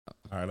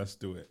All right, let's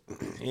do it.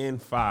 In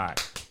 5,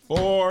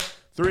 4,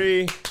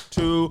 3,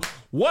 2.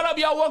 What up,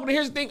 y'all? Welcome to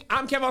Here's the Thing.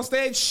 I'm Kev on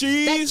stage.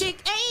 She's Chick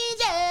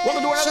Angel.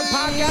 Welcome to another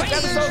podcast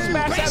episode.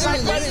 Smash that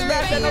like button,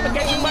 smash that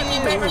notification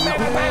button. Banger,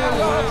 banger,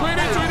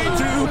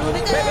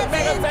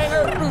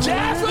 banger.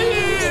 Just for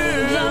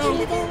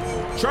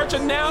you. Church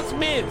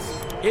announcements.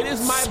 It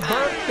is my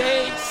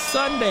birthday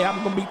Sunday.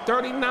 I'm going to be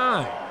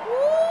 39.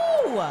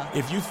 Ooh.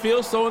 If you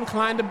feel so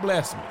inclined to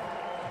bless me,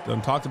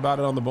 done talked about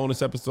it on the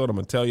bonus episode. I'm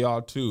going to tell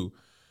y'all too.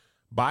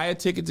 Buy a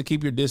ticket to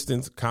Keep Your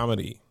Distance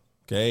comedy.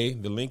 Okay,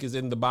 the link is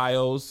in the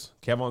bios.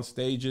 Kev on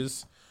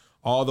Stages,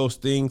 all those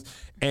things.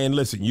 And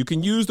listen, you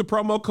can use the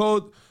promo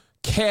code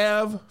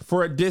Kev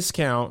for a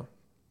discount,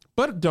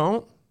 but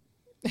don't.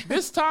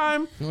 This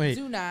time,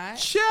 Do not.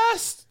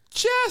 just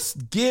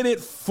get it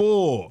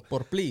full.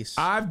 Por please.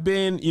 I've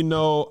been,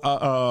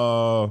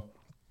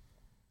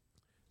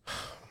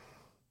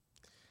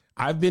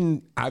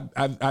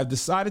 I've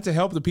decided to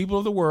help the people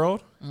of the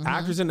world,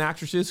 actors and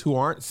actresses who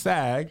aren't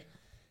SAG.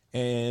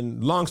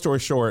 And long story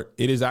short,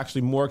 it is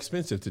actually more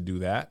expensive to do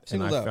that.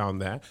 Singled and I up.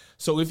 found that.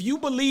 So if you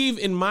believe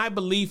in my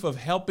belief of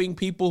helping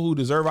people who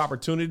deserve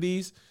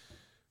opportunities,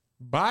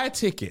 buy a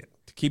ticket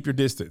to Keep Your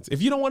Distance.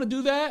 If you don't want to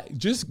do that,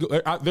 just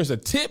go. There's a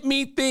tip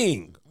me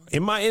thing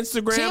in my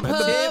Instagram.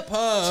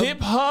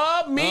 Tip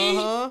hub me.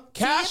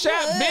 Cash Tip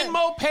App,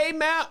 Hub.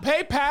 Venmo,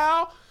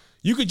 PayPal.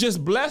 You could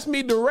just bless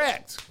me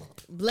direct.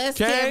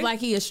 Bless Okay. Kev like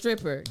he a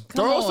stripper.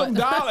 Come Throw on. some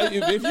dollars.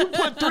 If you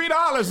put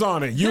 $3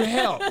 on it, you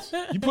helped.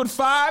 You put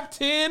 5,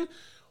 10,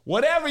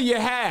 whatever you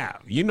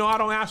have. You know I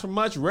don't ask for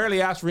much,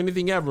 rarely ask for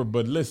anything ever,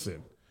 but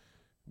listen,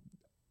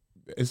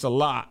 it's a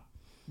lot.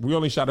 We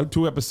only shot up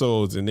 2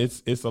 episodes, and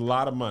it's a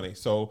lot of money.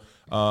 So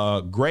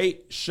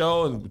great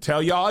show, and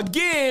tell y'all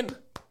again,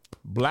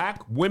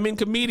 black women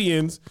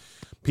comedians,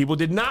 people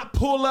did not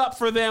pull up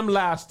for them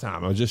last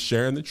time. I was just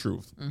sharing the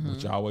truth,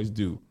 which I always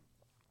do.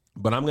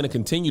 But I'm going to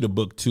continue to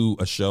book to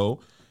a show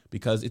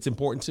because it's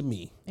important to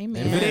me.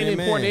 Amen. If it ain't Amen.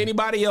 important to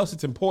anybody else,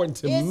 it's important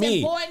to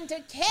me. It's important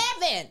to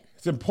Kevin.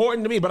 It's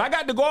important to me. But I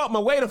got to go out my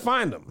way to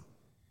find them.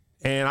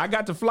 And I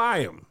got to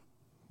fly them.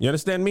 You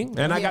understand me?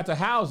 And I got to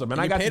house them. And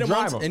I got to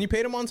drive them. And you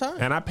paid him on time.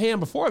 And I pay them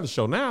before the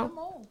show now. Come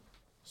on.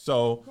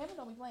 So, Kevin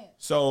don't be playing.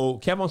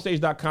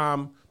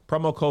 KevOnStage.com,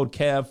 promo code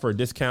Kev for a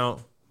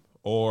discount,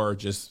 or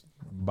just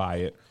buy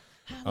it.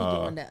 How we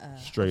doing the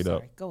straight I'm up.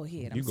 sorry. Go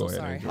ahead. You I'm go so ahead,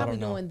 sorry. Angel. How I we don't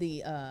know. doing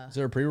the Is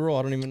there a pre-roll?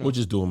 I don't even know. We'll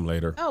just do them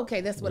later.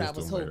 okay, that's what I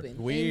was do 'em later.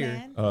 hoping. Weird.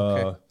 Amen.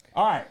 All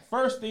right.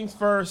 First things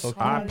first.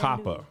 I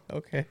Papa.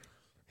 Okay.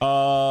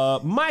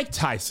 Mike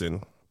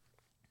Tyson,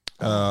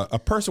 a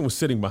person was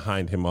sitting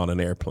behind him on an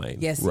airplane.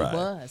 Yes, he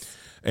was.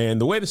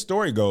 And the way the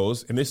story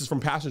goes, and this is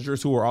from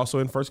passengers who were also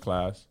in first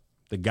class,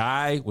 the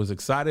guy was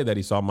excited that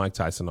he saw Mike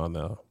Tyson on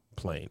the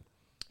plane.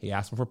 He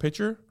asked him for a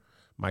picture.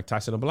 Mike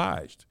Tyson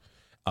obliged.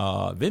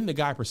 Then the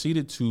guy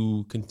proceeded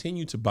to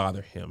continue to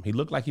bother him. He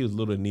looked like he was a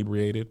little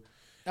inebriated.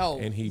 Oh,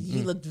 And he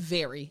looked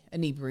very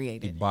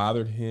inebriated.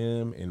 bothered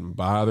him and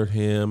bothered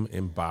him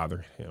and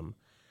bothered him.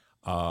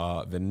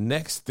 The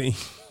next thing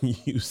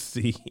you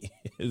see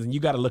is, and you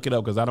got to look it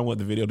up because I don't want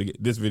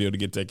this video to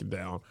get taken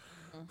down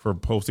for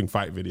posting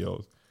fight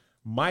videos.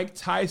 Mike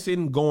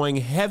Tyson going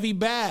heavy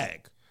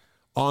bag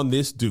on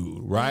this dude,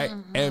 right?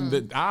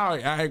 And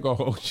I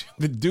go,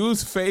 the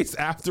dude's face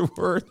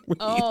afterward.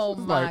 Oh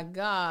my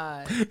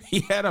God.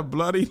 He had a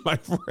bloody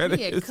red.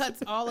 He had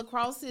cuts all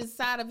across his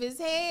side of his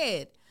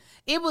head.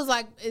 It was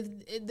like,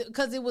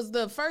 because it was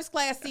the first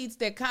class seats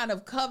that kind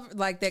of covered,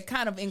 like that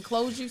kind of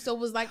enclosed you. So it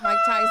was like Mike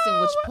Tyson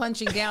was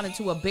punching down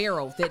into a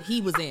barrel that he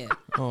was in.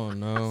 Oh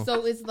no.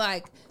 So it's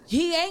like,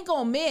 he ain't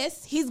gonna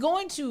miss. He's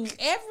going to,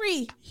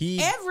 every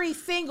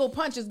single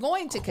punch is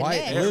going to Quite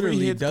connect.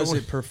 literally hit's does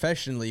going- it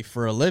professionally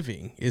for a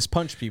living. Is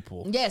punch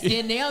people. Yes,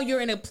 and now you're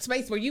in a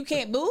space where you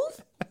can't move.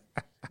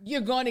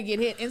 You're going to get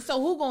hit. And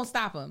so who going to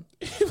stop him?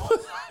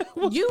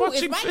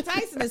 If Mike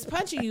Tyson is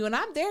punching you and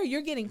I'm there,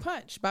 you're getting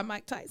punched by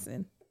Mike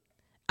Tyson.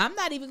 I'm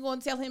not even going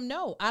to tell him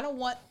no. I don't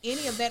want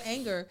any of that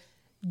anger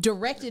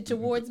directed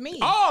towards me.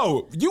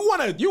 Oh, you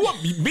want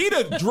me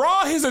to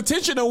draw his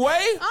attention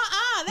away?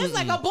 That's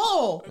like a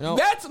bull. No.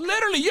 That's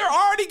literally, you're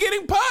already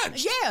getting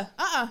punched.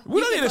 Yeah,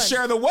 We don't need to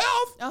share the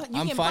wealth.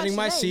 I'm finding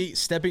my seat,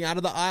 stepping out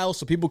of the aisle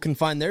so people can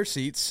find their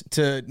seats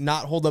to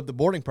not hold up the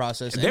boarding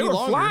process They any were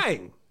longer.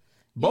 flying.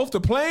 Both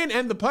the plane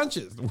and the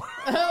punches.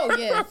 Oh,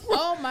 yes.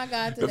 Oh, my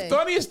God, The today.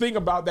 funniest thing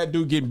about that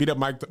dude getting beat up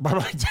by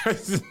Mike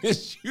Tyson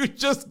is you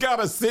just got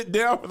to sit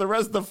down for the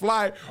rest of the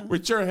flight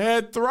with your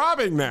head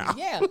throbbing now.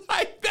 Yeah.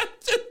 Like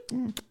that's just...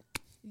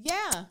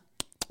 Yeah.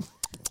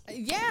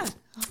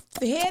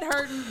 Head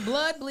hurting,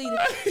 blood bleeding.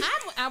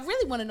 I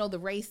really want to know the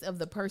race of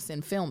the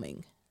person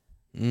filming.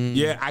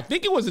 Yeah, I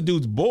think it was the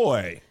dude's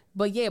boy.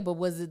 But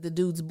was it the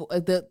dude's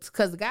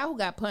because the guy who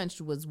got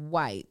punched was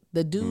white.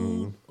 The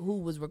dude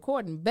who was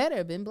recording better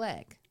have been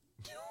black.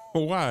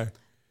 Why?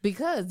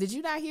 Because did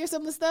you not hear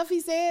some of the stuff he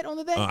said on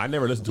the thing? I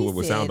never listened to He it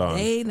with said sound on.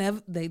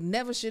 They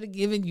never should have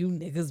given you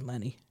niggas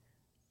money.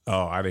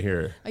 Oh, I didn't hear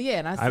it. Yeah,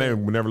 and I I said,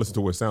 didn't never listen to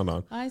it with sound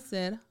on. I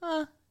said,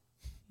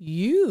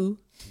 You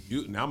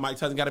now Mike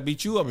Tyson got to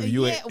beat you up if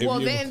you.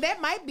 Then that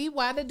might be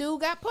why the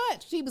dude got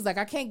punched. He was like,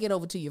 I can't get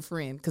over to your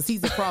friend because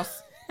he's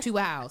across 2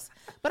 aisles,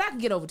 but I can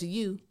get over to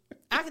you.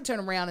 I can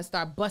turn around and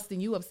start busting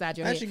you upside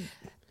your head.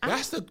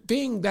 That's the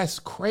thing that's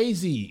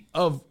crazy.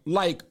 Of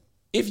like,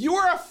 if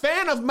you're a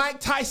fan of Mike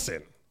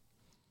Tyson,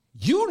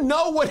 you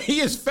know what he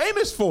is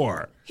famous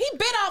for. He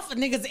bit off a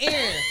nigga's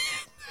ear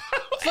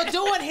for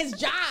doing his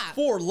job.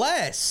 For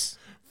less.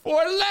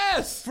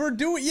 For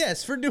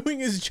doing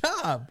his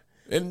job.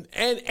 And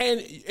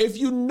if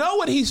you know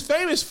what he's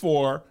famous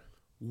for,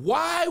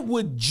 why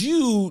would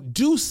you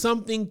do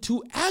something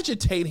to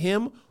agitate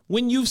him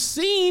when you've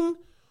seen,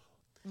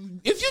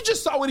 if you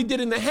just saw what he did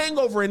in The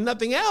Hangover and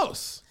nothing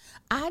else?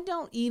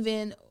 Not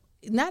even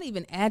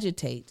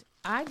agitate.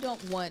 I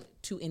don't want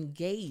to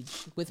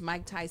engage with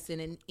Mike Tyson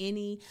in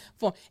any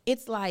form.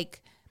 It's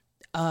like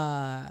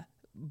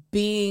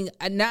being,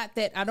 not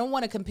that I don't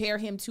want to compare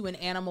him to an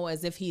animal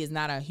as if he is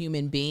not a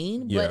human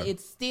being, but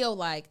it's still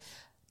like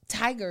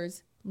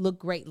tigers look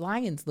great.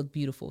 Lions look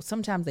beautiful.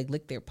 Sometimes they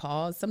lick their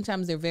paws.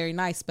 Sometimes they're very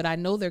nice, but I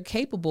know they're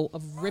capable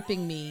of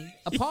ripping me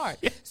apart.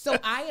 So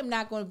I am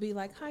not going to be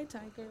like, hi,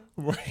 tiger.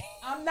 Right.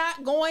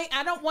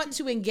 I don't want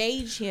to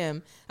engage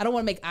him. I don't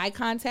want to make eye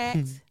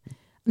contact.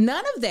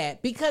 None of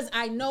that, because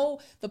I know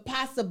the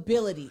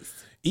possibilities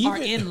are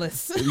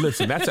endless.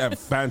 Listen, that's a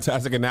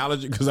fantastic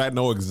analogy because I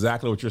know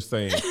exactly what you're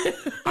saying.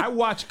 I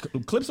watch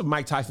clips of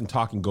Mike Tyson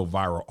talking go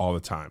viral all the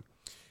time.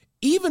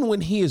 Even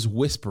when he is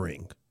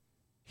whispering,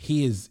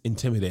 he is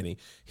intimidating.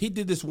 He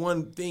did this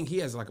one thing. He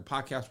has like a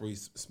podcast where he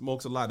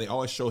smokes a lot. They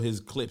always show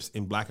his clips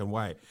in black and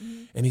white.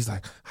 Mm-hmm. And he's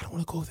like, I don't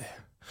want to go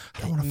there.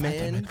 I don't want to fight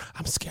that man.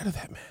 I'm scared of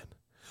that man.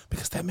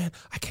 Because that man,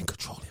 I can't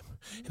control him.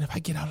 And if I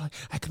get out,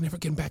 I could never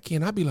get him back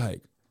in. I'd be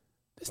like,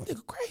 this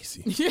nigga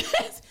crazy.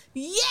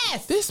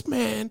 Yes. This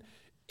man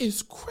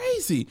is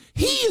crazy.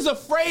 He is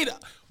afraid.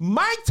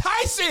 Mike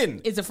Tyson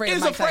is afraid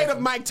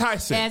of Mike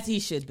Tyson. As he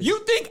should be. You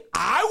think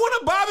I want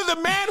to bother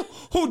the man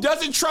who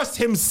doesn't trust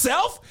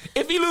himself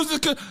if he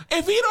loses,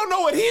 if he don't know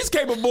what he's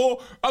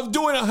capable of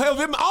doing of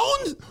his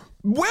own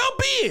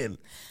well-being?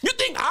 You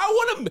think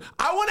I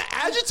want to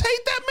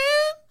agitate that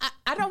man?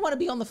 I don't want to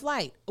be on the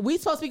flight. We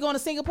supposed to be going to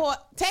Singapore.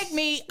 Take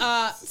me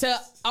to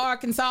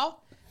Arkansas.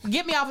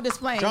 Get me off of this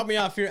plane. Drop me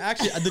off here.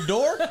 Actually, at the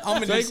door,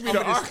 I'm gonna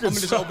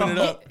just open it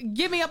up.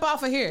 Get me up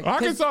off of here.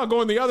 Arkansas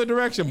going the other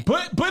direction.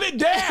 Put it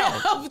down.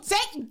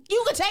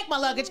 You can take my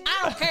luggage.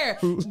 I don't care.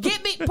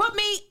 Put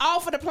me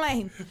off of the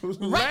plane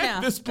right now.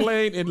 This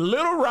plane in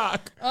Little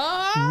Rock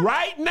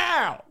right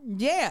now.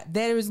 Yeah,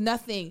 there is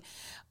nothing.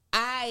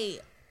 I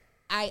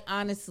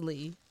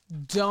honestly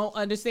don't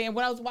understand.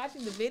 When I was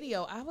watching the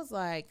video, I was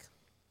like,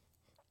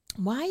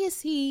 why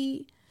is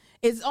he?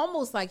 It's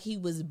almost like he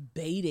was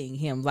baiting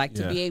him, like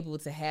to be able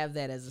to have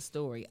that as a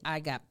story. I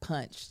got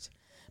punched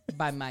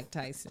by Mike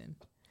Tyson.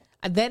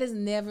 There's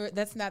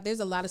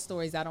a lot of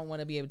stories I don't want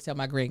to be able to tell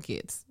my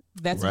grandkids.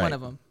 That's one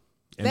of them.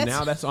 And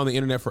now that's on the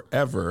internet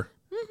forever.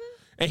 Mm-hmm.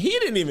 And he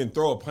didn't even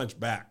throw a punch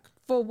back.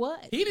 For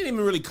what? He didn't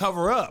even really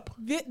cover up.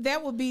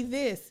 That would be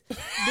this.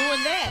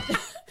 Doing that.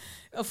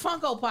 A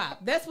Funko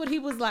Pop. That's what he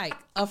was like.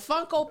 A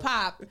Funko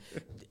Pop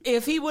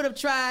if he would have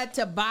tried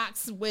to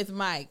box with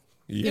Mike.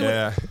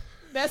 Yeah.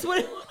 That's what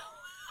it was.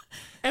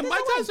 And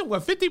Mike Tyson,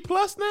 what, 50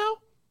 plus now?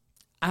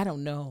 I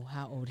don't know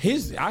how old he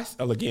is.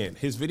 Again,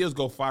 his videos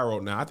go viral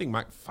now. I think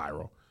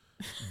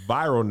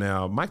viral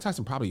now. Mike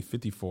Tyson probably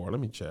 54. Let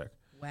me check.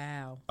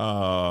 Wow.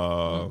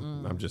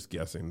 I'm just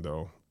guessing,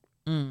 though.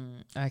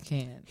 I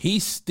can't. He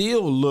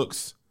still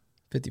looks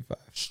 55.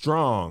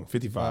 Strong.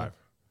 55.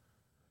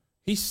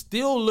 He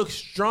still looks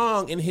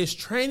strong in his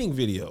training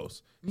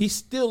videos. He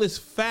still is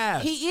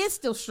fast. He is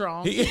still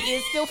strong. He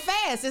is still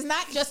fast. It's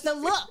not just a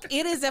look.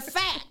 It is a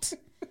fact.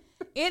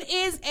 It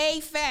is a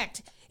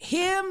fact.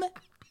 Him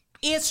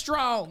is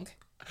strong.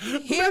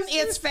 Him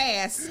is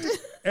fast.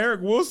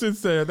 Eric Wilson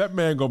said that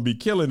man gonna be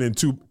killing in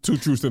two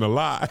truths and a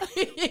lie.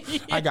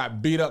 I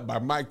got beat up by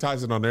Mike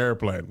Tyson on the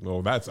airplane.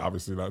 Well, that's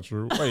obviously not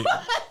true. Wait,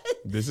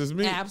 this is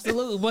me.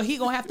 Absolutely. Well, he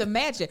gonna have to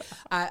match it.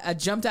 I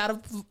jumped out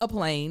of a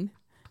plane.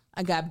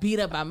 I got beat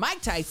up by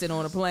Mike Tyson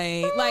on a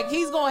plane. Like,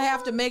 he's going to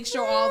have to make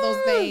sure all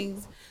those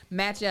things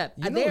match up.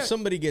 You know,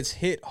 somebody gets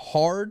hit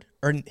hard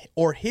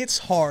or hits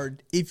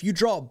hard if you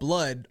draw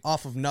blood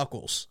off of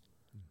knuckles.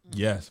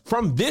 Yes.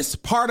 From this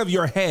part of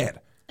your head.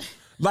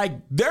 Like,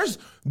 there's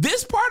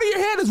this part of your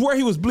head is where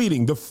he was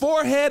bleeding. The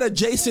forehead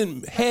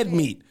adjacent head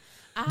meat.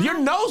 Your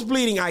nose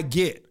bleeding, I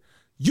get.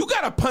 You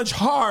got to punch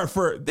hard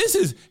for, this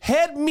is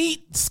head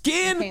meat,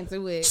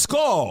 skin,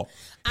 skull.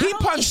 He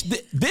punched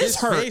this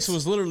hurts. His face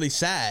was literally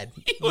sad.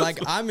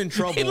 I'm in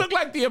trouble. He looked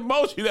like the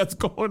emoji that's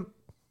going.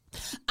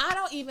 I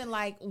don't even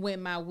like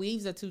when my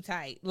weaves are too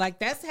tight. Like,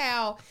 that's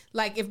how,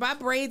 like, if my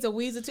braids or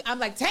weaves are too, I'm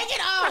like, take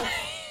it off.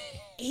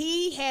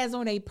 He has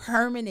on a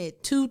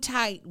permanent too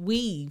tight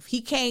weave.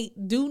 He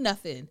can't do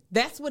nothing.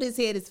 That's what his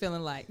head is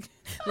feeling like.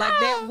 Like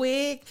that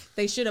wig,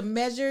 they should have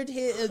measured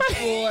his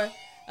for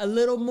a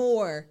little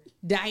more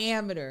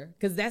diameter,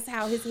 because that's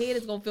how his head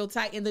is gonna feel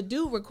tight. And the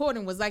dude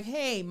recording was like,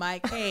 "Hey,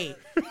 Mike, hey."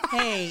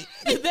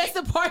 That's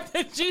the part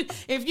that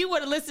if you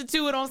would have listened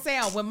to it on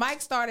sound, when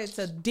Mike started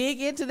to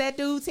dig into that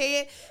dude's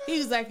head, he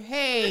was like,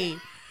 "Hey,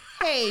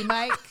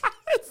 Mike,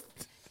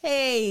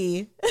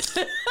 hey," because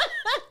what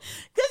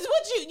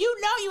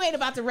you know you ain't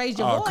about to raise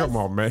your voice. Oh, come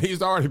on, man.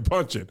 He's already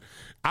punching.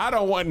 I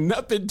don't want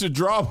nothing to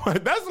draw.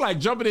 That's like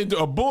jumping into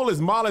a bull is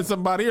mauling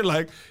somebody. You're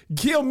like,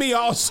 kill me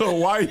also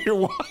while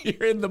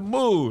you're in the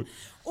mood.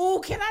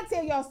 Oh, can I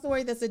tell y'all a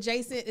story that's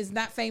adjacent? It's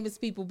not famous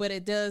people, but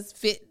it does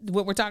fit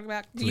what we're talking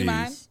about. Do you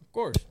mind? Of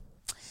course.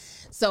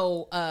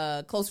 So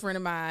a close friend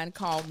of mine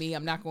called me.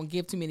 I'm not going to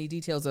give too many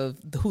details of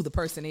who the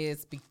person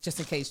is, just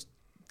in case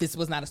this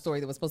was not a story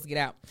that was supposed to get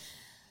out.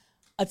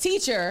 A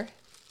teacher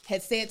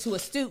had said to a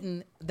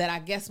student that I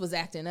guess was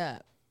acting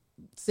up,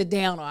 sit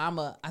down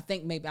or I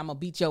think maybe I'm going to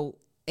beat your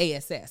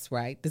ASS,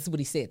 right? This is what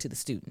he said to the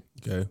student.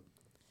 Okay.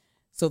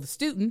 So the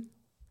student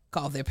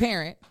called their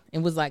parent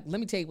and was like, let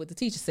me tell you what the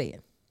teacher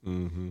said.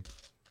 Mm-hmm.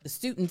 The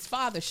student's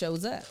father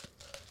shows up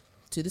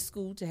to the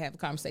school to have a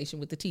conversation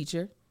with the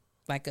teacher,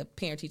 like a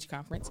parent-teacher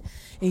conference. And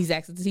he's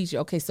asking the teacher,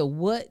 okay, so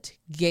what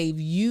gave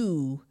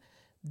you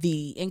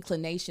the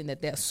inclination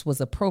that this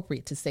was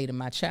appropriate to say to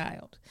my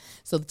child?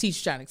 So the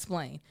teacher's trying to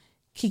explain.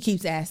 He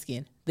keeps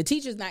asking. The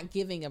teacher's not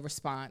giving a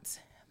response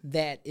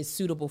that is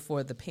suitable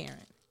for the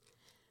parent.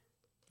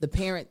 The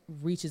parent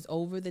reaches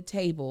over the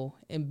table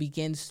and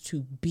begins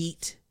to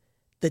beat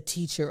the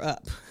teacher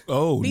up.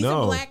 Oh, These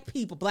no. are black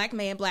people, black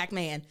man,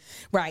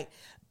 right?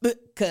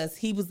 Because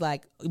he was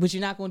like, what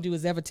you're not going to do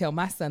is ever tell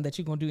my son that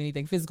you're going to do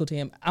anything physical to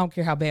him. I don't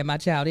care how bad my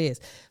child is.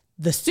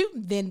 The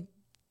student then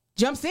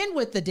jumps in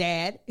with the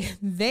dad.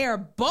 They're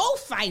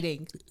both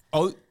fighting.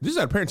 Oh, this is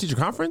at a parent-teacher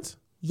conference?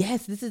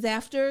 Yes, this is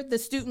after the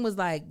student was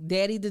like,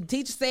 Daddy, the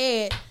teacher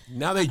said.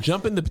 Now they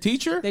jumping the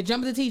teacher? They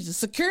jump the teacher.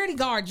 Security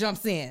guard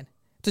jumps in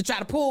to try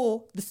to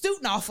pull the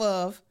student off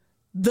of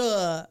in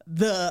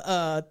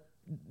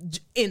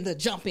the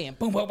jump in.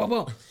 Boom, boom, boom,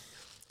 boom.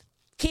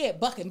 Kid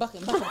bucking.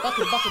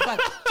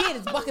 Kid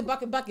is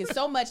bucking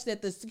so much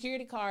that the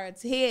security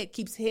guard's head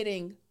keeps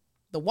hitting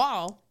the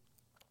wall.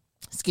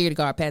 Security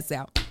guard passes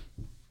out.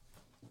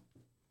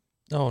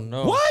 Oh,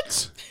 no.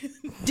 What?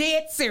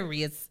 Dead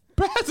serious.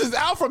 Passes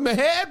out from the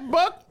head,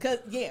 Buck? Cause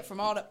from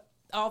all the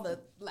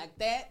like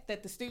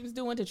that the student's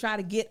doing to try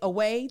to get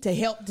away to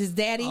help his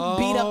daddy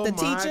beat up the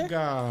teacher. Oh my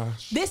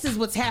gosh. This is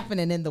what's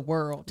happening in the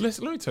world.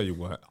 Listen, let me tell you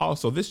what.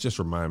 Also, this just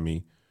remind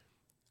me,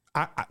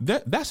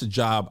 that's a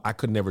job I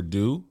could never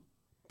do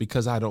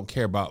because I don't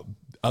care about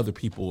other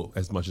people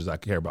as much as I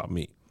care about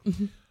me.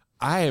 Mm-hmm.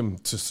 I am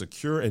to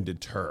secure and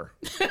deter.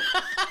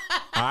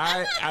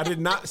 I did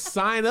not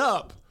sign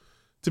up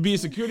to be a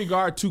security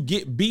guard to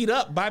get beat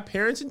up by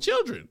parents and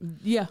children.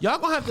 Yeah. Y'all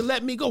gonna have to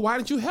let me go. Why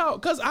didn't you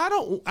help? Because I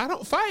don't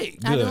fight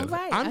good. I don't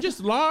fight. I'm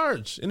just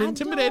large and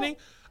intimidating.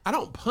 I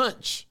don't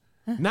punch.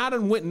 Got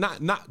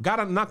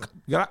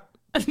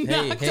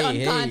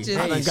Unconscious.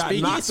 I done got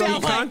knocked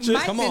unconscious.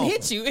 Mike Come done on.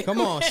 hit you. Come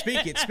on,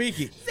 speak it.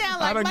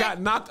 Sound I like done Mike.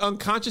 got knocked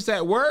unconscious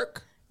at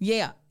work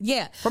Yeah.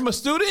 from a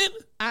student.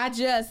 I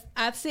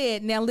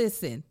said, now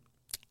listen,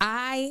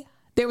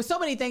 there were so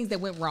many things that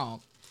went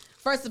wrong.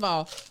 First of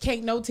all,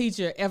 can't no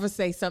teacher ever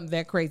say something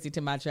that crazy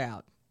to my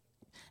child.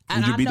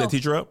 Would you beat that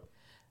teacher up?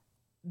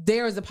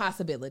 There is a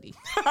possibility.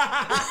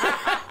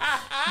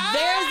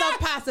 There's a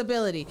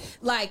possibility.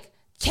 Like,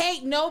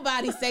 can't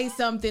nobody say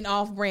something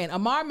off brand.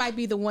 Amar might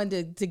be the one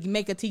to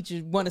make a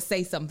teacher want to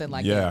say something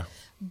like that.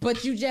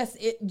 But this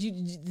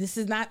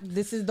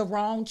is the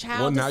wrong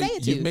child to say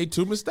it to. You made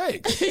two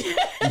mistakes. You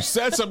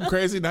said something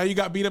crazy. Now you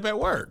got beat up at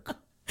work.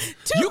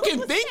 You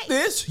can think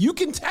this. You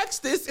can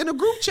text this in a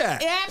group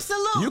chat.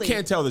 Absolutely. You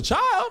can't tell the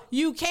child.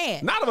 You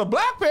can't. Not of a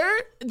black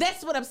parent.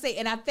 That's what I'm saying.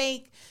 And I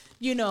think,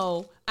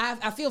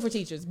 I feel for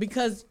teachers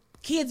because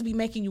kids be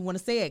making you want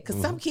to say it.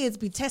 Because some kids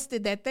be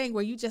tested that thing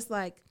where you just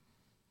like,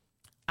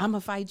 I'm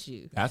going to fight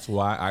you. That's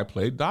why I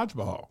played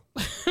dodgeball.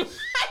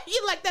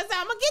 You're like, that's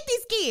how I'm going to get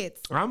these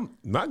kids. I'm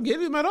not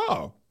getting them at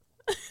all.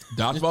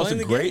 Dodgeball's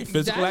a great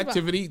physical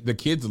activity. The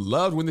kids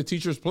loved when the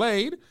teachers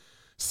played.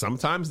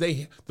 Sometimes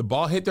the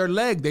ball hit their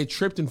leg, they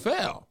tripped and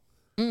fell.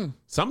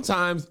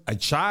 Sometimes a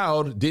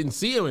child didn't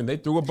see him and they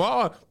threw a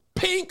ball,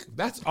 pink.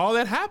 That's all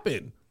that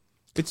happened.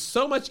 It's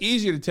so much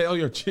easier to tell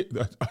your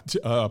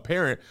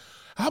parent,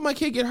 how'd my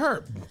kid get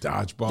hurt?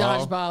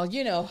 Dodgeball.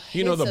 You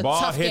know the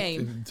ball tough hit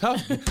game.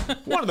 tough.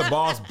 One of the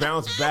balls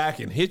bounced back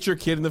and hit your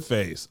kid in the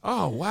face.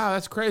 Oh wow,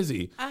 that's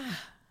crazy.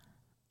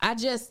 I'm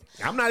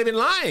not even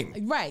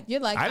lying. Right. You're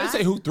like, I didn't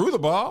say who threw the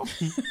ball.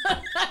 They're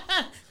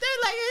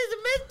like, it's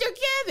Mr.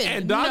 Kevin.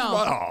 And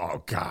dodgeball,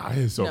 oh God,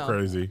 it's so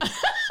crazy.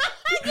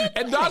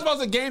 And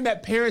dodgeball's a game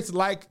that parents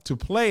like to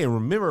play and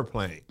remember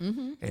playing.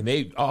 Mm-hmm. And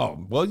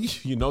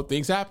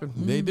things happen.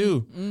 Mm-hmm. They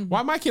do. Mm-hmm.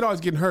 Why my kid always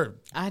getting hurt?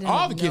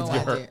 All the kids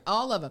get hurt.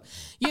 All of them.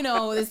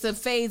 It's a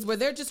phase where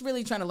they're just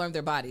really trying to learn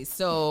their bodies.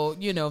 So,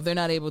 they're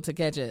not able to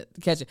catch it.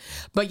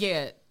 But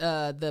yeah,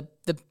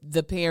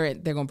 the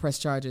parent, they're going to press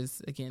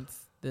charges against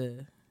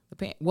the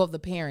parent. Well, the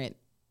parent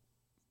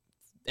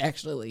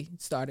actually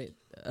started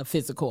a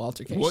physical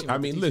altercation. What, I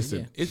mean,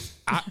 listen,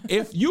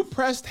 if you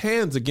pressed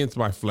hands against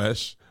my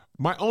flesh,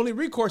 my only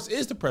recourse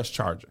is to press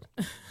charges.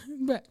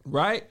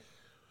 Right?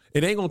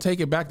 It ain't gonna take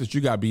it back that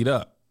you got beat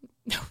up.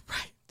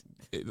 Right.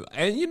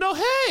 And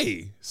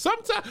hey,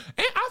 sometimes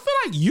I feel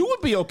like you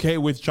would be okay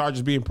with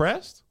charges being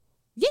pressed.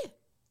 Yeah.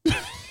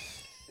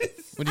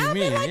 What do you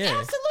mean? Yeah.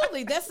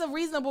 Absolutely. That's a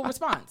reasonable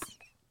response.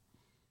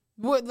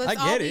 I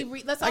get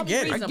it. Let's all be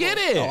reasonable. I get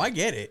it. Oh, I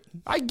get it.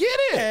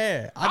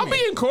 Yeah. I'll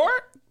be in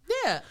court.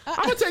 Yeah.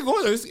 I'm gonna take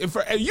orders. If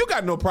you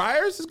got no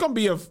priors, it's gonna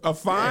be a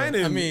fine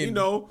and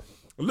a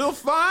little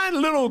fine, a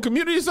little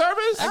community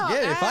service. I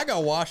get it. If I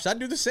got washed, I'd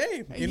do the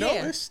same.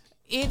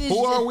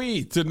 Who are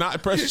we to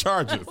not press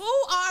charges? Who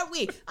are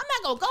we? I'm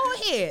not gonna go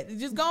ahead.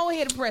 Just go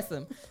ahead and press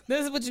them.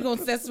 This is what you're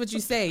gonna. That's what you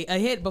say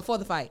ahead before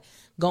the fight.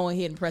 Go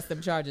ahead and press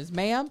them charges,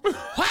 ma'am.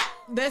 What?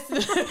 That's.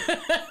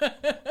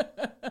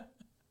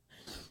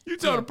 You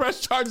tell the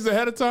press charges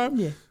ahead of time.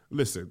 Yeah.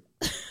 Listen,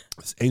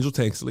 it's Angel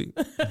Tanksley.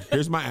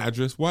 Here's my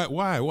address. Why?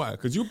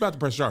 Because you're about to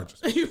press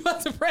charges. You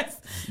about to press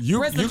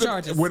the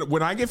charges.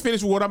 When I get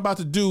finished with what I'm about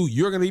to do,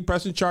 you're going to be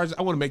pressing charges.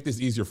 I want to make this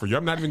easier for you.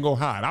 I'm not even going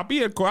to hide. I'll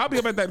be in court. I'll be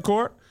up at that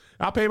court.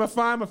 I'll pay my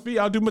fine, my fee.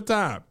 I'll do my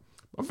time.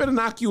 I'm finna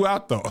knock you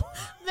out, though.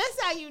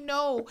 That's how you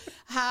know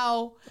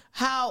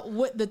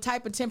what the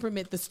type of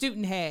temperament the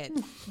student had,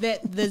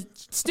 that the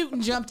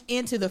student jumped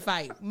into the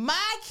fight.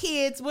 My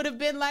kids would have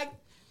been like,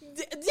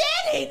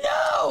 Daddy,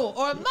 no!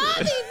 Or Mommy,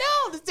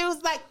 no! The student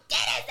was like, get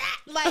in that!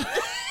 Like,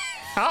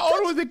 how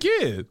old was the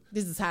kid?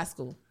 This is high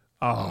school.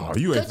 Oh,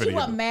 you ain't Could you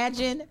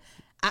imagine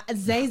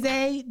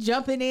Zay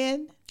jumping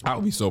in? I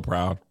would be so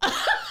proud.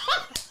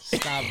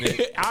 Stop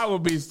it. I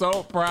would be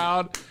so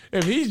proud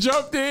if he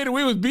jumped in and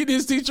we was beating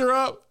his teacher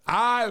up.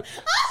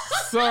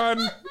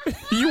 Son,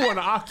 you want an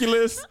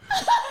Oculus?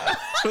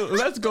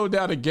 Let's go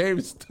down to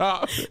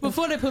GameStop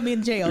before they put me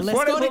in jail.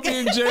 Before they put me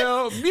in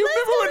jail. You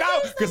remember when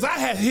because I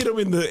had hit him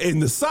in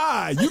the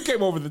side. You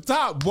came over the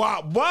top,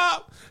 wop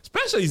wop.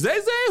 Especially Zay,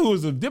 who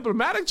was a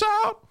diplomatic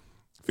child.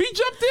 If he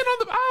jumped in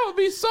I would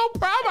be so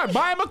proud. I'd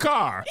buy him a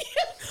car.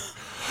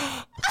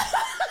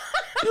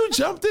 You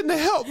jumped in to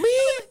help me.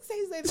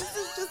 This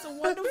is just a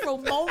wonderful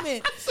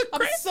moment.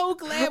 I'm so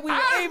glad we were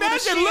able to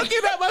share.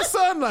 Looking at my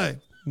son like,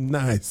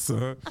 nice,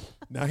 son.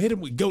 Now hit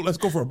him. Let's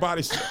go for a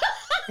body shot.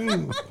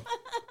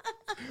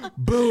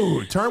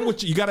 Boo.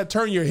 You got to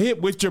turn your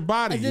hip with your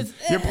body.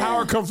 Your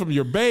power comes from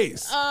your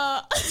base.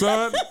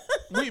 Son.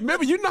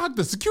 Remember, you knocked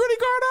the security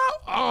guard out?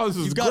 Oh, this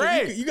is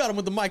great. You got him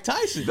with the Mike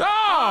Tyson.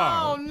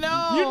 Oh,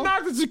 no. You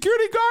knocked the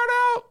security guard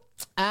out?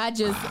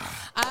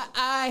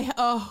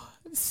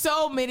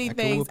 So many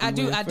things. I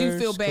do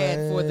feel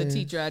bad for the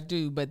teacher. I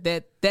do, but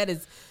that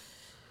is,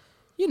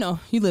 you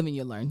live and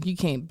you learn. You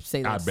can't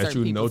say that. I bet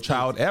you no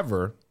child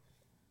ever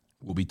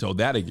will be told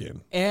that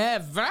again.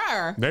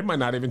 Ever. They might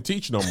not even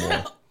teach no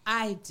more.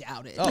 I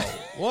doubt it. Oh,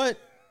 what?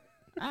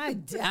 I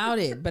doubt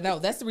it. But no,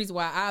 that's the reason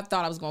why I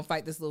thought I was going to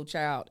fight this little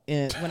child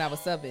when I was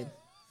subbing.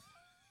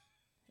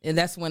 And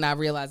that's when I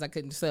realized I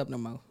couldn't sub no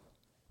more.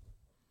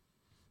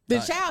 The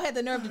child had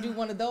the nerve to do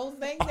one of those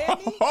things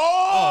at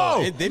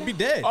me. They'd be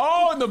dead.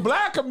 Oh, in the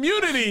black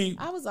community.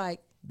 I was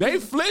like. They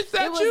flinched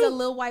at you? It was a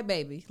little white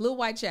baby, little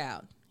white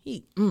child.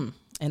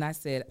 And I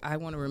said, I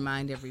want to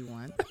remind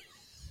everyone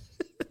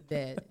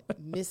that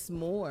Miss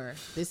Moore,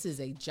 this is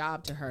a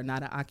job to her,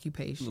 not an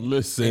occupation.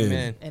 Listen.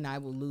 Amen. And I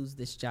will lose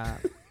this job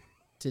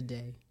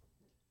today.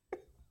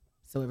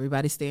 So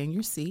everybody stay in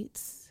your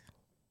seats.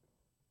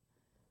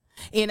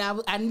 And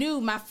I knew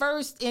my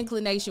first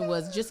inclination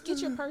was just get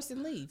your purse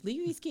and leave.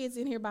 Leave these kids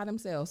in here by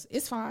themselves.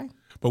 It's fine.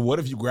 But what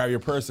if you grab your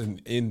purse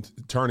and in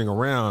turning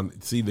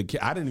around, see the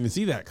kid? I didn't even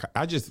see that.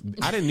 I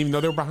didn't even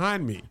know they were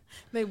behind me.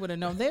 They would have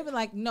known. They were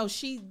like, no,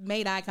 she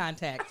made eye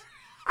contact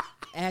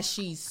as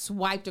she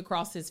swiped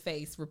across his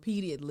face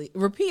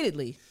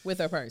repeatedly with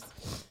her purse.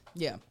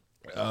 Yeah.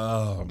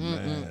 Oh,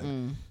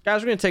 man.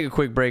 Guys, we're going to take a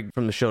quick break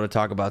from the show to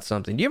talk about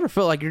something. Do you ever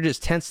feel like you're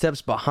just 10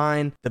 steps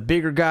behind the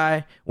bigger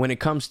guy when it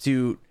comes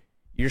to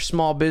your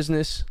small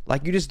business?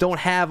 Like you just don't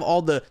have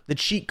all the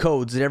cheat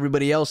codes that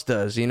everybody else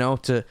does,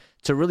 to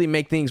really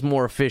make things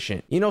more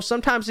efficient.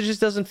 Sometimes it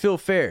just doesn't feel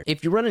fair.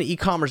 If you run an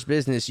e-commerce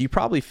business, you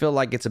probably feel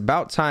like it's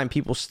about time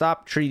people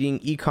stop treating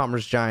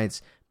e-commerce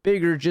giants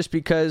bigger just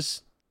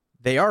because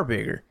they are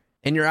bigger.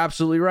 And you're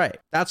absolutely right.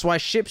 That's why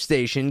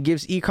ShipStation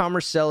gives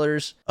e-commerce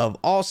sellers of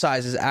all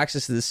sizes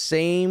access to the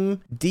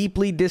same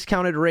deeply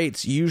discounted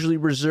rates usually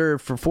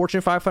reserved for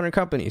Fortune 500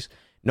 companies.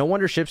 No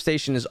wonder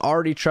ShipStation is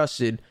already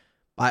trusted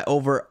by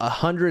over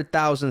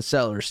 100,000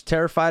 sellers.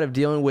 Terrified of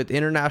dealing with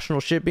international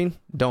shipping?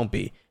 Don't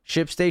be.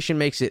 ShipStation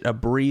makes it a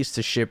breeze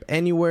to ship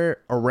anywhere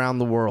around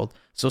the world.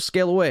 So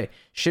scale away.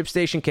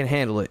 ShipStation can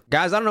handle it.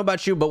 Guys, I don't know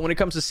about you, but when it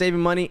comes to saving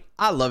money,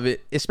 I love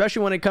it.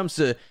 Especially when it comes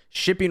to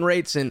shipping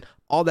rates and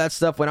all that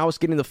stuff. When I was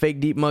getting the fake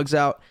deep mugs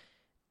out,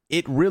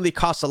 it really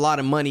costs a lot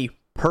of money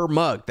per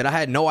mug that I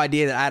had no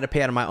idea that I had to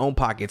pay out of my own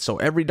pocket. So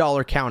every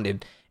dollar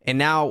counted. And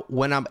now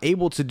what I'm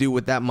able to do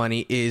with that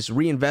money is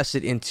reinvest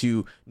it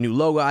into new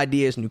logo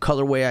ideas, new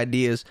colorway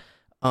ideas,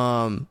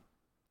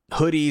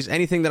 hoodies,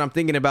 anything that I'm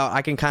thinking about,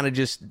 I can kind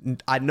of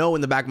I know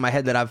in the back of my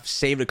head that I've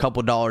saved a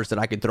couple dollars that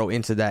I could throw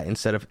into that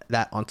instead of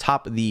that on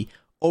top of the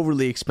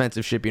overly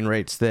expensive shipping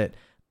rates that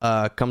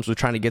comes with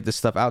trying to get this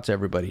stuff out to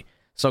everybody.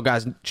 So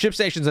guys,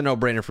 ShipStation's a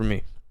no-brainer for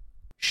me.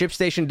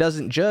 ShipStation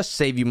doesn't just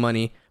save you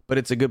money, but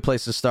it's a good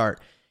place to start.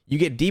 You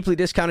get deeply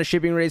discounted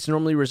shipping rates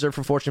normally reserved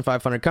for Fortune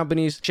 500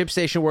 companies.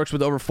 ShipStation works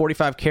with over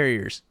 45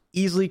 carriers.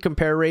 Easily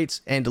compare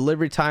rates and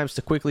delivery times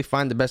to quickly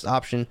find the best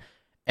option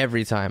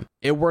every time.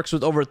 It works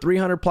with over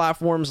 300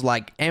 platforms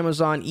like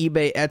Amazon,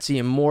 eBay, Etsy,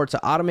 and more to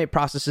automate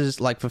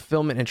processes like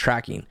fulfillment and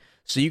tracking.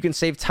 So you can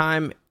save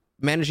time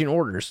managing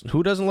orders.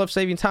 Who doesn't love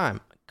saving time?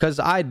 Because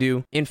I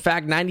do. In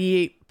fact,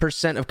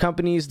 98% of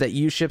companies that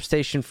use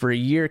ShipStation for a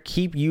year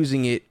keep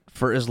using it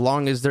for as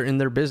long as they're in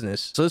their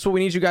business. So this is what we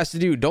need you guys to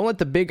do. Don't let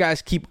the big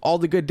guys keep all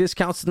the good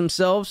discounts to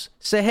themselves.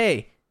 Say,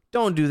 hey,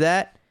 don't do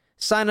that.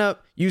 Sign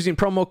up using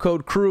promo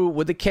code CREW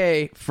with a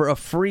K for a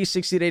free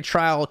 60-day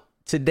trial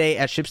today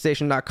at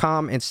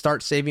ShipStation.com and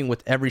start saving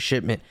with every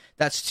shipment.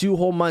 That's 2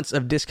 whole months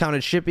of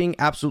discounted shipping,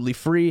 absolutely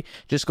free.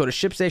 Just go to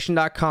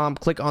ShipStation.com,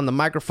 click on the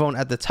microphone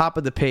at the top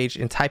of the page,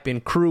 and type in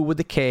CREW with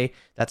a K.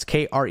 That's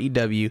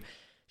KREW.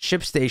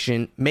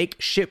 ShipStation. Make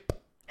ship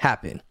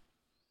happen.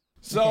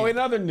 So in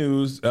other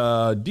news,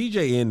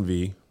 DJ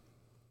Envy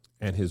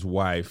and his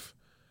wife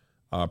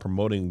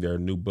promoting their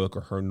new book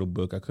or her new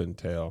book, I couldn't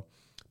tell.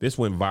 This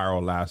went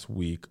viral last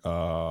week.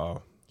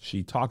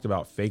 She talked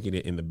about faking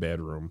it in the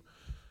bedroom.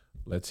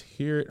 Let's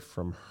hear it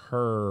from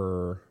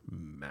her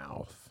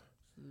mouth.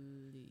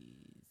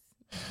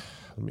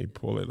 Let me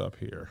pull it up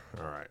here.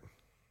 All right.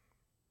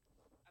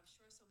 I'm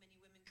sure so many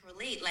women can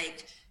relate.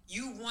 Like,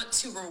 you want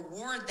to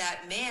reward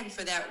that man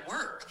for that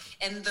work.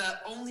 And the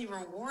only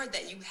reward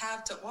that you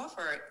have to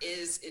offer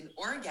is an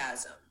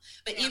orgasm.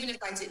 But even if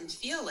I didn't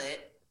feel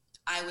it,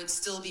 I would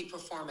still be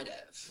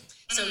performative.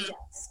 So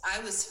yes,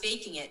 I was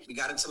faking it. We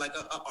got into like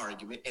an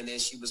argument, and then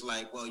she was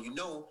like, well,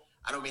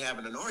 I don't be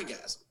having an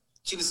orgasm.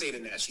 She didn't say it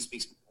in that. She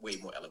speaks way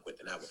more eloquent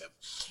than I would have.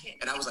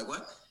 And I was like, what?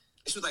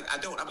 And she was like, I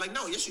don't. I'm like,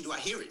 no, yes, you do. I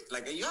hear it.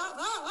 Like, yeah,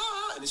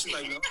 And then she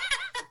was like, no,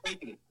 I'm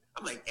faking it.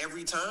 I'm like,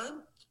 every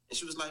time? And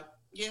she was like,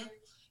 yeah.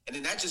 And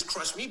then that just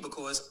crushed me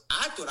because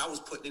I thought I was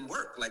putting in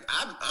work. Like,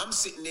 I'm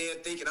sitting there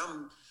thinking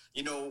I'm,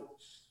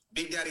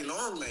 Big Daddy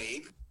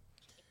Longleg.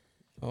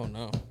 Oh,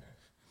 no.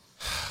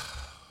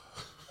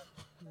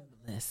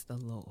 Bless the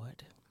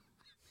Lord.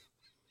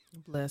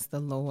 Bless the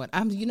Lord.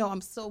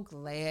 I'm so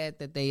glad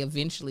that they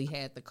eventually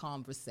had the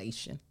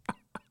conversation.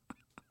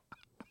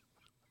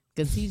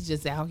 Because he's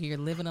just out here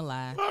living a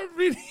lie. I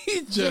mean,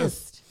 he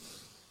just...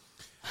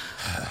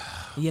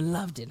 You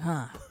loved it,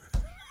 huh?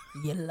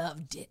 You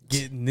loved it.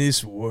 Getting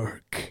this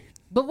work.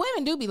 But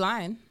women do be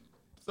lying.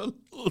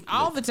 Absolutely.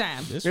 All the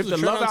time. This If was the a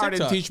trend love on hour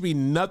didn't TikTok. teach me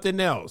nothing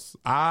else,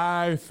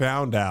 I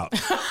found out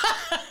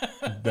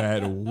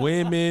that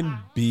women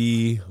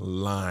be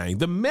lying.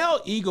 The male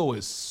ego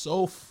is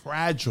so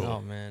fragile.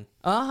 Oh, man.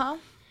 Uh-huh.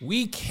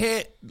 We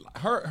can't.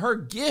 Her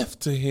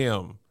gift to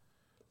him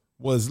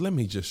was, let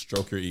me just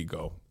stroke your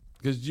ego,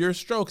 because your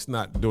stroke's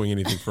not doing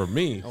anything for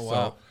me. Oh, wow.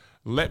 So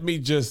let me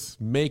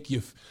just make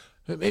me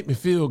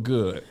feel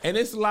good. And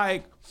it's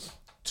like,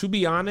 to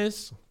be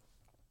honest,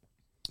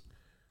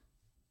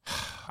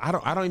 I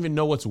don't even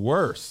know what's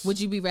worse. Would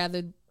you be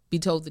rather be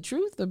told the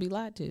truth or be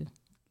lied to?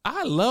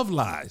 I love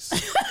lies.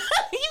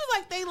 You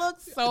like they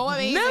look so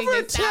amazing.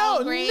 Never They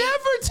sound great.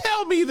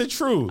 tell me the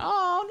truth.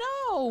 Oh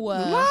no.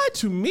 Lie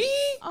to me?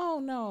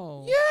 Oh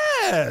no.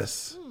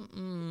 Yes.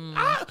 You ain't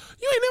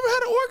never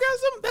had an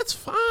orgasm? That's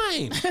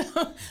fine.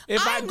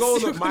 If I I'm go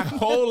serious. my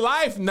whole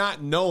life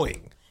not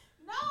knowing.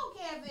 No,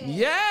 Kevin.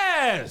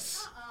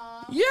 Yes.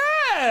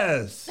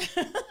 Yes.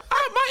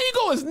 My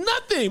ego is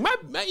nothing. My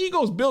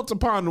ego is built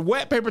upon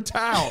wet paper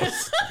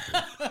towels.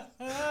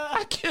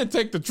 I can't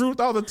take the truth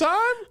all the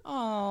time.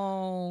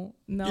 Oh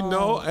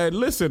no. And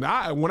listen,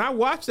 when I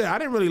watched that, I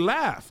didn't really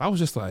laugh. I was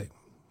just like,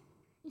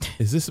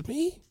 is this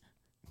me?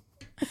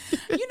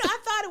 I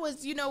thought it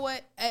was,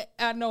 what?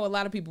 I know a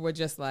lot of people were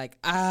just like,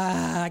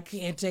 I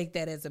can't take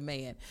that as a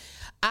man.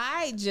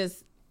 I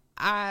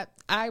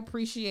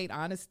appreciate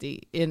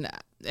honesty, and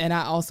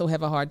I also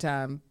have a hard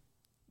time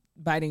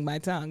biting my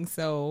tongue.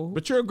 So,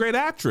 But you're a great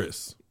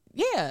actress.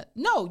 yeah,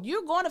 no,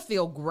 you're going to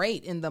feel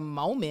great in the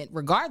moment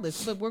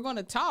regardless, but we're going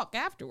to talk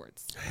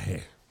afterwards.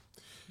 Hey.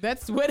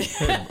 That's what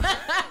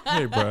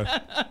Hey, bro.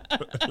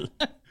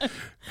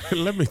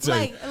 Let me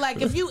tell you.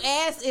 like if you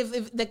ask,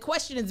 if the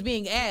question is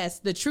being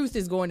asked, the truth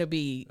is going to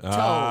be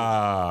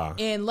told.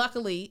 And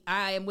luckily,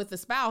 I am with a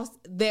spouse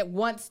that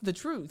wants the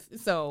truth.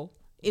 So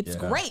it's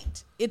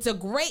great. The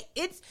thing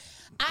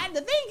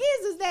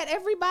is that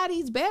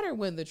everybody's better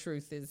when the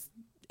truth is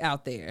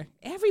out there.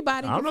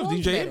 Everybody. I don't know if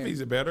performs DJ better.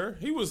 Envy's better.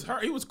 He was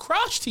hurt. He was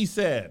crushed, he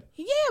said.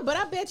 Yeah, but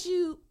I bet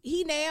you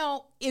he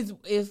now is,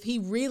 if he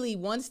really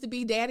wants to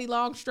be Daddy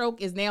Longstroke,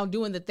 is now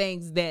doing the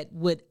things that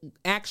would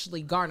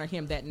actually garner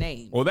him that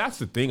name. Well, that's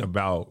the thing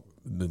about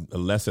the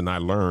lesson I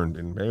learned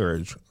in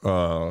marriage.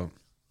 I'm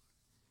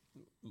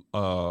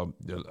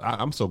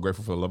so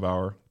grateful for the Love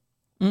Hour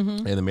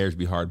and the Marriage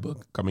Be Hard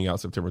book coming out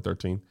September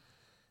 13th.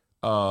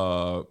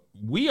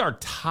 we are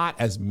taught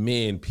as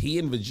men, P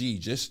and G,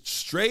 just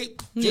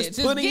straight,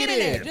 just putting it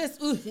in.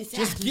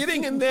 Just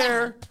getting in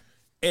there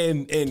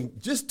and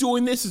just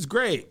doing this is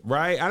great,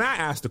 right? And I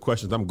asked the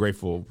questions. I'm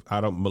grateful.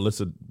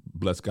 Melissa,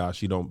 bless God,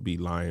 she don't be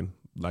lying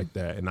like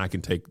that, and I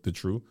can take the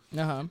truth.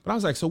 But I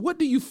was like, so what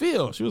do you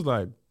feel? She was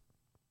like,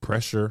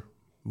 pressure,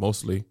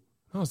 mostly.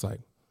 I was like,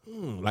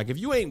 like if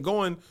you ain't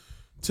going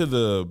to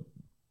the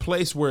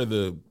place where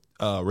the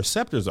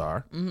receptors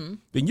are,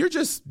 then you're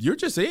just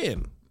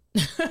in.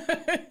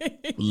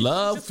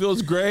 Love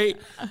feels great.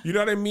 You know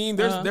what I mean?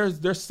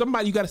 There's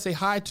somebody you got to say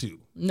hi to.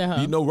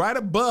 You know, right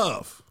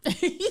above.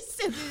 You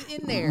sit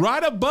in there.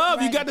 Right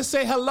above, you got to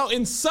say hello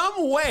in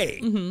some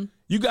way.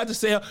 You got to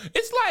say,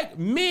 it's like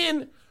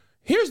men.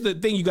 Here's the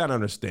thing you got to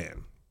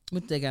understand.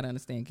 What they got to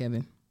understand,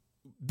 Kevin?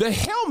 The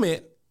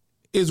helmet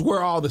is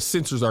where all the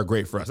sensors are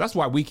great for us. That's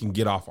why we can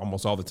get off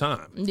almost all the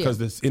time.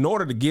 Because in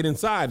order to get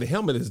inside, the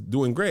helmet is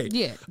doing great.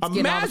 Yeah.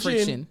 Imagine all the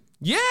friction.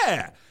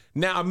 Yeah.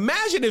 Now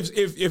imagine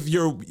if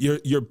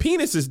your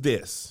penis is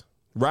this,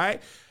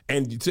 right?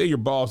 And you say your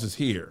balls is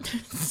here.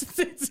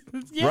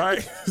 Right?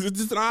 It's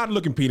just an odd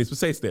looking penis, but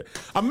say it's there.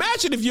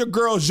 Imagine if your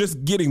girl's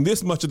just getting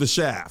this much of the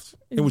shaft.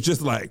 It was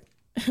just like,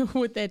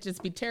 would that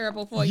just be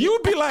terrible for you?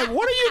 You'd be like,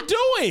 what are you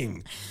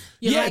doing?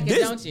 You like it,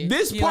 don't you?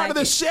 This you part like of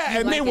the shaft.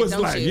 And it was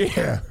like,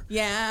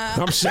 yeah.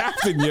 I'm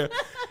shafting you.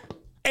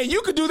 And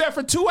you could do that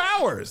for 2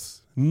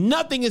 hours.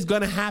 Nothing is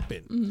going to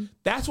happen.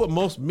 That's what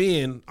most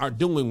men are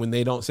doing when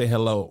they don't say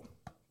hello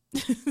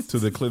to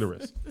the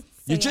clitoris.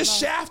 You're just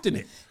shafting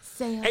it.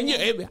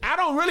 And I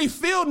don't really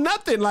feel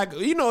nothing. Like,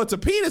 you know, it's a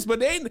penis,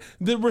 but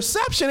the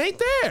reception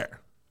ain't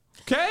there.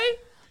 Okay?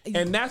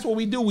 And that's what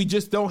we do. We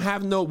just don't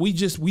have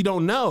we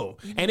don't know.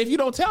 And if you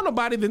don't tell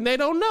nobody, then they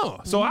don't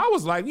know. So I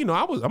was like, you know,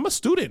 I'm a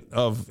student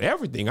of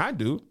everything I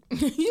do.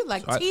 You're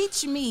like,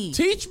 teach me.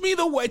 Teach me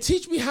the way.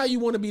 Teach me how you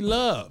want to be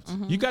loved.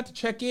 You got to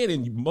check in.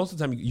 And most of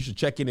the time, you should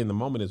check in the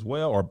moment as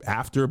well, or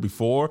after,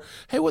 before.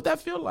 Hey, what'd that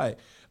feel like?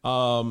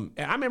 And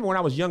I remember when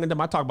I was young and dumb,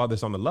 I talk about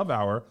this on the Love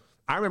Hour.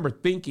 I remember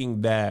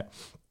thinking that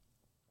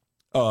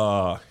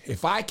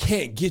if I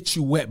can't get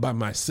you wet by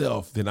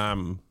myself, then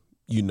I'm,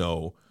 you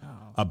know,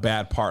 a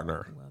bad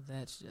partner. Well,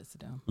 that's just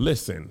dumb.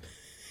 Listen,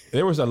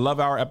 there was a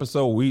Love Hour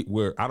episode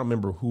where I don't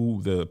remember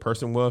who the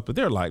person was, but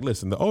they're like,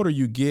 listen, the older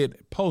you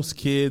get, post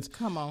kids,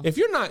 come on. If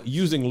you're not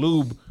using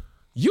lube,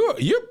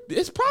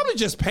 it's probably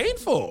just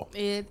painful.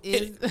 It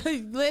is.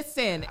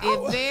 Listen,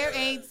 if there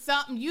ain't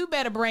something, you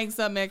better bring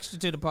something extra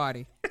to the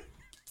party.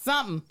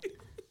 Something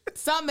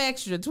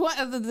extra.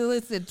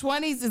 Listen,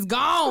 20s is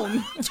gone.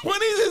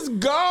 20s is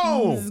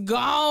gone. It's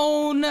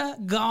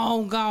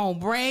gone.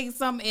 Bring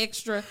something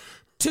extra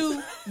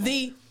to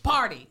the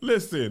party.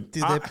 Listen,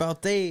 do they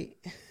about they?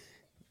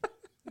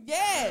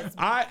 Yes.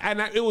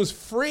 It was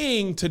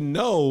freeing to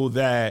know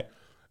that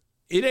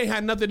it ain't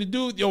had nothing to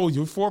do. Yo,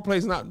 your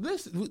foreplay's not.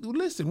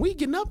 Listen, we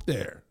getting up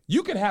there.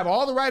 You can have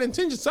all the right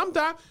intentions.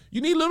 Sometimes you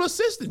need a little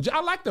assistance.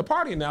 I like the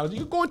party analogy.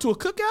 You going to a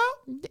cookout?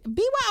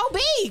 BYOB.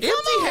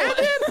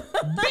 Empty-handed?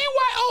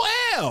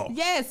 BYOL.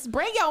 Yes.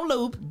 Bring your own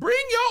lube.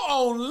 Bring your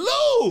own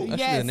lube. That's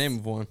Yes. the name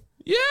of one.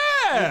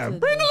 Yeah. Bring a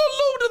little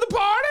lube to the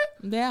party.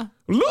 Yeah.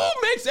 Lube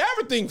makes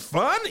everything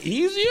fun,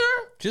 easier.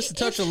 Just a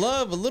touch of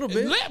love, a little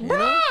bit. Put a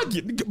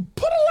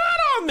lot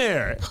on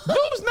there.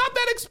 Lube's not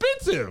that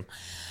expensive.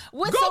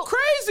 Go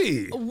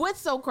crazy.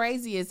 What's so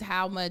crazy is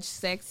how much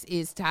sex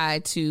is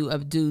tied to a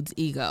dude's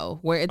ego,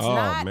 where it's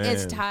not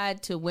as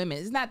tied to women.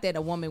 It's not that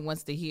a woman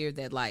wants to hear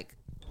that, like,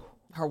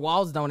 her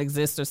walls don't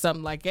exist or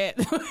something like that.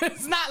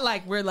 It's not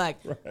like we're like,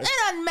 it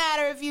doesn't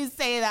matter if you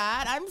say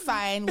that. I'm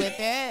fine with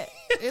it.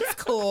 It's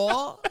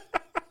cool.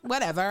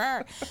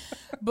 Whatever.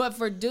 But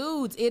for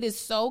dudes, it is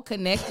so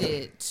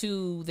connected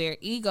to their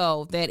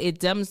ego that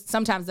it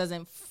sometimes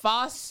doesn't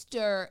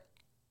foster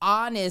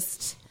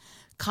honest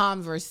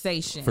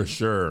conversation. For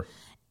sure.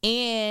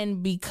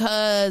 And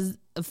because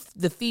of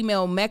the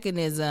female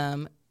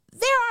mechanism,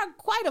 there are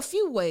quite a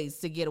few ways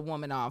to get a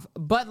woman off.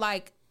 But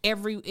like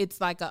it's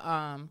like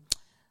a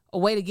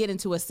way to get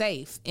into a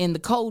safe, and the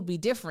code be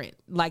different.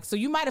 Like, so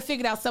you might have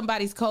figured out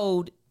somebody's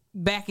code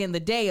back in the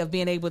day of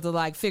being able to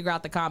like figure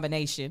out the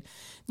combination.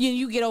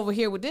 You get over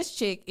here with this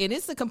chick, and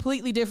it's a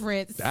completely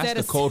different That's set the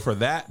of code for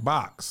that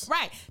box.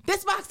 Right.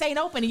 This box ain't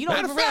open, and you don't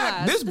Matter even of fact,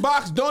 realize. this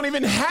box don't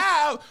even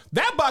have,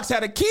 that box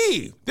had a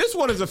key. This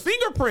one is a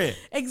fingerprint.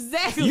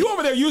 Exactly. You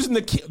over there using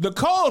the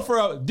code for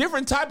a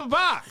different type of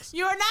box.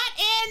 You're not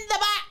in the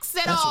box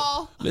at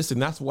all. Listen,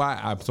 that's why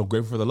I'm so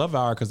grateful for the Love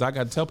Hour, because I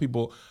got to tell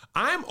people,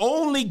 I'm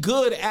only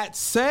good at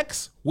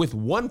sex with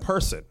one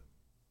person.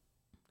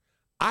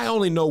 I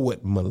only know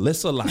what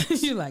Melissa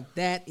likes. You're like,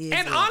 that is.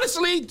 And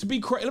honestly,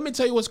 let me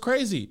tell you what's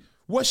crazy.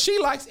 What she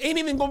likes ain't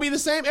even gonna be the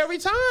same every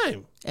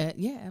time.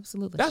 Yeah,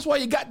 absolutely. That's why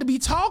you got to be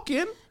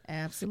talking.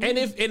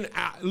 Absolutely. And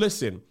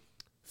listen,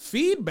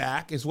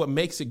 feedback is what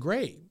makes it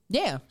great.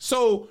 Yeah.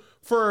 So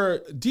for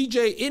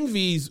DJ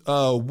Envy's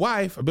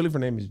wife, I believe her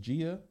name is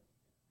Gia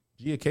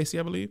Casey,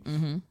 I believe.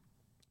 Mm-hmm.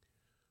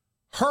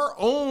 Her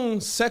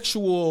own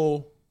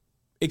sexual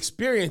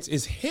experience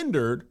is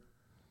hindered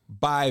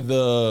by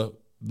the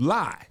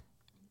lie.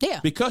 Yeah.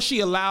 Because she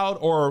allowed,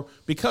 or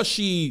because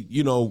she,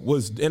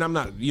 was, and I'm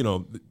not,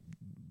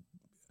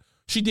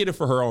 she did it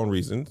for her own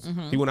reasons.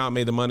 He went out and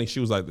made the money. She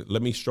was like,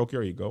 let me stroke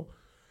your ego.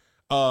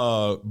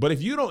 But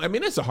if you don't,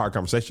 it's a hard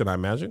conversation, I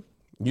imagine.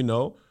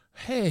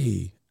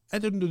 Hey, it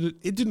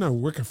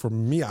didn't work for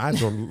me. I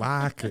don't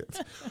like it.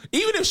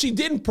 Even if she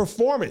didn't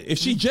perform it, if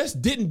she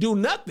just didn't do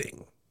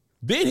nothing,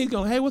 then he's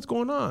going, hey, what's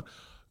going on?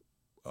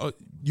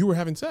 You were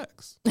having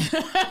sex.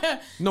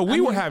 No,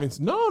 we were having,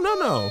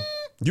 no.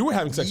 You were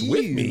having sex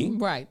with me.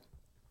 Right.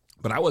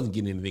 But I wasn't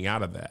getting anything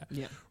out of that.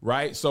 Yeah.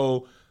 Right?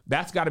 So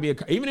that's got to be,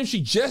 even if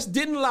she just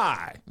didn't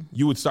lie,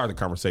 you would start the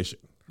conversation.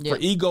 Yeah. For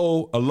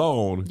ego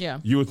alone, yeah,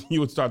 you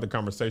would start the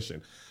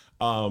conversation.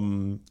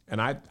 And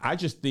I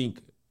just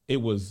think it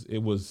was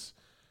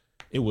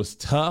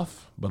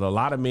tough, but a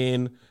lot of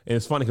men, and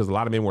it's funny because a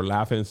lot of men were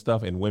laughing and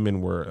stuff, and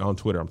women were on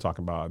Twitter. I'm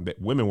talking about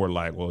that women were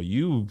like, "Well,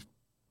 you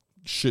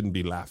shouldn't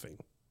be laughing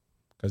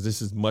because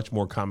this is much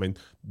more common.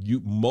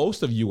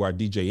 Most of you are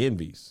DJ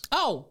envies."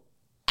 Oh,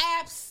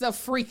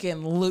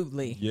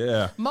 abso-freaking-lutely.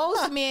 Yeah.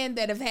 Most men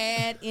that have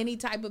had any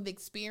type of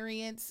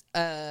experience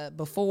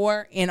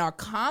before and are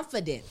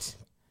confident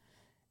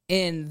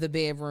in the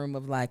bedroom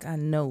of like, I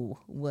know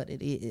what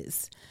it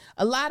is.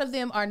 A lot of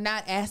them are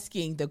not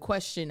asking the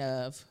question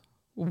of,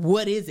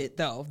 what is it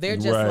though? They're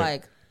just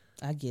like,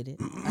 I get it.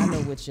 I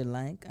know what you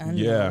like. I know.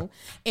 Yeah.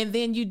 And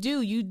then you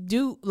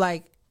do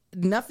like,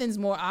 nothing's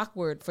more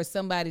awkward for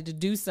somebody to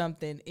do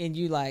something and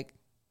you like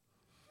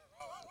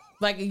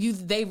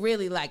they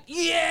really like,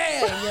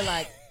 yeah, and you're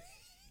like,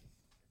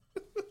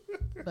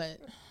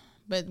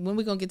 but when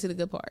we gonna get to the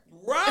good part,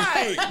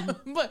 right?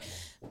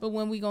 but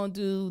when we gonna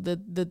do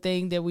the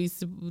thing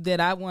that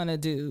I want to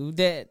do,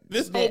 that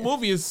this whole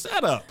movie is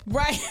set up,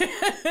 right?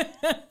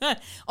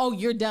 Oh,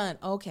 you're done.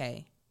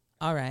 Okay,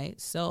 all right.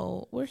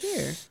 So we're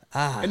here,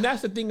 and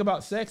that's the thing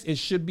about sex. It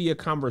should be a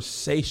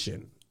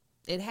conversation.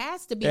 It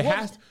has to be.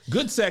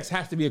 Good sex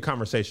has to be a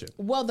conversation.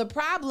 Well, the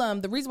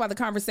reason why the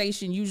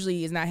conversation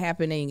usually is not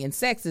happening in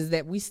sex is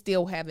that we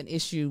still have an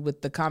issue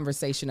with the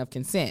conversation of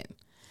consent.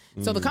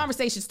 So the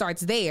conversation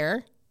starts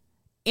there,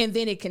 and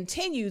then it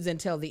continues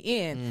until the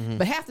end.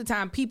 But half the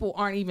time, people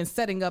aren't even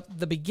setting up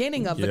the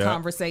beginning of the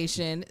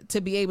conversation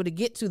to be able to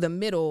get to the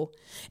middle.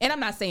 And I'm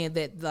not saying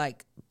that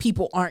like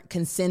people aren't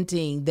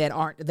consenting that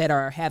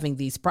are having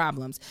these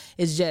problems.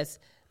 It's just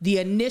the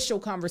initial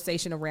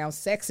conversation around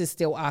sex is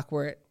still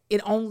awkward. It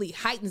only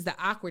heightens the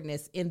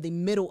awkwardness in the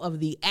middle of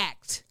the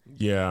act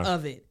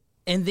of it.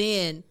 And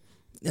then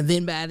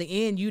by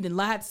the end, you done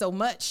lied so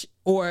much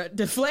or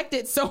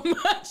deflected so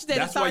much that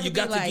that's why you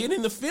got to get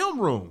in the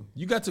film room.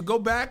 You got to go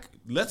back.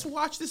 Let's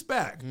watch this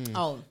back.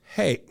 Oh,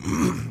 hey,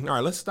 all right,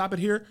 let's stop it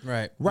here.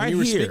 Right here. You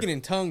were speaking in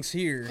tongues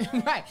here.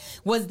 Right.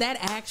 Was that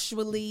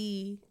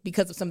actually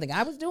because of something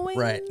I was doing?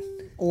 Right.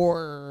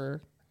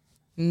 Or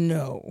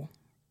no.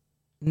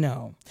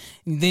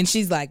 Then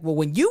she's like, well,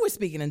 when you were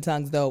speaking in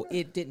tongues, though,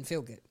 it didn't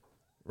feel good.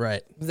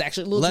 Right. It was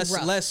actually a little too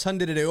rough. Less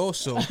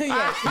handereoso.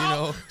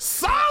 Yeah.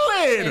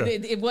 Solid.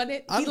 It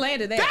wasn't. He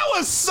landed that. That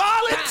was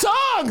solid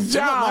tongues,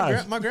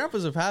 Josh. My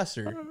grandpa's a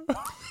pastor.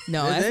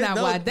 No,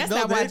 that's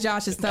not why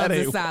Josh's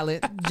tongues are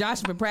solid.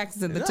 Josh been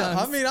practicing the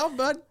tongues. I mean, I'm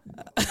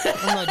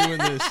not doing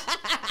this.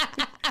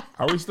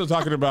 Are we still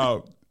talking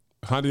about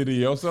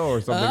Handirioso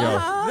or something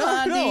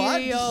else?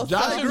 No,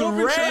 Josh is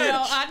red.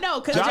 I know,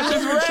 because Josh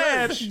is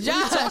red. What are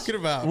you talking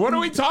about? What are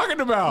we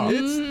talking about?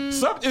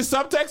 Is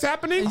subtext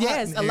happening?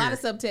 Yes, a lot of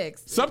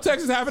subtext. Subtext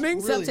is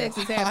happening? Really subtext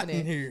is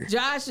happening. here.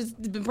 Josh has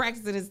been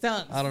practicing his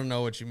tongues. I don't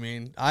know what you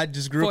mean. I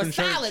just grew up For in a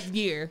church. solid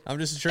year. I'm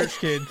just a church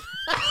kid.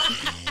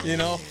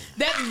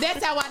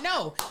 That's how I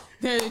know.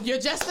 You're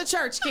just a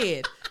church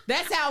kid.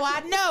 That's how I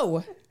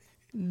know.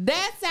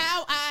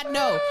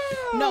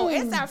 No,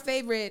 it's our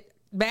favorite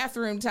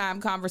bathroom time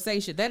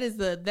conversation.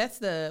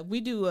 That's we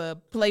do a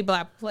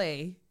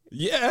play-by-play.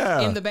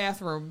 Yeah. In the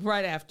bathroom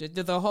right after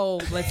the whole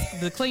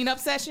the cleanup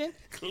session.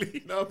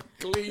 Clean up.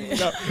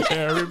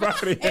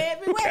 Everybody.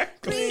 Everywhere.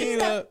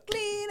 Clean up.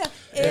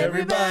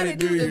 Everybody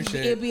do your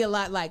shit. It'd be a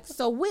lot like,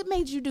 so what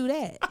made you do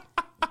that?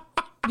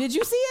 Did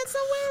you see it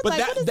somewhere?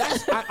 But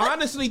that's I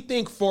honestly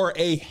think for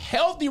a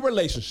healthy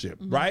relationship,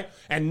 right?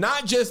 And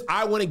not just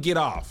I want to get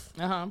off.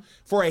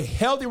 For a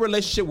healthy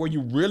relationship where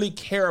you really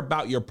care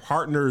about your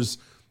partner's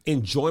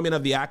enjoyment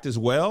of the act as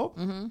well,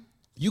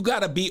 you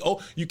gotta be.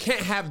 You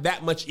can't have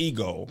that much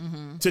ego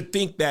to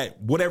think that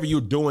whatever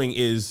you're doing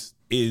is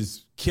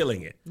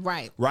killing it.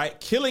 Right.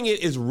 Killing it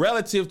is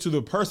relative to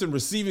the person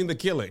receiving the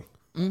killing.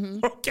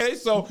 Okay,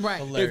 so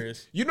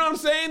hilarious. You know what I'm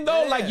saying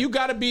though? Like you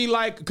gotta be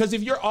like, because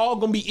if you're all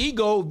gonna be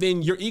ego,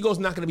 then your ego's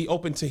not gonna be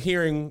open to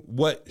hearing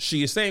what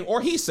she is saying or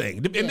he's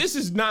saying. And this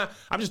is not,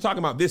 I'm just talking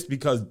about this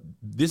because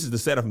this is the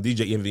setup from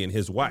DJ Envy and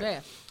his wife.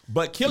 Yeah.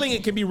 But killing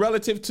it can be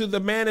relative to the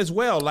man as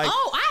well. Like,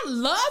 I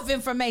love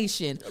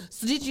information.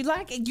 So did you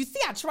like it? You see,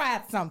 I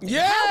tried something.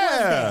 Yeah. How was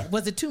that?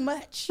 Was it too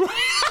much?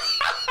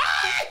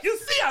 You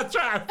see, I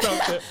tried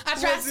something. I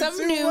tried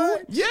something new.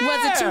 Yeah.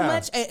 Was it too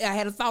much? I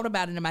had a thought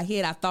about it in my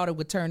head. I thought it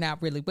would turn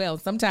out really well.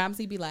 Sometimes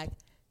he'd be like,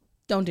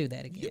 Don't do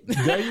that again.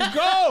 There you And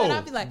go.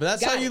 I'll be like, But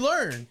that's got how it. you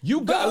learn.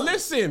 You got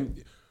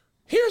listen.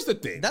 Here's the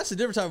thing. That's a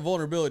different type of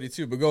vulnerability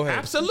too. But go ahead.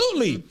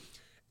 Absolutely.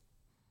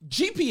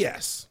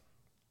 GPS.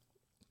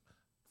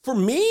 For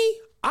me,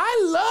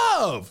 I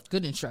love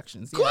Good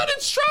instructions. good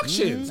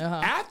instructions.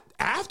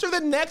 After the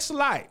next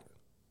light,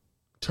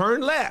 turn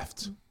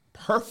left.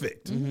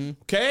 Perfect.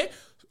 Okay.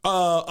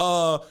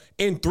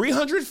 In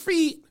 300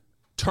 feet,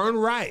 turn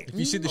right. If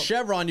you see the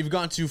chevron, you've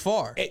gone too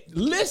far.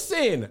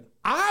 Listen,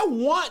 I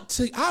want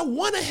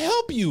to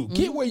help you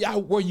get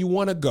where you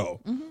want to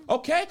go.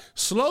 Okay,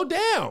 slow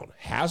down.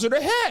 Hazard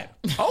ahead.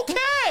 Okay.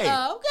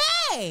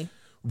 Okay.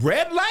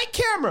 Red light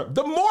camera.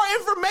 The more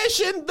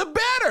information, the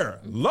better.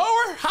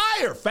 Lower,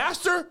 higher,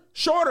 faster,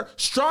 shorter,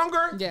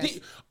 stronger, Yes.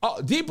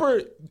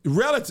 deeper.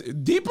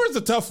 Deeper is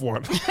a tough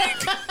one. No,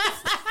 it's not.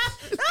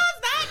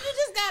 You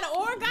just gotta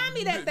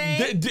origami that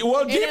thing.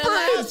 Well, And it deeper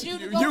allows is you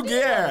to go deeper.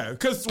 yeah,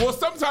 because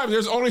sometimes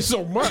there's only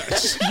so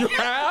much you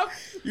have.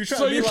 You're trying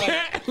so to be you like-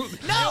 can't.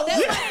 No,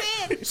 that's what I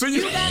said. So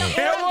you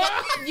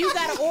You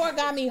gotta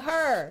origami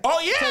her. Oh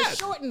yeah, To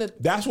shorten the.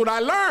 that's what I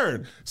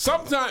learned.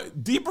 Sometimes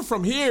deeper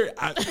from here,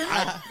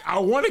 I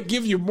want to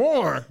give you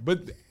more,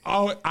 but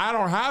I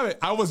don't have it.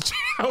 I was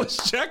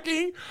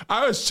checking,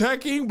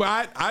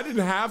 but I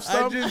didn't have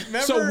some.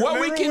 So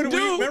what we can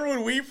do? Remember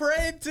when we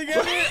prayed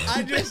together?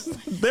 This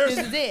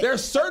is it.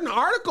 There's certain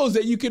articles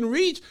that you can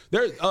reach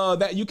there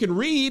that you can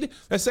read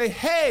that say,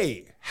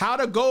 hey, how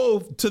to go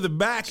to the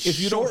back if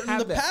you Shorten don't have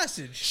the that.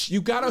 passage.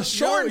 You gotta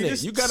shorten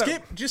it. You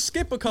gotta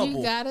skip a couple.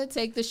 You gotta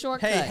take the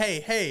shortcut.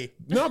 Hey.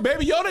 No,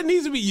 Baby Yoda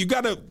needs to be. You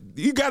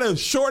gotta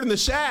shorten the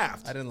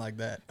shaft. I didn't like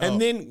that.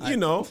 And then,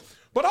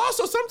 but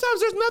also sometimes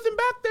there's nothing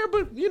back there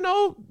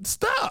but,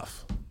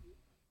 stuff.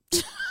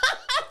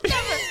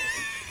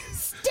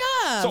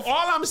 Stuff. So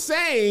all I'm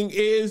saying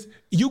is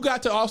you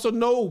got to also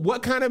know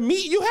what kind of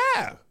meat you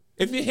have.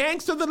 If it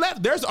hangs to the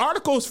left, there's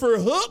articles for a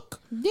hook.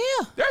 Yeah.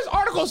 There's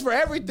articles for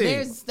everything.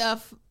 There's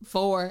stuff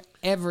for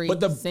every but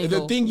the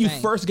single thing you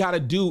thing. first got to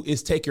do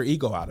is take your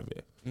ego out of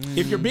it.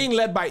 If you're being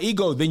led by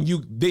ego, then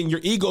your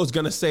ego is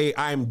gonna say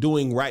I'm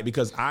doing right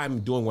because I'm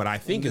doing what I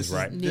think is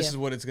right. This is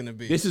what it's gonna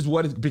be. This is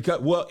what it's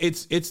because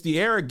it's the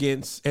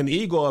arrogance and the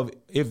ego of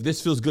if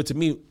this feels good to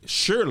me,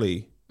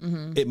 surely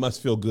it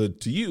must feel good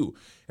to you.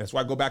 That's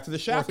why I go back to the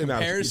shaft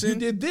analogy. If comparison? you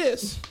did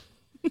this,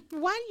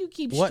 Why do you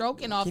keep What?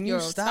 stroking off Can you your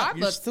stop? Starbucks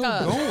You're still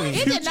cup? going.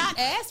 It did not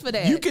ask for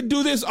that. you could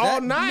do this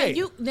all night.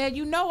 Now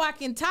you know I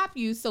can top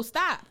you, so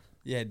stop.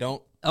 Yeah,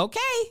 don't. Okay.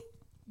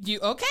 You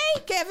okay,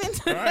 Kevin?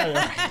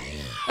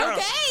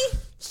 Okay.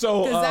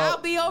 So Because I'll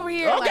be over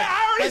here. okay, like,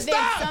 I already but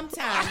stopped. then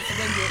sometimes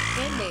when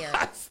you're in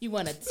there, you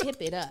want to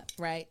tip it up,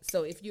 right?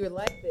 So if you're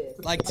like this,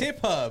 Like Tip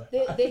Hub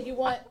then you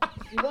want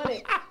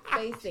it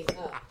facing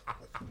up,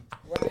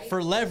 right?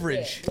 for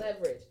leverage. Yeah,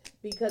 leverage.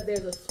 Because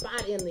there's a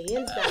spot in the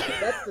inside.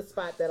 That's the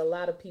spot that a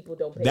lot of people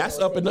don't pay that's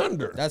no up and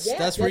attention. under. That's Yeah, where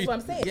that's what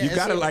I'm saying. Yeah, you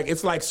gotta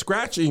it's like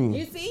scratching.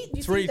 You see?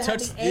 It's where you the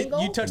touch.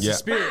 angle? You touch Yeah. the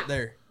spirit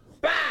there.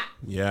 Bop,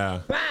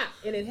 Yeah. bop.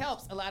 And it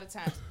helps a lot of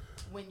times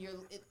when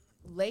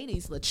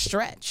ladies, let's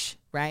stretch,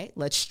 right?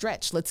 Let's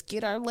stretch. Let's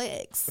get our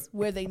legs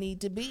where they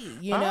need to be,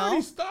 you I know?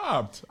 already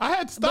stopped. I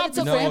had stopped. it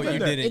took No, forever. you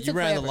there. didn't. It You took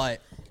ran the forever. light.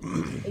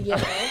 You know?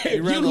 If ran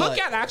you the look light.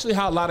 at actually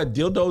how a lot of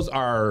dildos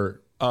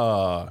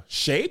are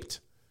shaped,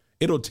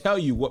 it'll tell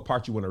you what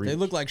part you want to reach. They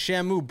look like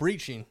Shamu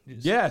breaching.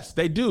 Yes,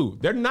 they do.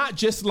 They're not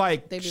just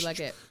like They be like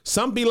that.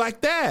 Some be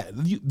like that.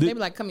 They be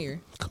like, come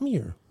here. come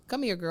here.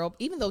 Come here, girl.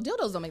 Even though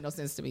dildos don't make no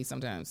sense to me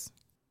sometimes.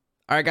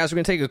 All right, guys, we're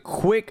going to take a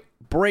quick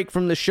break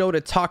from the show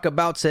to talk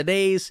about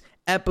today's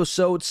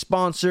episode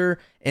sponsor,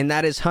 and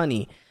that is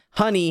Honey.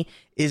 Honey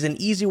is an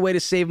easy way to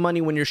save money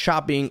when you're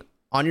shopping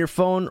on your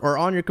phone or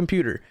on your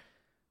computer.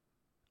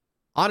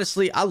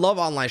 Honestly, I love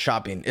online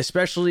shopping,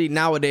 especially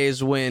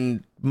nowadays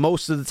when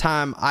most of the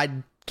time I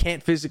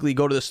can't physically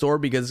go to the store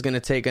because it's going to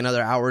take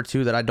another hour or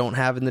two that I don't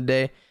have in the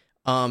day.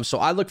 So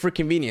I look for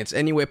convenience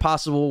any way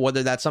possible,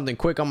 whether that's something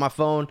quick on my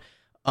phone,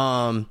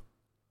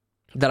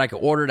 that I could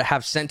order to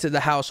have sent to the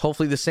house,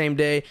 hopefully the same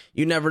day.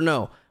 You never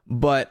know.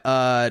 But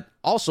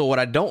also what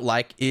I don't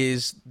like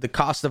is the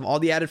cost of all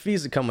the added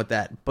fees that come with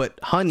that. But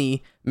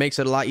Honey makes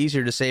it a lot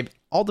easier to save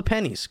all the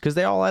pennies because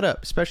they all add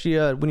up, especially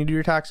when you do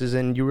your taxes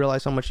and you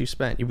realize how much you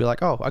spent. You'll be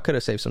like, oh, I could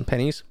have saved some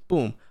pennies.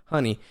 Boom,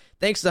 Honey.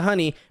 Thanks to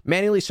Honey,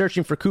 manually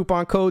searching for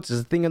coupon codes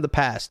is a thing of the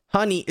past.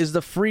 Honey is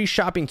the free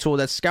shopping tool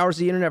that scours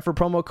the internet for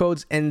promo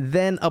codes and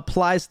then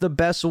applies the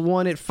best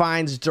one it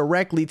finds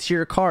directly to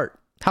your cart.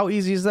 How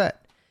easy is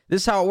that?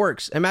 This is how it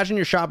works. Imagine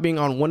you're shopping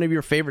on one of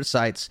your favorite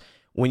sites.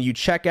 When you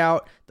check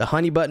out, the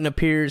Honey button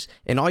appears,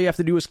 and all you have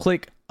to do is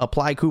click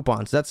Apply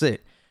Coupons. That's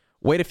it.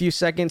 Wait a few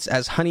seconds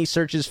as Honey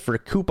searches for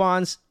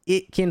coupons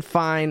it can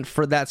find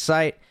for that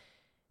site.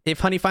 If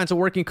Honey finds a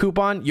working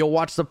coupon, you'll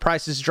watch the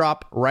prices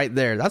drop right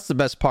there. That's the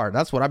best part.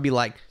 That's what I'd be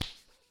like.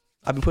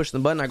 I've been pushing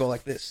the button. I go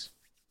like this.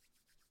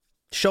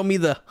 Show me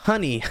the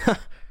Honey.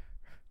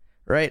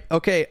 Right?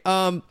 Okay.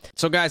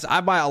 So guys,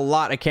 I buy a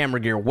lot of camera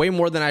gear, way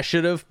more than I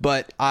should have,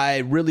 but I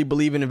really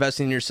believe in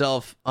investing in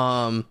yourself.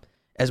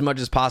 as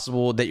much as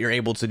possible that you're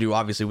able to do,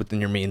 obviously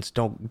within your means.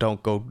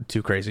 Don't go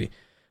too crazy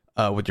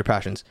with your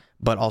passions,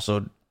 but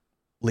also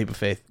leap of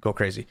faith, go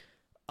crazy.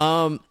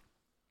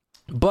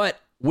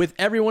 But with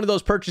every one of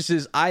those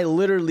purchases, I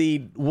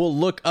literally will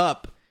look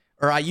up,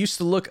 or I used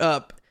to look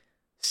up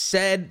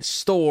said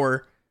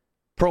store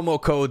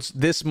promo codes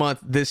this month,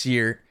 this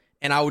year,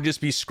 and I would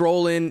just be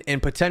scrolling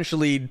and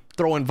potentially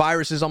throwing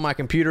viruses on my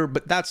computer,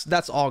 but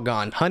that's all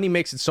gone. Honey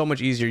makes it so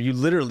much easier. You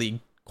literally,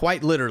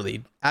 quite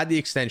literally, add the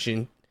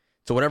extension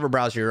to whatever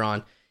browser you're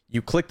on,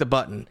 you click the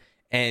button,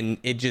 and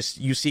it just,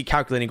 you see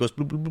calculating, it goes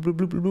bloop, bloop, bloop,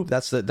 bloop, bloop, bloop.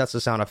 That's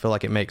the sound I feel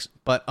like it makes.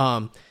 But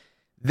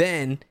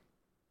then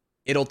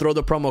it'll throw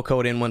the promo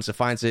code in once it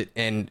finds it,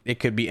 and it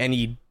could be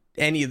any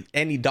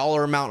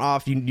dollar amount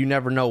off. You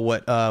never know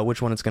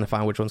which one it's going to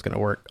find, which one's going to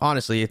work.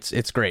 Honestly,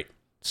 it's great.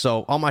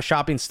 So all my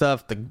shopping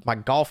stuff, my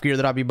golf gear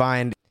that I'll be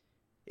buying,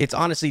 it's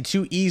honestly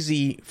too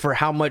easy for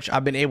how much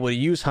I've been able to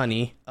use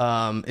Honey,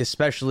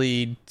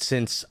 especially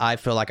since I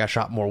feel like I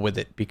shop more with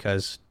it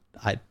because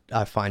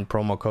I find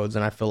promo codes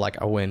and I feel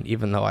like I win,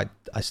 even though I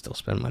still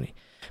spend money.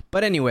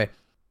 But anyway,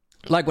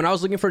 like when I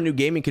was looking for a new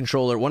gaming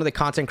controller, one of the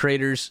content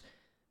creators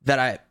that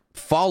I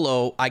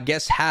follow, I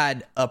guess,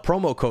 had a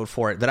promo code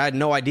for it that I had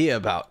no idea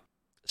about.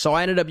 So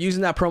I ended up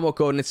using that promo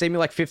code, and it saved me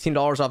like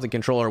 $15 off the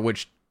controller,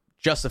 which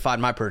justified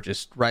my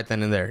purchase right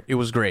then and there. It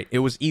was great. It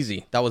was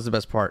easy. That was the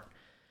best part.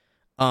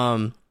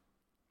 So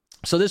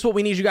this is what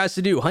we need you guys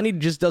to do. Honey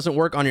just doesn't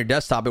work on your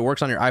desktop. It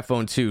works on your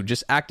iPhone too.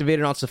 Just activate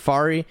it on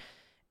Safari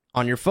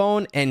on your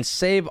phone and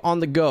save on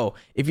the go.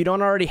 If you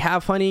don't already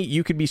have Honey,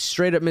 you could be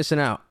straight up missing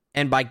out.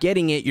 And by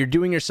getting it, you're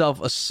doing yourself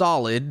a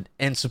solid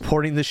and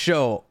supporting the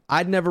show.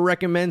 I'd never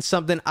recommend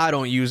something I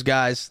don't use,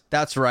 guys.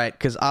 That's right,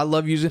 because I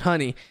love using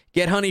Honey.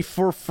 Get Honey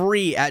for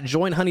free at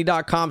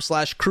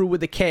joinhoney.com/crew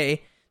with a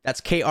K.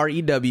 That's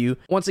KREW.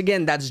 Once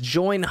again, that's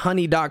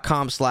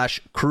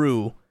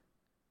joinhoney.com/crew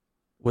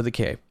with a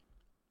K.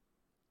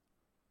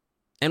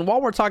 And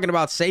while we're talking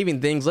about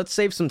saving things, let's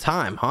save some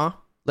time, huh?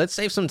 Let's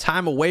save some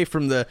time away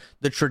from the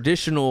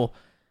traditional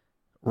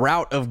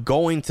route of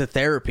going to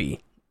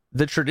therapy.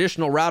 The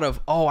traditional route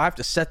of, oh, I have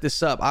to set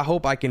this up. I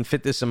hope I can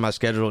fit this in my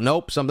schedule.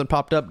 Nope, something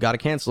popped up. Got to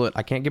cancel it.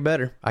 I can't get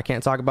better. I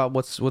can't talk about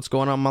what's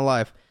going on in my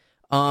life.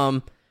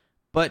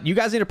 But you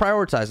guys need to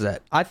prioritize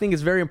that. I think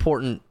it's very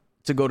important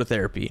to go to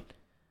therapy,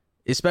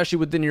 especially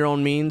within your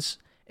own means.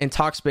 And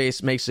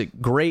Talkspace makes a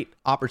great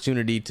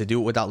opportunity to do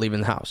it without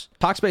leaving the house.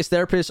 Talkspace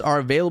therapists are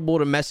available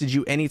to message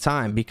you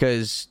anytime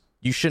because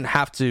you shouldn't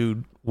have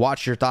to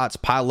watch your thoughts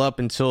pile up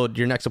until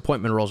your next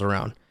appointment rolls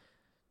around.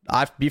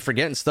 I'd be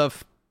forgetting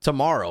stuff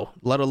tomorrow,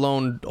 let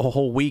alone a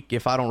whole week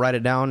if I don't write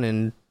it down,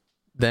 and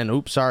then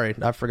oops, sorry,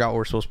 I forgot what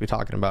we're supposed to be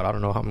talking about. I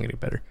don't know how I'm gonna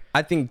get better.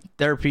 I think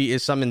therapy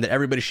is something that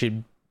everybody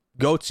should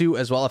go to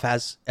as well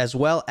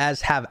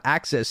as have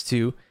access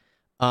to.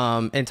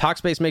 And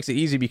Talkspace makes it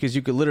easy because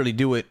you could literally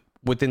do it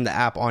within the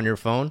app on your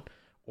phone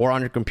or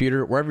on your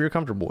computer, wherever you're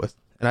comfortable with.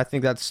 And I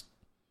think that's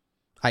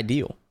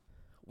ideal.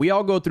 We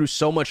all go through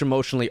so much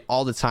emotionally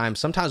all the time.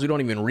 Sometimes we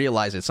don't even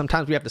realize it.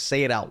 Sometimes we have to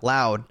say it out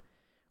loud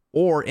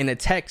or in a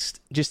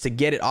text just to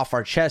get it off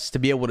our chest, to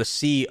be able to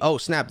see, oh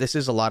snap, this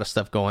is a lot of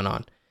stuff going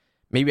on.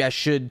 Maybe I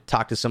should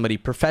talk to somebody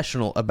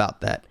professional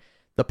about that.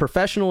 The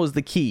professional is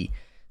the key.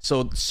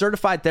 So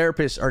certified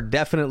therapists are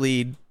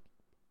definitely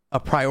a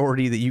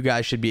priority that you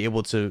guys should be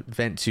able to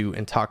vent to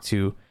and talk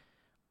to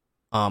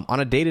on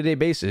a day-to-day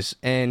basis.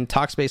 And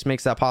Talkspace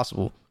makes that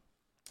possible.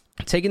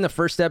 Taking the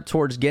first step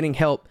towards getting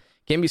help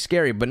can be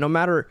scary, but no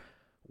matter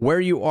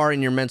where you are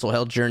in your mental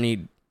health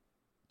journey,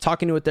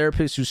 talking to a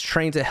therapist who's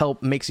trained to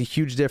help makes a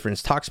huge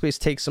difference. Talkspace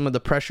takes some of the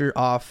pressure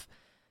off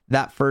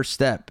that first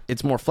step.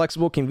 It's more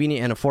flexible,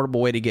 convenient, and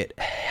affordable way to get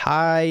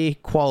high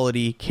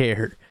quality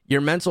care.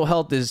 Your mental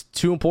health is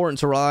too important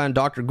to rely on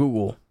Dr.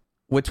 Google.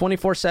 With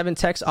 24/7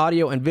 text,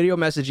 audio, and video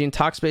messaging,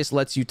 Talkspace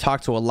lets you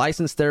talk to a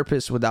licensed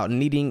therapist without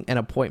needing an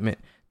appointment.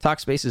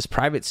 Talkspace is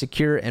private,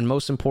 secure, and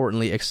most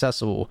importantly,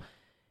 accessible.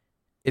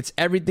 It's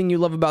everything you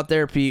love about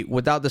therapy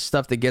without the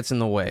stuff that gets in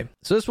the way.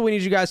 So this is what we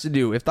need you guys to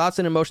do. If thoughts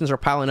and emotions are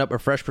piling up, a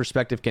fresh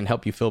perspective can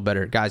help you feel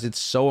better. Guys, it's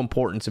so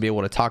important to be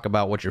able to talk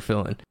about what you're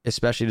feeling,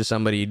 especially to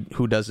somebody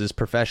who does this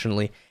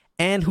professionally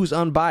and who's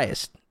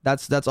unbiased.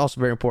 That's also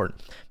very important.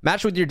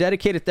 Match with your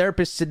dedicated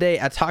therapist today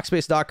at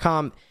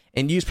Talkspace.com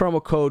and use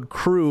promo code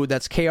CREW,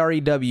 that's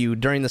KREW,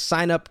 during the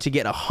sign up to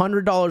get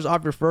 $100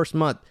 off your first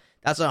month.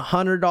 That's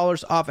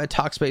 $100 off at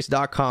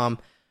Talkspace.com,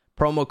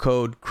 promo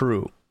code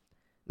CREW.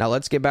 Now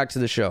let's get back to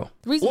the show.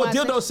 Well,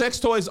 dildo, sex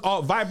toys,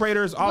 all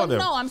vibrators, all of them.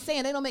 No, I'm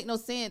saying they don't make no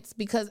sense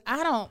because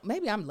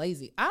maybe I'm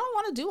lazy. I don't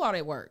want to do all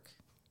that work.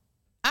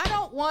 I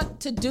don't want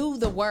to do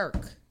the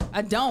work.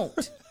 I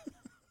don't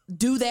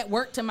do that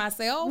work to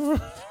myself.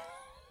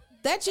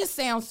 That just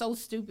sounds so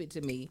stupid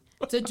to me.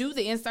 To do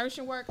the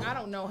insertion work, I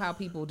don't know how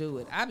people do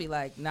it. I'd be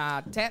like,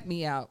 nah, tap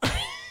me out.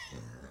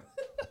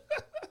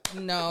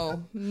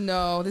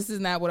 no, this is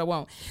not what I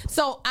want.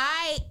 So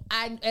I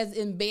as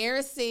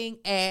embarrassing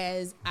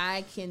as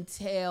I can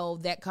tell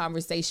that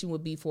conversation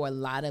would be for a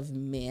lot of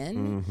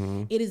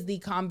men, it is the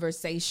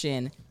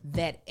conversation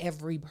that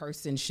every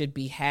person should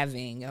be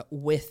having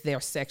with their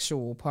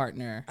sexual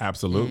partner.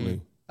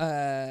 Absolutely.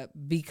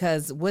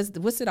 Because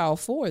what's it all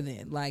for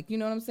then? Like, you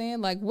know what I'm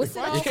saying? Like, what's it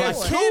all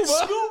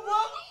for?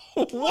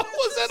 What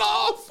was it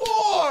all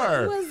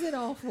for? What was it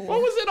all for?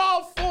 What was it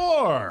all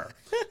for?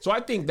 So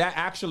I think that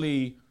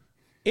actually,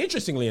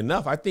 interestingly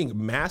enough, I think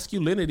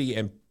masculinity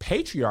and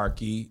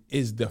patriarchy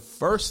is the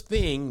first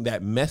thing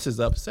that messes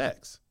up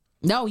sex.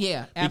 No,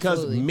 yeah,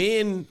 absolutely. Because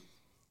men,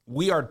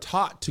 we are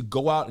taught to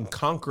go out and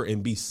conquer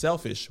and be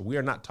selfish. We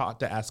are not taught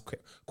to ask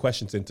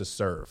questions and to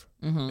serve.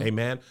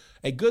 Amen.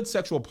 A good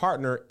sexual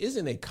partner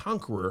isn't a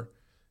conqueror.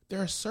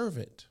 They're a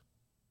servant,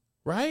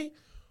 right?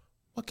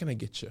 What can I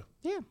get you?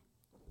 Yeah.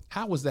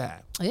 How was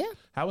that? Yeah.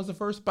 How was the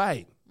first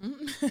bite?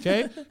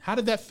 Okay. How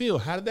did that feel?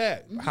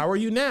 How are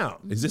you now?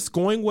 Is this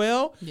going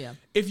well? Yeah.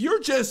 If you're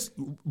just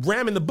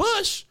ramming the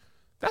bush,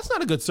 that's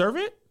not a good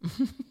servant.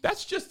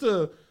 That's just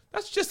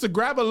to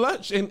grab a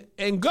lunch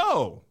and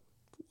go,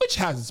 which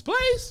has its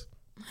place.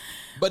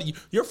 But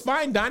your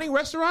fine dining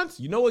restaurants,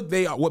 you know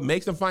what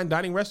makes them fine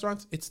dining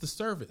restaurants? It's the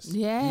service.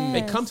 Yes.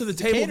 They come to the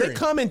table. They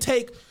come and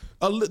take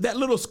that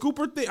little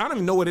scooper thing. I don't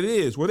even know what it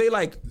is. Where they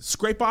like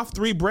scrape off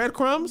 3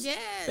 breadcrumbs. Yes.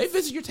 They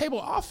visit your table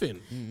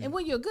often. And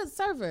when you're a good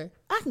server,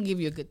 I can give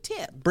you a good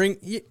tip. Bring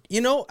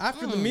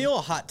after the meal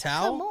a hot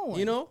towel. Come on.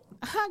 You know,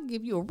 I can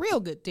give you a real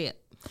good tip.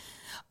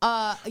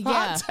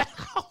 Yeah.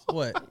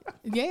 what?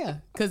 Yeah,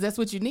 because that's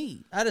what you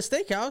need. At a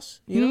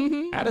steakhouse, you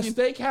know. At a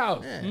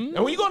steakhouse. And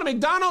when you go to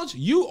McDonald's,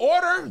 you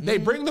order, they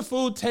bring the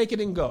food, take it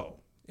and go.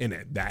 And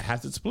that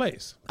has its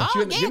place. But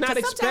you're not sometimes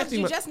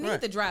expecting you just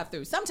need the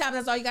drive-through. Sometimes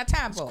that's all you got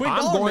time for.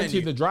 I'm going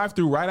to the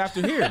drive-through right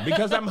after here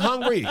because I'm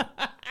hungry.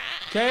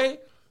 Okay?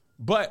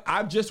 But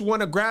I just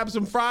want to grab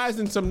some fries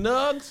and some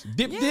nugs,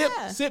 dip,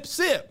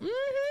 sip.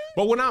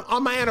 But when I'm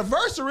on my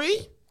anniversary,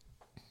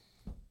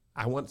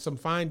 I want some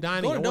fine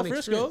dining. Go to Del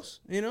Frisco's,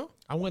 you know.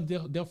 I want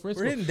Del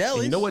Frisco's. We're hitting delis.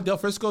 And you know what Del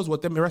Frisco's,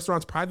 what them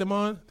restaurants pride them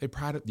on? They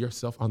pride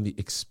yourself on the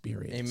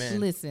experience.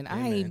 Amen. Listen,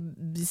 I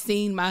ain't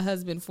seen my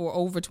husband for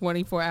over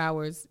 24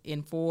 hours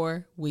in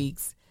 4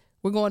 weeks.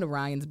 We're going to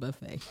Ryan's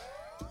Buffet.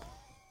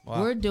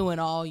 Wow. We're doing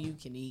all you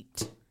can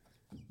eat.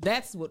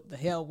 That's what the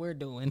hell we're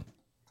doing.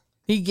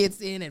 He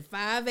gets in at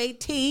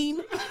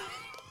 5:18.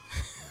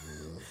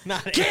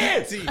 Not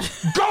Kids,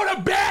 go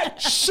to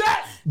bed.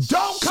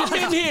 Don't come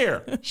in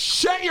here.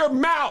 Shut your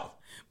mouth.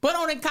 Put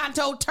on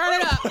Encanto. Turn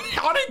it up.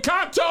 On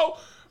Encanto.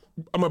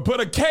 I'm going to put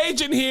a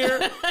cage in here.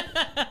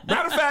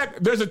 Matter of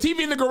fact, there's a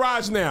TV in the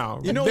garage now.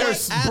 You know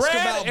there's what?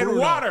 bread and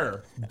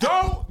water.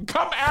 Don't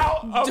come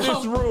out of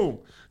this room.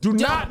 Do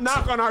not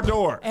knock on our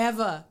door.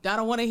 Ever. I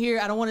don't want to hear.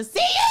 I don't want to see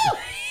you.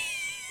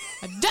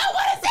 I don't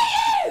want to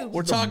see you.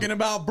 We're talking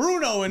about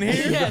Bruno in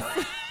here.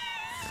 Yes.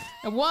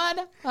 100%.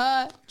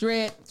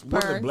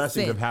 What are the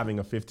blessings of having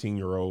a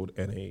 15-year-old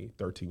and a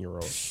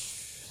 13-year-old?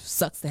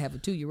 Sucks to have a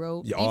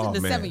 2-year-old. Yeah, even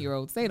the man.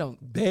 7-year-olds, they don't.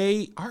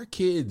 Our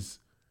kids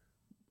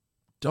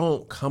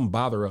don't come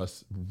bother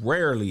us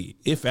rarely,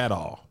 if at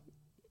all.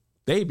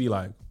 They be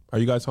like, "Are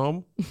you guys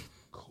home?"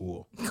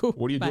 Cool.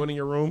 What are you doing in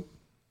your room?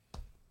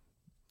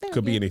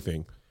 Could be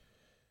anything.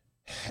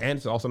 And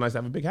it's also nice to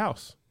have a big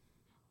house.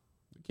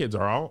 The kids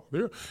are all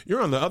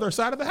you're on the other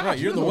side of the house. Right,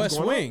 you're in the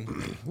West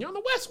Wing. You're on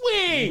the West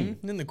Wing.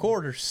 In the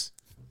quarters.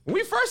 When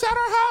we first had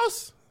our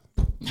house,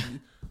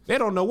 they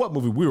don't know what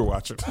movie we were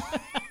watching.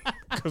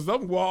 Because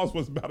them walls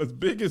was about as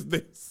big as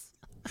this.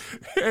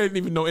 There ain't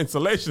even no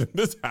insulation in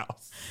this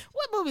house.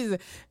 What movie is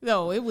it?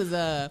 No, it was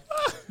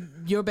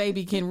Your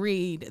Baby Can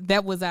Read.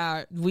 That was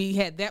we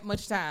had that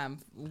much time.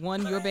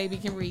 One Your Baby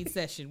Can Read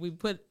session. We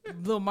put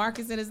little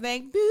Marcus in his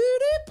name.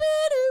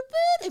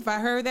 If I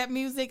heard that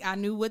music, I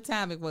knew what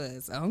time it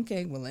was.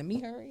 Okay, well, let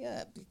me hurry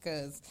up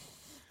because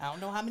I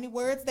don't know how many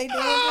words they doing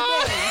today.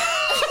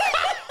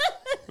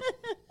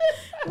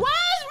 Why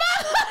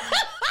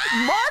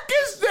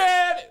is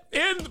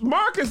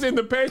Marcus in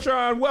the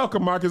Patreon.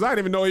 Welcome, Marcus. I didn't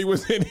even know he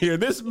was in here.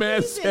 This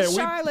man said in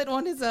Charlotte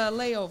on his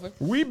layover.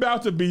 We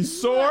about to be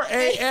sore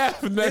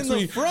AF next in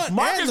week. The front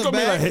Marcus and the gonna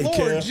back, be like,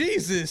 "Hey, Lord Kev."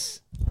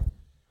 Jesus.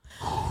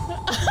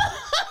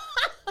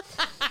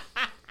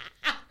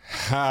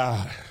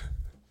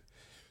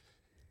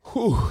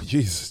 Whew,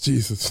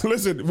 Jesus.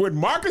 Listen, when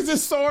Marcus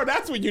is sore,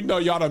 that's when you know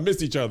y'all done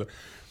missed each other.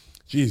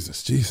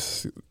 Jesus. He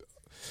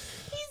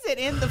said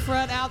in the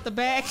front, out the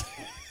back.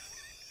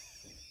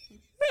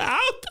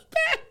 Out the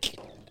back.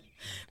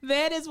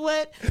 That's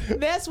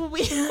what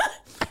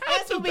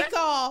we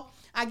call.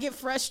 I get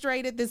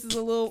frustrated. This is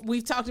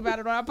we've talked about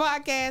it on our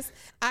podcast.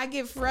 I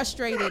get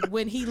frustrated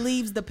when he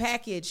leaves the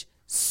package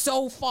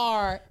so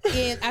far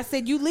in. I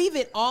said, you leave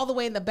it all the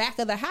way in the back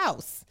of the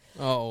house.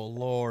 Oh,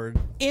 Lord.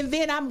 And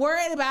then I'm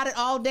worried about it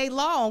all day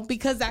long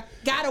because I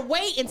got to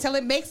wait until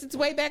it makes its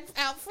way back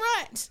out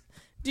front.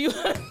 Do you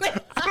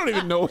understand? I don't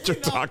even know what you're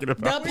talking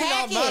about. The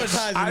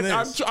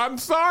package. I'm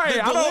sorry.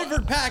 The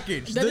delivered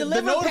package. The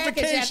delivered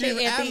package notification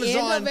at the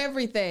end of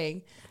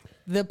everything.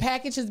 the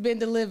package has been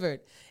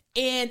delivered.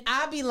 And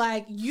I'd be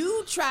like,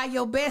 you try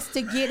your best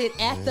to get it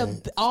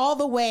at all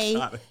the way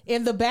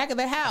in the back of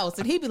the house.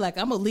 And he'd be like,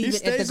 I'm going to leave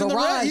it at the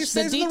garage,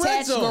 the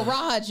detached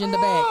garage in the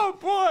back. Oh,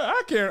 boy,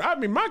 I can't. I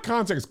mean, my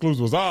context clues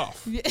was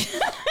off.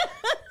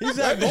 He's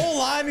at goal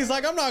line. He's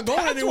like, I'm not going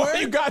That's anywhere. why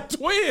you got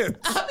twins.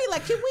 I'd be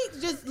like, can we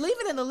just leave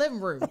it in the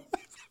living room?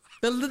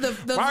 The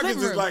Marcus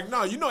living is room. like,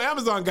 no, you know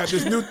Amazon got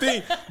this new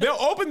thing. They'll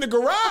open the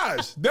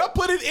garage. They'll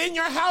put it in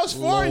your house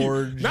for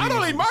Lord you. Not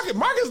only Marcus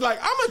like,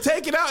 I'm going to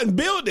take it out and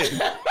build it. I'm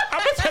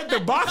going to take the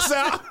box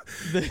out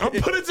and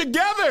put it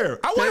together.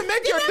 I want to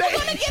make your You're day.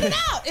 never going to get it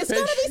out. It's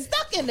going to be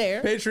stuck in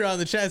there. Patreon in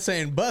the chat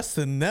saying, bust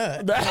a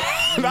nut.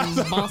 That's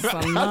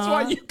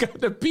why you got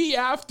to pee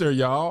after,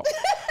 y'all.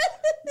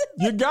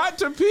 You got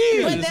to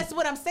pee. But that's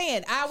what I'm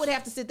saying. I would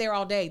have to sit there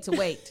all day to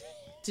wait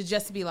to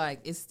just be like,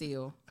 it's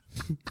still...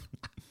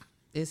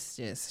 It's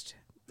just,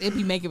 it'd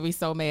be making me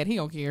so mad. He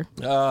don't care.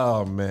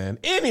 Oh, man.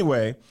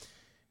 Anyway,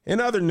 in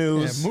other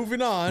news. Yeah,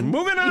 moving on.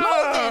 Moving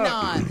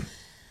on.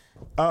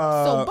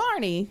 So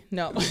Barney,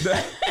 no.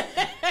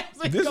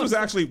 This was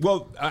actually,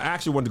 well, I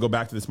actually wanted to go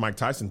back to this Mike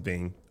Tyson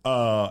thing.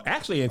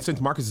 Actually, and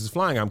since Marcus is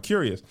flying, I'm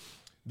curious.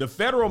 The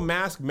federal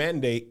mask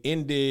mandate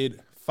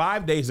ended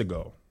 5 days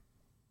ago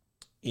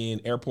in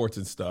airports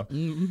and stuff.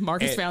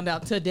 Marcus found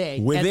out today.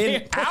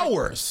 Within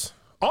hours.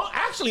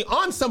 Actually,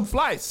 on some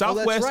flights,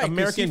 Southwest right,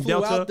 American he flew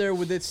Delta. out there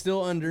with it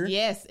still under.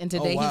 Yes, and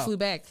today he flew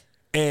back.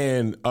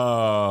 And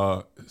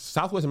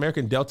Southwest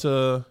American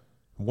Delta,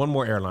 one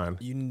more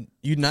airline.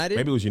 United?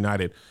 Maybe it was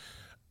United.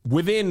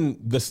 Within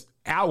the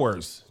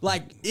hours.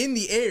 Like in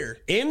the air.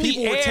 People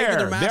were taking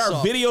their masks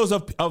off. There are videos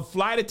of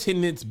flight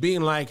attendants being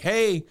like,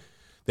 hey,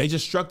 they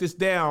just struck this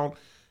down.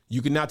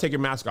 You can now take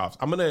your mask off.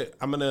 I'm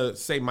gonna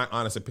say my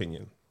honest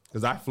opinion.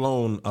 Because I've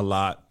flown a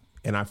lot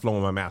and I've flown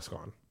with my mask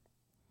on.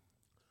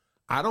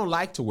 I don't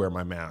like to wear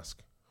my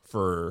mask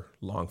for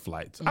long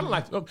flights. I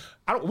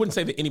wouldn't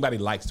say that anybody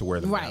likes to wear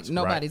the mask.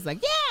 Nobody's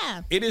like,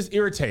 yeah. It is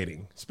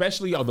irritating,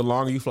 especially the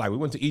longer you fly. We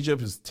went to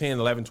Egypt. It's 10,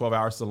 11, 12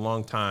 hours. It's a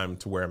long time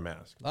to wear a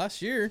mask.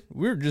 Last year,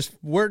 we were just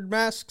wearing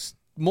masks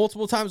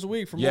multiple times a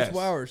week for multiple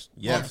hours.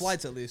 On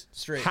flights, at least,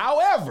 straight.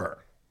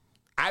 However,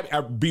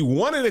 I'd be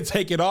wanting to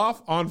take it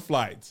off on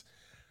flights.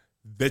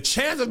 The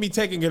chance of me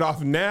taking it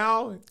off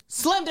now,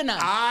 slim to none.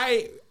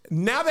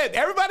 Now that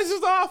everybody's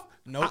just off,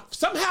 nope.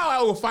 Somehow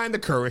I will find the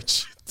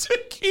courage to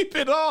keep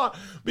it on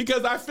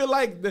because I feel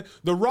like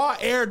the raw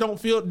air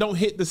don't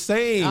hit the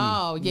same.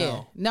 Oh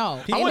yeah,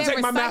 no. I want to take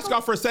my mask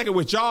off for a second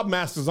with job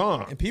masks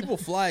on. And people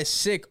fly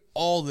sick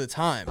all the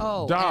time.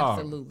 Oh, dog.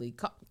 Absolutely.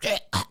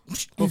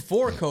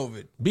 Before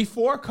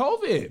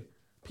COVID,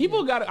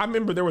 people got. I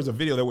remember there was a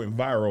video that went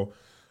viral.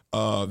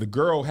 The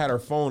girl had her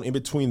phone in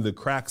between the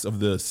cracks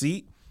of the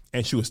seat,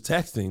 and she was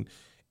texting.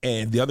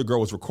 And the other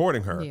girl was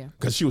recording her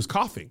because she was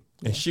coughing.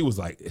 And she was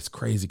like, it's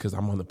crazy because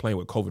I'm on the plane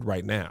with COVID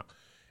right now.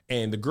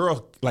 And the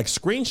girl like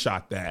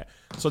screenshot that.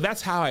 So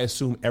that's how I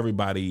assume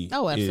everybody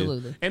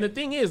absolutely. is. And the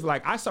thing is,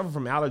 like, I suffer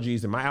from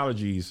allergies, and my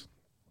allergies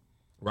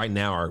right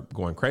now are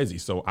going crazy.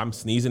 So I'm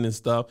sneezing and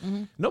stuff.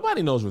 Mm-hmm.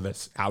 Nobody knows whether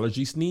that's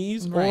allergy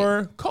sneeze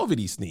or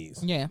COVID-y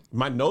sneeze. Yeah.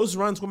 My nose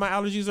runs when my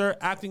allergies are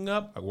acting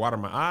up. I water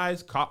my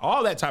eyes.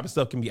 All that type of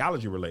stuff can be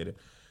allergy related.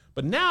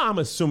 But now I'm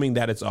assuming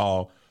that it's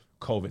all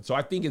COVID. So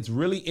I think it's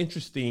really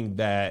interesting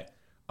that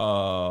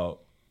I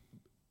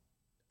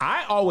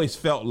always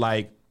felt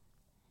like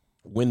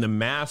when the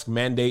mask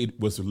mandate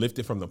was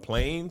lifted from the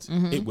planes,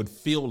 it would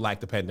feel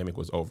like the pandemic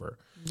was over.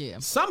 Yeah.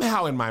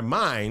 Somehow in my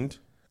mind,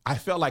 I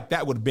felt like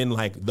that would have been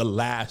like the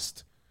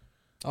last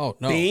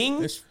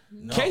thing.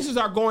 Cases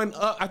are going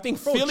up. I think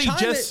Philly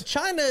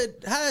China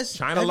locked have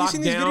you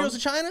seen these down. videos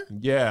of China?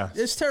 Yeah.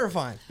 It's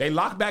terrifying. They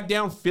locked back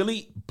down.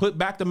 Philly put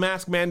back the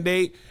mask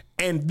mandate.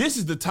 And this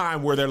is the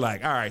time where they're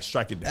like, all right,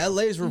 strike it down.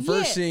 LA's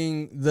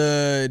reversing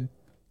they're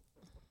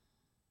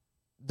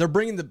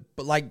bringing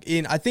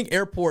I think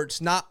airports,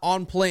 not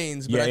on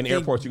planes. But in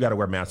airports, you got to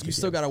wear masks. You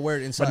still got to wear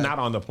it inside. But not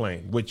on the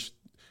plane, which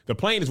the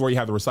plane is where you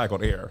have the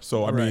recycled air.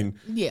 So, I mean,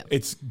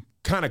 it's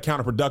kind of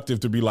counterproductive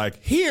to be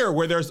like, here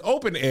where there's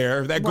open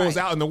air that goes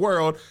out in the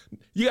world,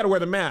 you got to wear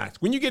the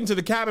mask. When you get into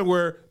the cabin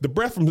where the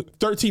breath from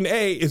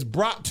 13A is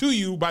brought to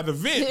you by the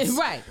vents,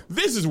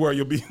 this is where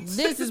you'll be.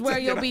 This is where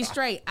you'll be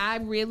straight. I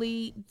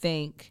really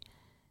think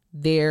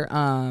the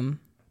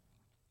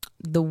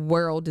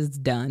world is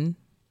done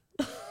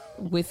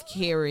with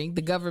caring.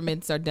 The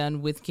governments are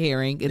done with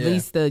caring, at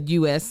least the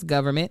U.S.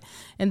 government.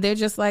 And they're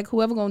just like,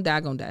 whoever gonna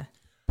die.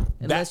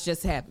 And let's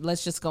just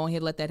go ahead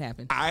and let that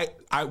happen. I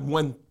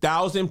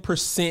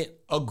 1000%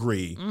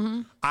 agree.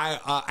 Mm-hmm.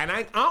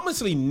 I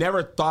honestly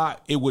never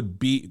thought it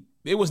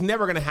was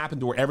never going to happen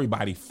to where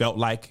everybody felt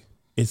like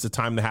it's the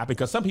time to happen,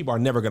 because some people are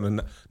never going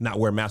to not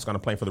wear a mask on a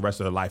plane for the rest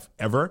of their life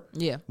ever.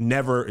 Yeah.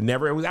 Never.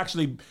 It would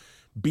actually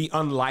be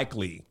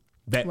unlikely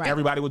that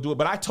everybody would do it.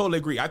 But I totally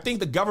agree. I think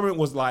the government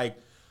was like,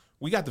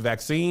 we got the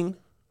vaccine,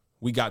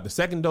 we got the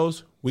second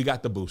dose, we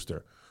got the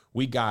booster.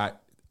 We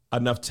got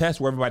enough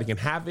tests where everybody can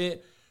have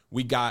it.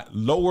 We got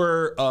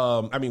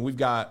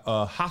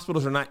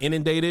hospitals are not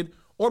inundated,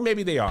 or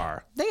maybe they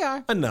are. They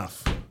are.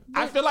 Enough.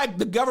 I feel like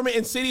the government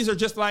and cities are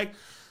just like,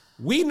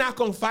 we not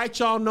going to fight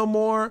y'all no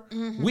more.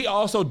 We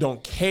also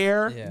don't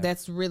care. Yeah.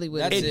 That's really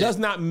what It does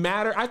not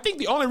matter. I think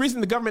the only reason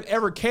the government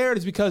ever cared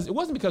is because it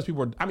wasn't because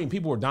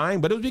people were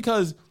dying, but it was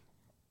because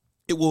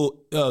it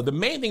will, the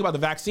main thing about the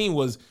vaccine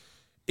was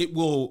it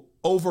will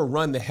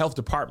overrun the health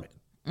department.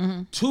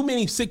 Too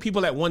many sick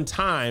people at one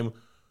time,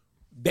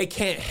 they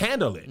can't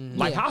handle it.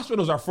 Like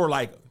hospitals are for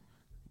like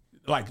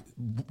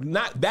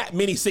not that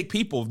many sick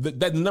people,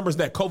 the numbers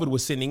that COVID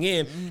was sending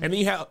in. And then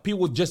you have people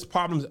with just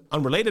problems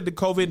unrelated to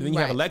COVID. And then you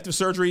have elective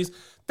surgeries.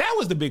 That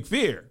was the big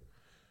fear.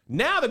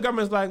 Now the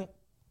government's like,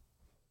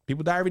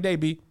 people die every day,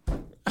 B.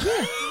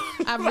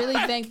 I really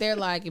think they're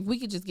like, if we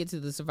could just get to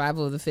the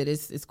survival of the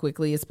fittest as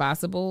quickly as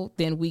possible,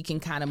 then we can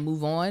kind of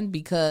move on,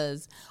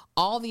 because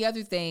all the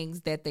other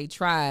things that they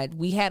tried,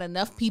 we had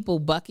enough people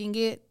bucking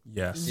it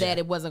that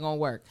it wasn't going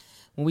to work.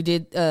 When we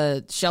did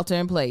shelter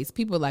in place,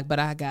 people were like, but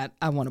I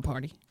want to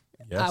party.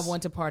 Yes. I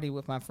want to party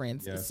with my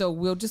friends. Yes. So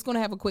we're just going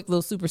to have a quick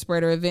little super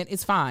spreader event.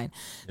 It's fine.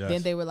 Yes.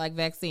 Then they were like,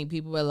 vaccine.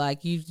 People were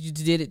like, you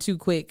did it too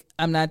quick.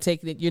 I'm not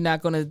taking it. You're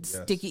not going to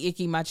sticky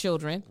icky my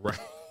children. Right.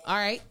 All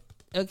right.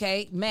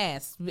 Okay.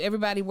 Mask.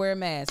 Everybody wear a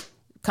mask.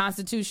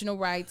 Constitutional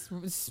rights,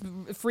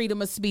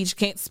 freedom of speech,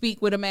 can't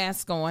speak with a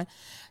mask on.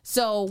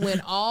 So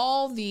when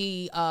all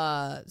the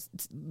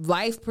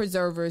life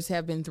preservers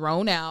have been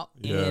thrown out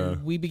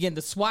and we begin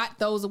to swat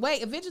those away,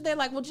 eventually they're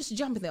like, well, just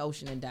jump in the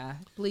ocean and die,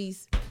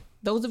 please.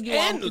 Those of you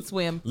who can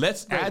swim.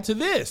 Let's add to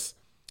this.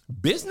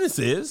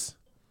 Businesses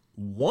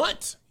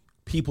want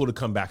people to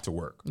come back to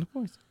work. Of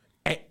course.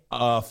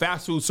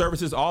 Fast food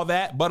services, all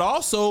that, but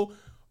also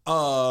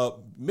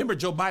remember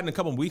Joe Biden a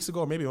couple of weeks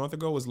ago, or maybe a month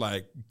ago, was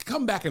like,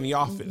 come back in the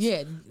office.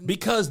 Yeah.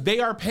 Because they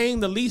are paying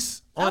the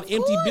lease on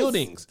empty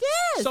buildings.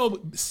 Yes.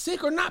 So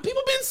sick or not,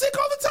 people been sick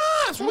all the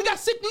time. So we got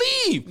sick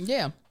leave.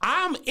 Yeah.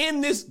 I'm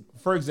in this,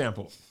 for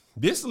example,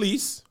 this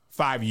lease,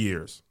 5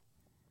 years.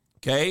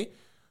 Okay.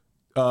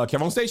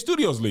 Kevin on Stage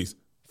Studios lease,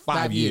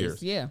 5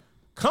 years. Yeah.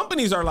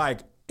 Companies are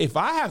like,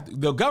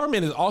 the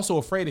government is also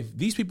afraid if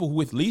these people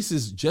with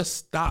leases just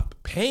stop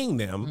paying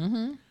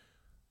them,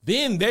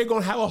 then they're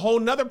going to have a whole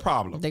nother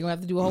problem. They're going to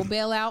have to do a whole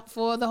bailout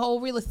for the whole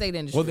real estate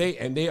industry. Well,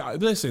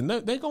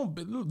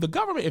 the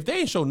government, if they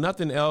ain't show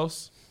nothing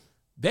else,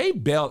 they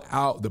bail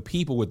out the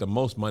people with the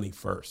most money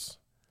first.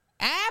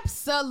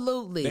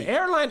 Absolutely. The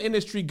airline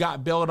industry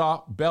got bailed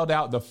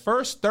out the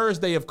first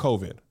Thursday of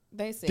COVID.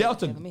 They said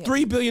Delta,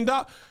 $3 billion.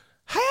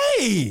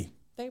 Hey,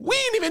 we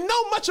ain't even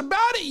know much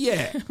about it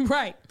yet.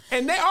 Right.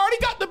 And they already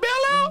got the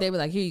bailout? They were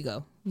like, here you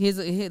go. Here's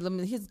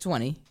a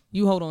 20.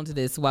 You hold on to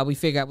this while we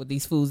figure out what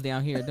these fools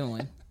down here are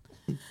doing.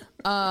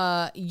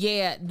 I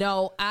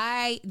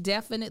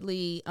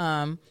definitely,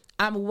 I'm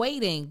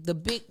waiting.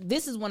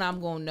 This is when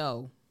I'm going to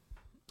know.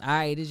 All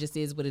right, it just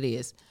is what it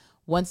is.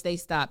 Once they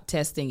stop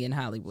testing in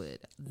Hollywood,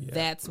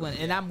 that's when,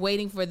 and I'm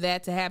waiting for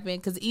that to happen,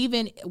 because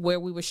even where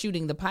we were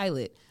shooting the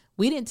pilot,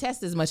 we didn't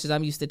test as much as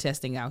I'm used to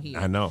testing out here.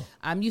 I know.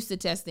 I'm used to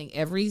testing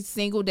every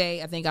single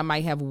day. I think I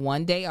might have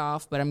one day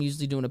off, but I'm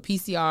usually doing a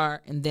PCR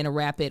and then a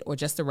rapid, or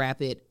just a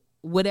rapid,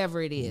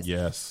 whatever it is.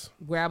 Yes.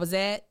 Where I was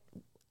at,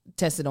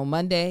 tested on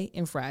Monday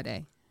and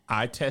Friday.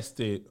 I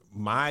tested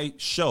my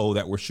show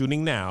that we're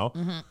shooting now.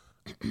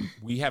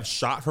 We have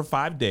shot for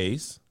 5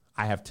 days.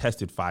 I have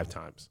tested 5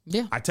 times.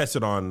 Yeah. I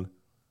tested on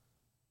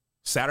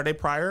Saturday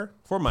prior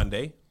for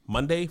Monday,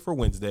 Monday for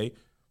Wednesday,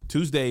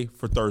 Tuesday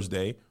for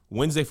Thursday,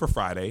 Wednesday for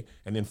Friday,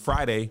 and then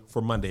Friday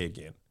for Monday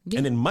again. Yeah.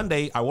 And then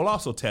Monday, I will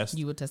also test.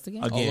 You will test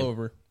again? All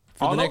over.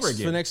 For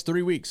the next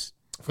 3 weeks.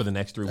 For the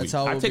next 3 weeks.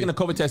 How I've taken a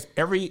COVID test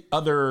every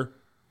other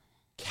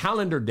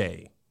calendar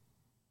day,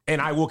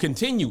 and I will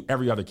continue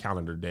every other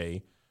calendar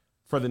day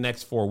for the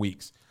next 4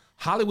 weeks.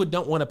 Hollywood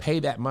don't want to pay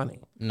that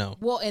money. No.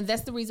 Well, and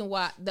that's the reason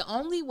why, the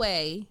only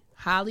way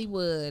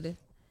Hollywood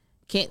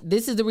can't,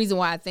 this is the reason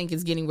why I think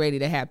it's getting ready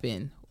to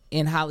happen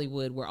in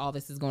Hollywood, where all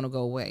this is going to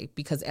go away,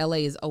 because LA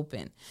is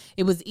open.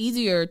 It was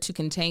easier to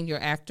contain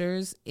your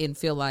actors and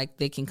feel like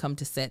they can come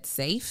to set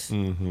safe,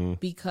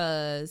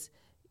 because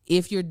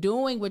if you're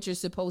doing what you're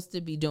supposed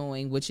to be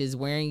doing, which is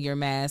wearing your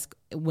mask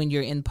when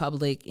you're in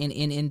public and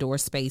in indoor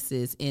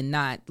spaces and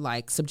not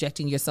like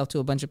subjecting yourself to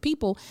a bunch of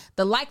people,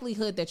 the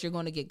likelihood that you're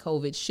going to get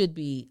COVID should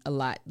be a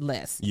lot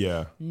less.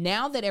 Yeah.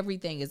 Now that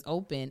everything is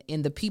open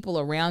and the people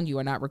around you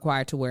are not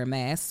required to wear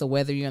masks, so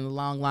whether you're in the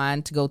long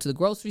line to go to the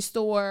grocery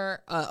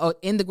store, or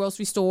in the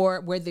grocery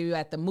store, whether you're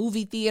at the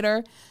movie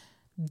theater,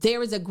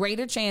 there is a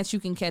greater chance you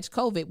can catch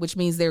COVID, which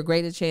means there's a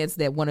greater chance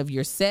that one of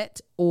your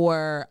set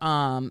or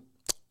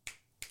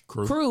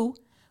crew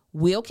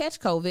will catch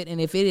COVID. And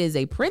if it is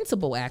a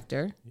principal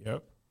actor,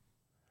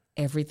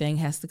 everything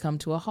has to come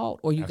to a halt,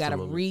 or you got to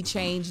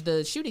rechange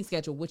the shooting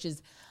schedule, which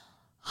is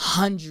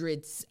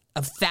hundreds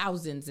of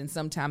thousands and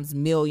sometimes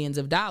millions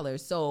of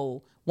dollars.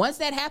 So once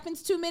that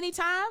happens too many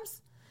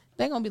times,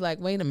 they're going to be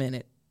like, wait a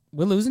minute,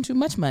 we're losing too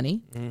much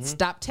money.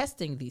 Stop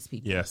testing these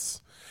people.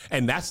 Yes.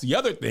 And that's the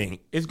other thing.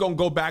 It's going to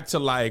go back to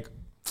like,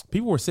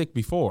 people were sick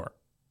before.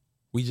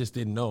 We just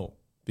didn't know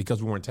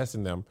because we weren't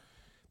testing them.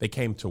 They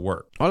came to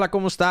work. Hola,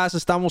 ¿cómo estás?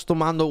 Estamos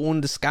tomando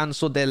un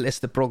descanso del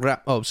este programa.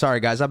 Oh,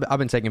 sorry, guys. I've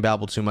been taking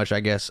Babbel too much,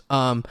 I guess.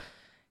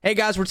 Hey,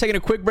 guys, we're taking a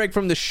quick break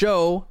from the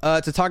show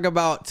to talk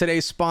about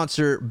today's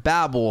sponsor,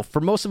 Babbel. For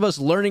most of us,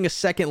 learning a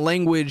second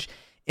language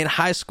in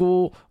high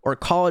school or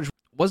college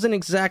wasn't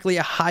exactly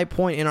a high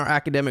point in our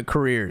academic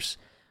careers.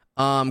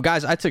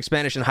 Guys, I took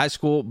Spanish in high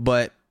school,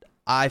 but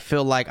I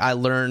feel like I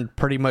learned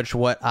pretty much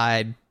what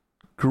I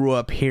grew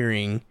up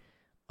hearing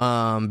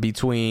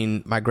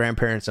between my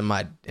grandparents and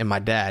my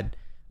dad,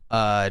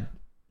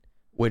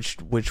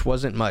 which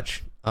wasn't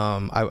much.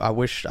 I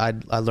wish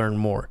I learned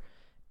more,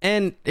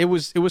 and it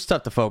was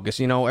tough to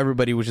focus. You know,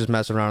 everybody was just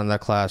messing around in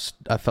that class.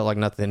 I felt like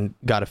nothing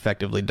got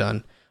effectively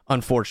done,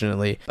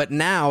 unfortunately. But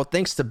now,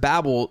 thanks to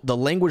Babbel, the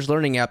language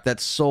learning app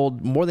that's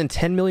sold more than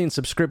 10 million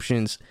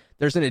subscriptions,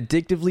 there's an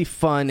addictively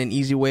fun and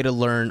easy way to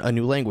learn a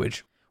new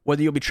language.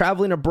 Whether you'll be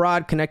traveling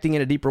abroad, connecting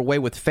in a deeper way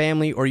with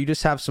family, or you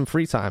just have some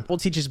free time, Babbel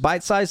teaches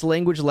bite-sized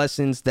language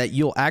lessons that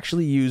you'll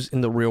actually use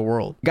in the real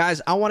world. Guys,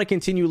 I want to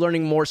continue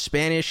learning more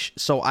Spanish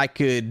so I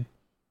could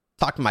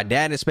talk to my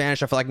dad in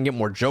Spanish. I feel like I can get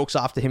more jokes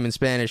off to him in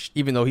Spanish,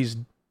 even though he's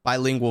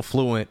bilingual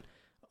fluent.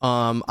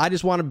 I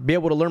just want to be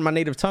able to learn my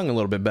native tongue a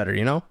little bit better,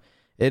 you know?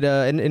 It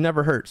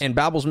never hurts. And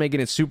Babbel's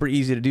making it super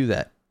easy to do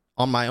that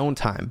on my own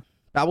time.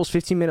 Babbel's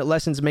 15-minute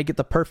lessons make it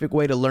the perfect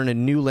way to learn a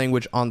new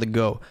language on the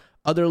go.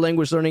 Other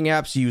language learning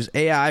apps use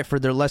AI for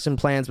their lesson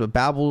plans, but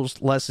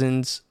Babbel's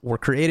lessons were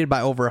created by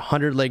over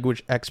 100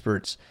 language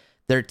experts.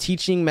 Their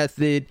teaching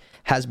method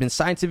has been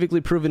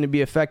scientifically proven to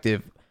be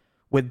effective.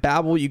 With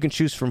Babbel, you can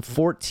choose from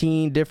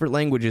 14 different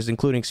languages,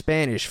 including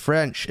Spanish,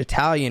 French,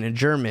 Italian, and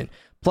German.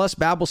 Plus,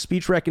 Babbel's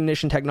speech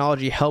recognition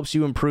technology helps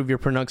you improve your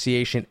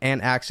pronunciation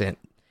and accent.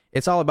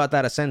 It's all about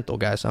that acento,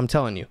 guys. I'm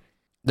telling you.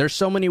 There's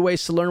so many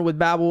ways to learn with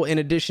Babbel. In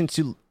addition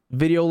to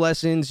video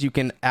lessons, you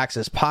can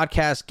access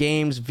podcasts,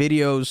 games,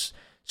 videos,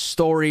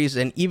 stories,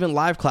 and even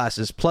live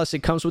classes. Plus, it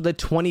comes with a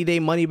 20-day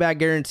money-back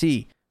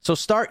guarantee. So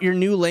start your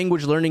new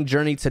language learning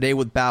journey today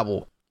with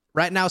Babbel.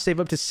 Right now, save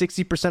up to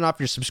 60% off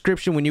your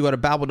subscription when you go to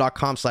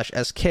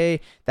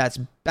babbel.com/SK. That's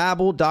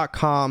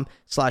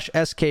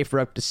babbel.com/SK for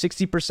up to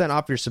 60%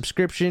 off your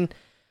subscription.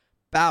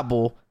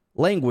 Babbel,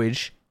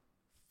 language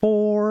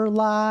for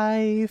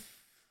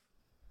life.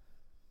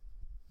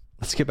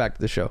 Let's get back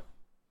to the show.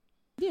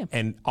 Yeah.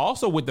 And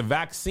also with the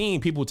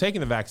vaccine, people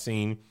taking the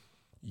vaccine,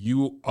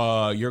 you're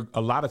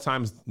a lot of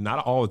times,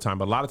 not all the time,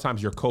 but a lot of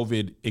times your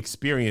COVID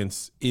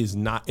experience is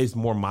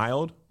more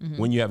mild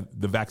when you have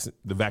the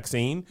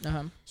vaccine.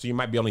 So you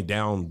might be only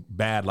down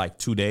bad like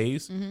 2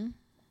 days.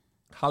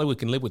 Hollywood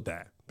can live with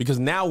that because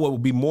now what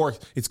would be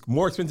it's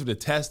more expensive to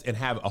test and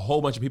have a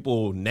whole bunch of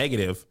people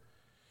negative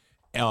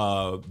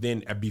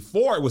than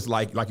before. It was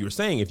like you were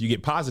saying, if you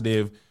get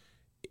positive,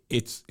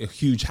 it's a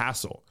huge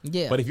hassle.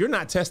 Yeah. But if you're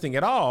not testing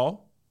at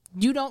all,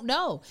 you don't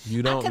know.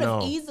 You don't know. I could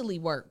have easily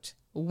worked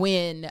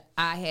when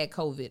I had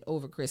COVID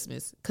over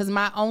Christmas because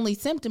my only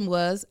symptom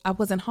was I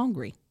wasn't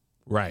hungry.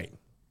 Right.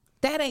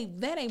 That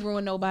ain't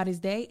ruined nobody's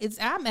day.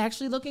 I'm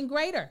actually looking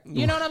greater.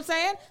 You know what I'm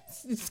saying?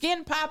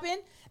 Skin popping,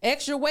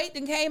 extra weight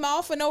that came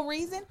off for no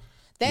reason.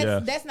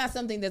 That's not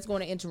something that's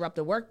going to interrupt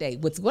the workday.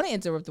 What's going to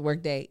interrupt the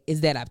workday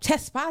is that I've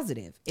tested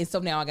positive, and so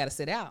now I got to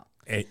sit out.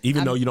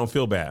 Even though you don't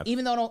feel bad,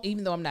 even though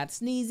I'm not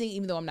sneezing,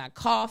 even though I'm not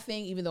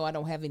coughing, even though I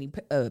don't have any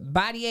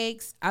body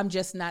aches, I'm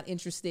just not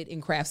interested in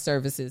craft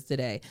services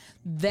today.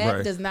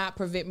 That does not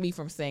prevent me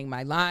from saying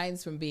my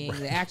lines, from being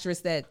the actress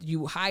that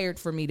you hired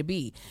for me to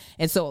be.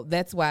 And so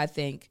that's why I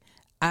think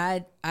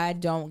I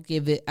don't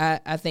give it.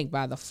 I think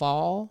by the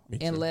fall,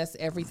 unless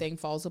everything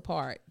falls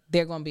apart,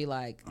 they're going to be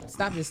like,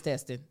 stop this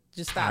testing.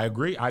 Just stop. I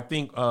agree. I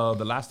think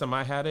the last time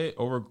I had it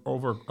over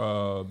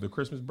the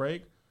Christmas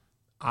break,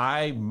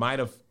 I might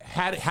have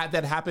had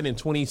that happen in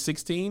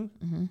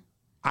 2016.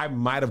 I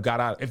might have got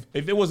out.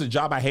 If it was a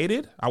job I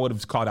hated, I would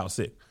have called out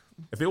sick.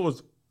 If it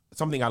was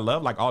something I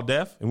loved, like All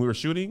Deaf, and we were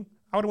shooting,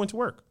 I would have went to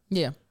work.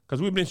 Yeah.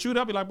 Because we've been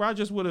shooting, I'd be like, bro, I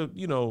just would have, if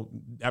it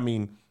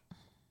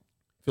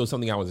was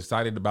something I was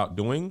excited about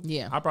doing,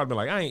 I'd probably be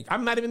like,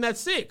 I'm not even that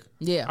sick.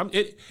 Yeah.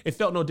 It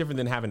felt no different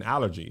than having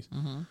allergies.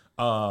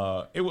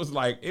 It was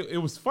like,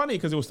 it was funny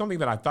because it was something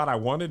that I thought I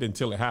wanted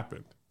until it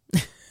happened.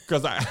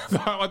 Because I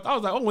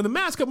was like, when the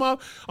masks come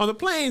off on the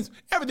planes,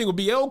 everything will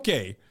be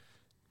okay.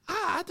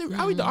 I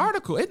read the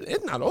article.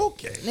 It's not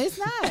okay. It's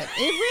not. It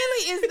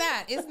really is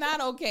not. It's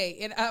not okay.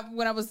 And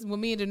when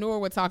me and Denora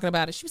were talking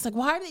about it, she was like,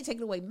 "Why are they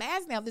taking away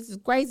masks now? This is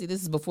crazy."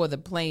 This is before the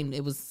plane.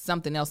 It was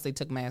something else they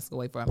took masks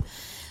away from.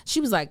 She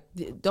was like,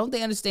 "Don't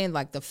they understand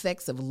like the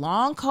effects of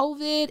long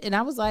COVID?" And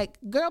I was like,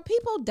 "Girl,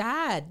 people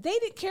died. They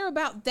didn't care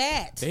about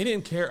that. They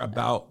didn't care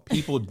about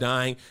people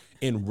dying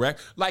in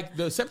like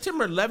the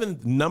September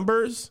 11th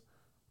numbers.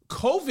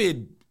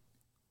 COVID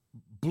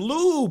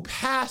blew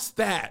past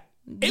that.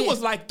 It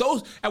was like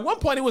those, at one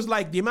point it was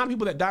like the amount of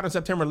people that died on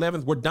September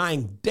 11th were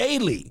dying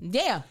daily.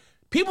 Yeah.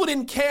 People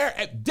didn't care.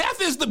 Death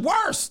is the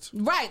worst.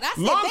 Right.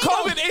 Long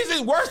COVID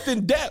isn't worse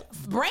than death.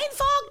 Brain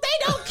fog?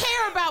 They don't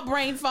care about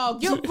brain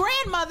fog. Your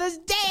grandmother's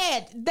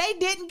dead. They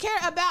didn't care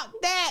about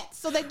that.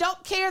 So they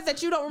don't care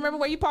that you don't remember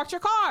where you parked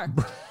your car.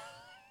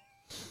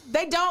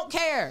 They don't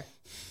care.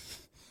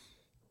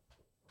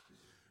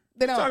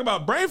 They don't. Talking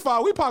about brain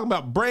fog, we talking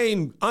about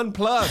brain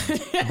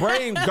unplugged,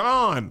 brain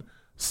gone,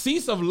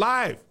 cease of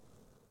life.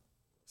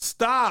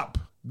 Stop.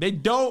 They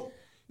don't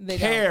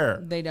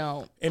care. They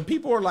don't. And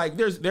people are like,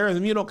 there's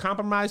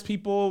immunocompromised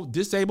people,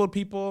 disabled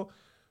people.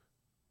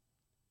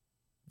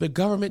 The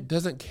government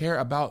doesn't care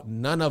about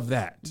none of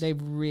that. They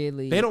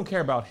don't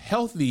care about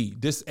healthy,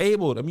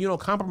 disabled,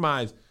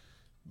 immunocompromised.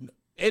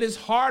 It is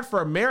hard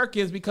for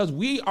Americans because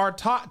we are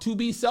taught to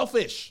be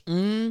selfish.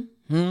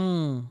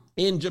 Mm-hmm.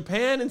 In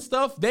Japan and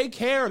stuff, they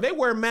care. They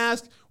wear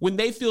masks when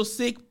they feel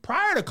sick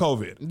prior to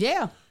COVID.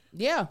 Yeah.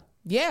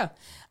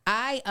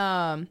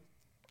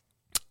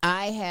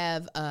 I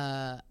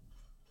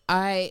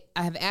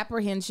have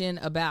apprehension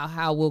about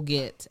how we'll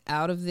get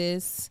out of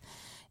this.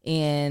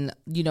 And,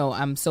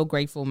 I'm so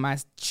grateful my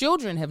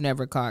children have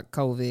never caught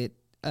COVID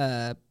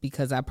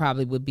because I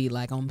probably would be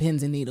like on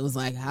pins and needles,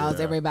 like, how's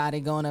everybody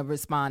going to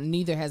respond?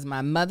 Neither has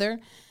my mother.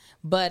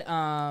 But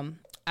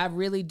I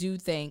really do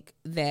think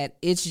that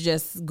it's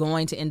just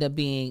going to end up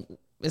being,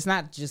 it's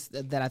not just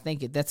that I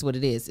think it, that's what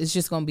it is. It's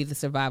just going to be the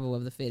survival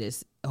of the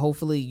fittest.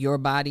 Hopefully your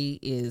body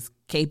is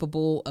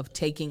capable of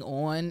taking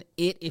on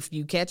it if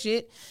you catch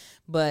it.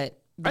 But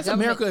that's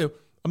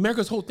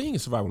America's whole thing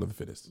is survival of the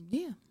fittest.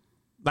 Yeah.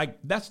 Like,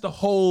 that's the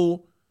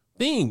whole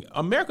thing.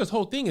 America's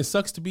whole thing is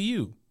sucks to be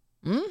you.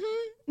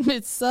 Mm-hmm.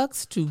 It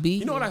sucks to be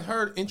You know what I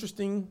heard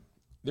interesting?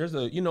 There's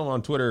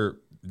on Twitter,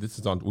 this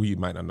is on, well, you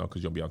might not know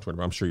because you'll be on Twitter,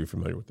 but I'm sure you're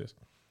familiar with this.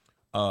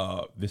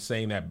 They're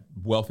saying that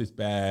wealth is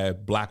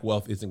bad. Black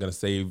wealth isn't going to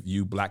save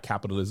you. Black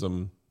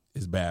capitalism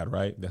is bad,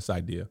 right? That's the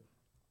idea.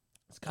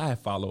 This guy I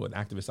follow, an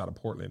activist out of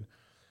Portland,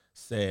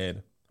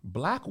 said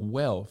black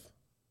wealth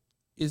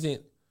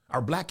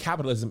black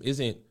capitalism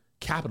isn't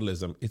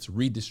capitalism, it's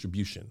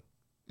redistribution.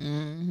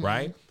 Mm-hmm.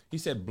 Right? He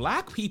said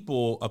black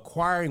people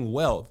acquiring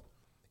wealth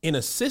in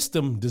a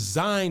system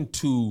designed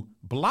to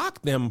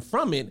block them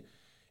from it,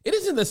 it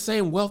isn't the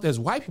same wealth as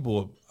white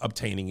people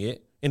obtaining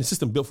it in a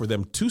system built for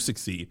them to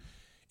succeed.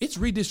 It's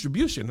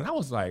redistribution. And I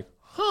was like,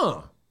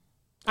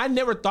 I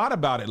never thought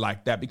about it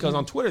like that because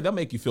on Twitter, they'll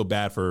make you feel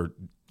bad for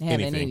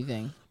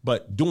anything.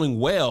 But doing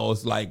well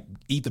is like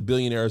eat the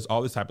billionaires,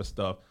 all this type of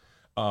stuff.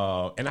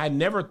 And I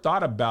never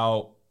thought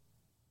about,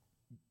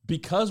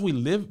 because we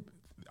live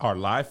our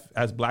life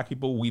as black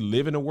people, we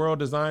live in a world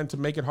designed to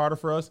make it harder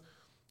for us.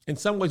 In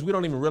some ways, we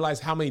don't even realize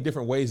how many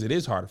different ways it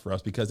is harder for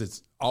us because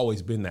it's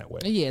always been that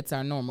way. Yeah, it's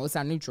our normal. It's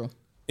our neutral.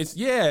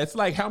 It's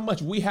like how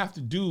much we have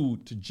to do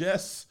to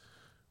just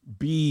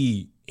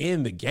be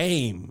in the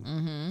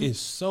game is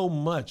so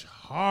much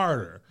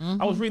harder.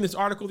 I was reading this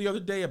article the other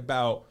day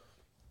about,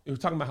 it was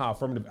talking about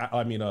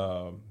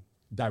how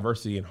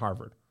diversity in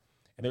Harvard.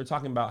 And they were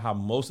talking about how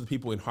most of the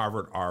people in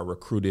Harvard are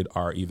recruited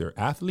are either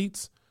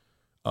athletes,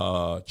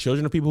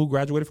 children of people who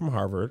graduated from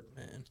Harvard,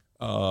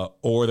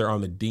 or they're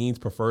on the dean's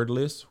preferred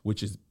list,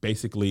 which is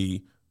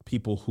basically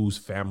people whose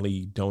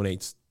family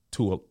donates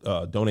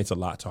a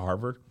lot to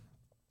Harvard.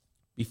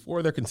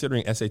 Before they're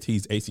considering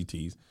SATs,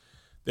 ACTs,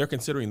 they're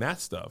considering that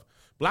stuff.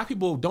 Black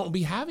people don't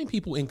be having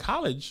people in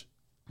college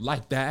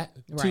like that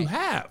to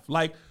have.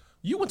 Like,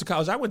 you went to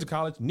college, I went to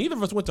college. Neither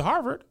of us went to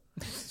Harvard.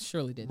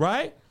 Surely did.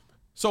 Right?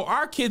 So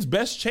our kid's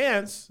best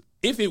chance,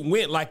 if it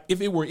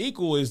were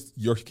equal, is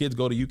your kids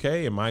go to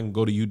UK and mine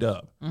go to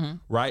UW.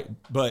 Right?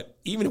 But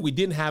even if we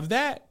didn't have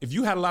that, if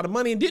you had a lot of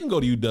money and didn't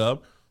go to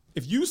UW,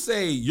 if you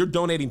say you're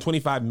donating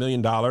 $25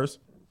 million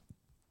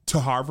to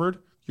Harvard,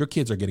 your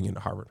kids are getting into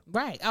Harvard.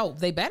 Right. Oh,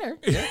 they better.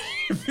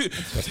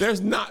 There's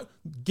not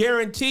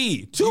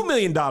guaranteed $2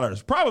 million.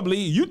 Probably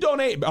you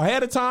donate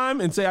ahead of time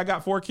and say, I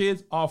got 4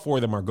 kids, all 4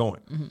 of them are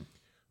going.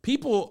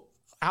 People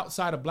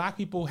outside of black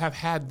people have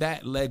had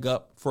that leg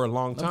up for a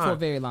long time. For a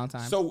very long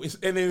time. So,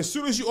 and then as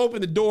soon as you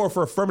open the door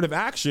for affirmative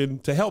action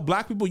to help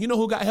black people, you know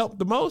who got helped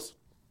the most?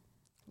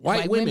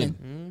 White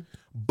women.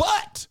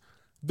 But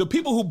the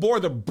people who bore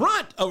the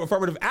brunt of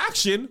affirmative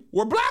action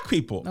were black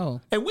people.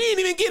 Oh. And we didn't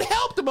even get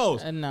helped the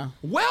most. No.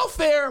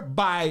 Welfare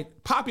by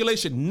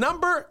population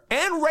number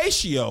and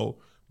ratio,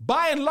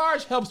 by and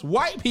large, helps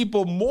white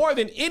people more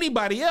than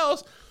anybody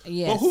else.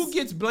 Yes. But who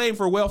gets blamed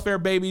for welfare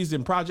babies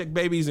and project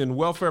babies and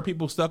welfare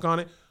people stuck on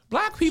it?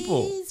 Black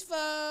people. These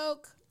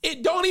folk.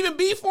 It don't even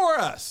be for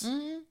us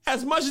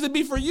as much as it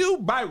be for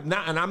you. And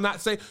I'm not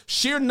saying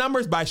sheer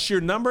numbers by sheer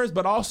numbers,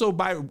 but also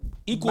by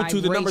equal to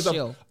the numbers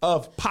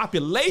of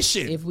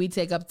population. If we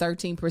take up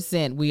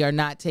 13%, we are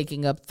not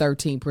taking up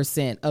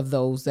 13% of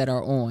those that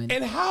are on.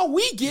 And how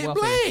we get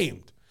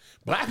blamed.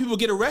 Black people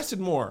get arrested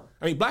more.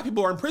 I mean, black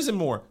people are in prison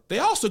more. They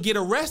also get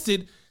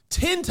arrested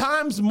 10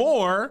 times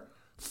more,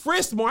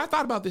 frisked more. I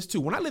thought about this too.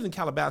 When I lived in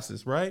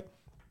Calabasas, right?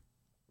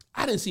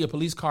 I didn't see a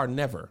police car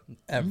never.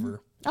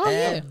 Ever. Oh,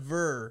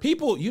 Ever.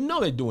 People,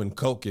 they're doing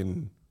coke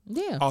and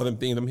all them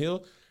things, them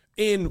hills.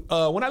 And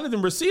when I lived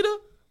in Reseda,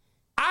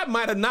 I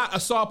might have not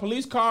saw a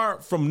police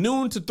car from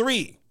noon to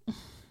 3.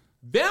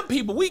 Them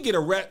people, we get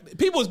arrested.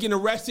 People is getting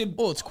arrested.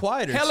 Oh, it's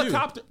quieter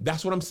helicopter. too.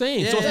 That's what I'm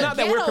saying. Yeah. So it's not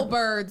that ghetto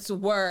birds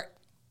were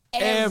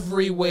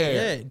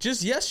everywhere. Yeah,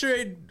 just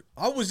yesterday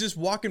I was just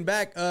walking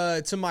back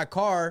to my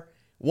car.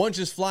 One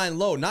just flying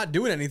low, not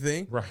doing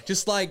anything. Right.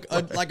 Just like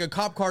a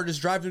cop car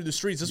just driving through the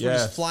streets. This one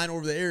just flying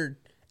over the air,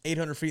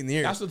 800 feet in the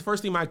air. That's the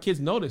first thing my kids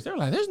noticed. They're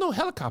like, "There's no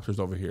helicopters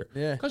over here."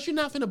 Yeah. Because you're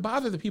not finna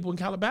bother the people in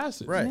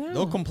Calabasas. Right. Yeah.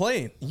 They'll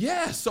complain.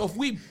 Yeah. So if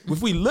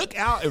we look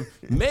out and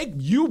make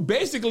you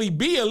basically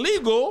be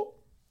illegal,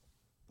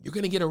 you're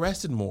gonna get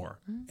arrested more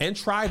and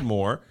tried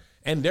more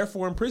and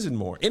therefore imprisoned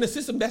more in a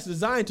system that's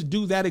designed to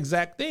do that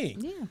exact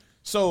thing. Yeah.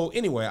 So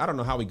anyway, I don't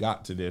know how we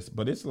got to this,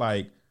 but it's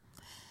like.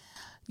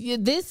 Yeah,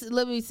 this,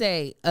 let me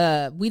say,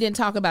 we didn't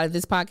talk about it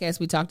this podcast.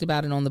 We talked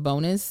about it on the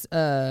bonus.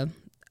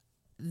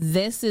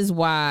 This is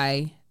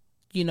why,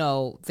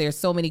 there's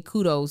so many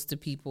kudos to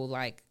people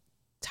like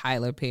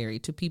Tyler Perry,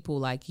 to people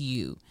like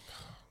you.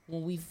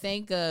 When we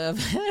think of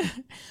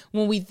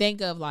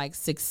like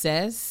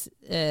success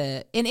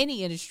in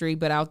any industry,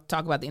 but I'll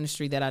talk about the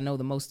industry that I know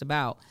the most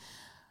about.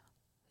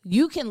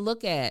 You can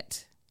look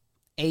at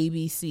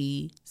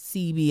ABC,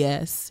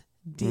 CBS,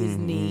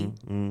 Disney,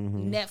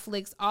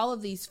 Netflix, all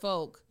of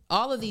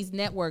these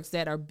networks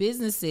that are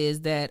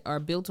businesses that are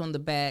built on the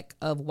back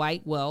of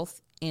white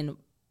wealth and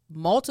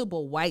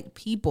multiple white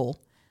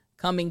people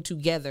coming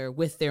together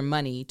with their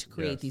money to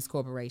create these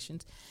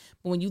corporations.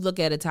 But when you look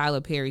at a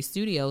Tyler Perry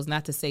Studios,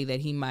 not to say that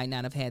he might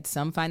not have had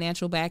some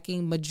financial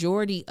backing,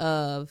 majority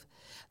of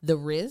the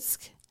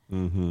risk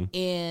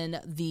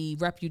and the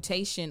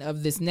reputation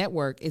of this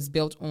network is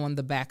built on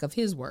the back of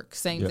his work.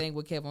 Same thing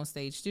with Kev on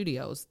Stage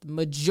Studios. The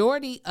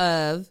majority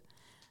of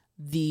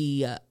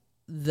the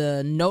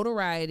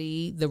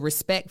notoriety, the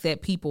respect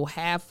that people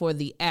have for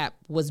the app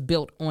was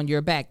built on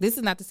your back. This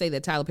is not to say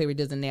that Tyler Perry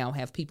doesn't now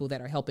have people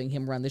that are helping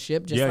him run the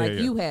ship, just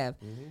you have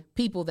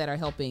people that are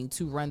helping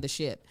to run the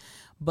ship.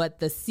 But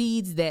the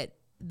seeds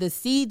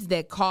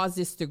that caused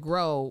this to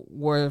grow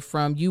were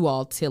from you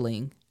all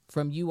tilling,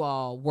 from you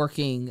all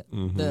working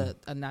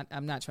I'm not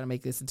trying to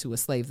make this into a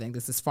slave thing.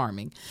 This is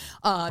farming.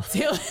 I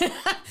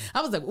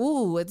was like,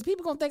 ooh, is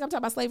people gonna think I'm talking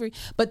about slavery?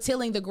 But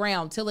tilling the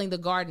ground, tilling the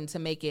garden to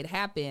make it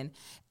happen.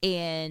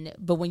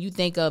 But when you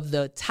think of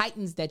the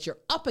titans that you're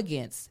up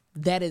against,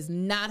 that is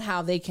not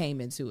how they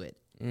came into it.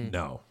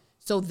 No.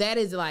 So that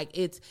is like,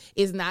 it's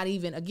not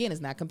even, again,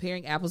 it's not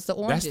comparing apples to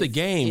oranges. That's the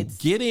game.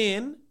 Get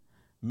in,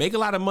 make a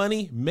lot of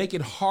money, make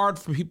it hard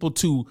for people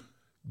to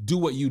do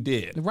what you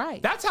did.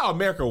 Right. That's how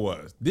America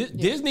was.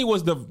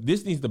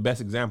 Disney's the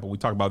best example. We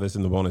talk about this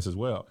in the bonus as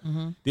well.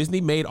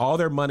 Disney made all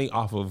their money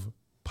off of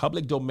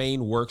public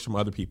domain works from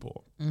other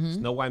people.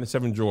 Snow White and the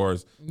Seven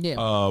Dwarfs,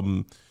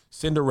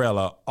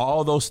 Cinderella,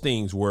 all those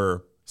things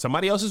were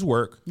somebody else's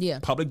work,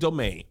 public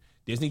domain.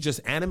 Disney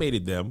just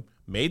animated them,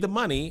 made the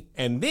money,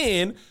 and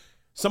then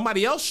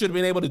somebody else should have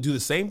been able to do the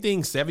same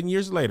thing 7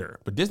 years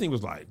later. But Disney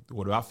was like,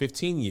 what about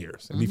 15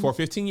 years? And before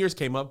 15 years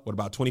came up, what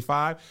about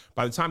 25?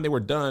 By the time they were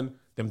done,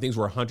 them things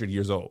were 100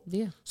 years old.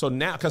 Yeah. So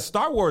now, because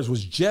Star Wars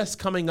was just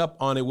coming up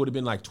on, it would have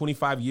been like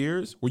 25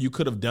 years where you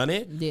could have done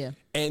it. Yeah.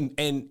 And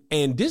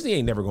Disney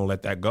ain't never going to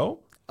let that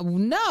go.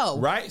 No.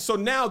 Right? So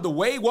now the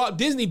way Walt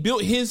Disney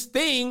built his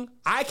thing,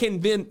 I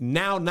can then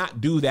now not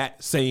do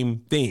that same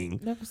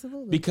thing.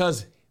 Absolutely.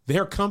 Because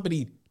their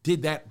company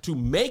did that to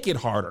make it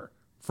harder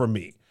for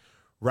me.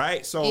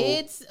 Right? So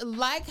it's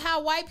like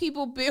how white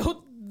people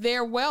built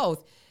their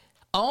wealth.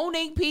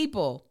 Owning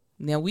people.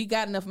 Now we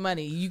got enough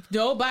money.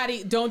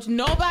 Nobody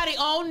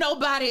own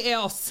nobody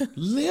else.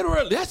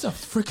 Literally, that's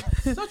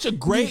such a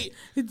great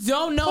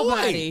don't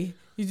nobody.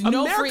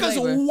 No America's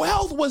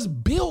wealth was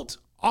built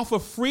off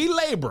of free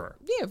labor.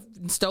 Yeah,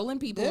 stolen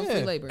people and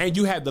free labor. And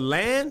you had the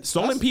land,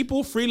 stolen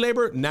people, free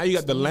labor. Now you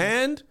got the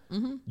land.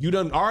 You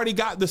done already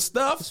got the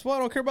stuff. That's why I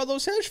don't care about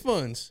those hedge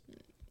funds.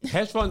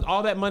 Hedge funds,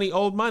 all that money,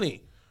 old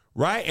money,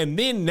 right? And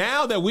then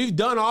now that we've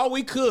done all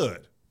we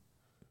could.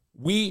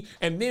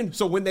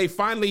 So when they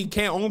finally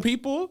can't own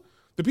people,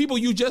 the people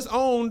you just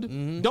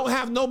owned don't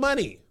have no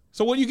money.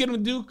 So what do you get them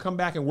to do? Come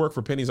back and work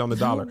for pennies on the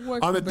dollar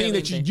on the thing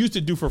that you used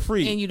to do for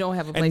free. And you don't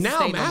have a place to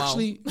stay. And now I'm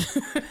actually,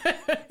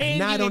 and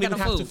now I don't even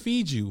have to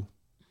feed you.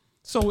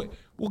 So,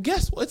 well,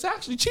 guess what? It's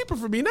actually cheaper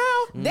for me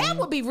now. That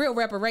would be real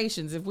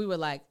reparations if we were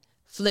like,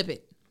 flip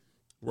it.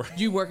 Right.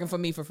 You working for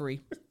me for free.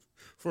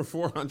 For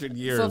 400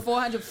 years. For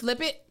 400, flip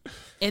it.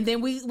 And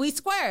then we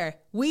square.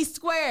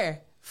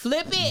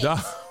 Flip it.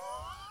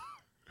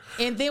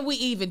 And then we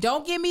even.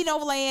 Don't give me no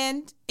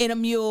land and a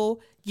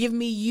mule. Give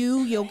me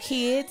you, your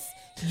kids,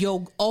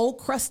 your old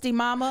crusty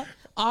mama.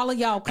 All of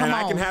y'all, come on.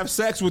 And I can have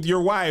sex with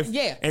your wife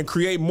and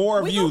create more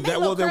of you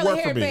that will then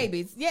work for me.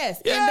 Babies. Yes.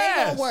 And they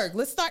gonna work.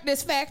 Let's start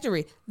this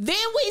factory. Then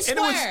we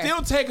square. And it would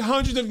still take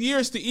hundreds of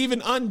years to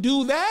even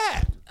undo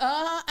that. And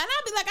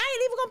I'd be like, I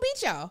ain't even gonna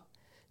beat y'all.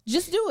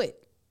 Just do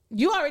it.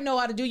 You already know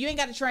how to do. You ain't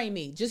got to train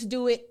me. Just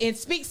do it and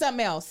speak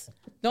something else.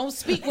 Don't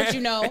speak what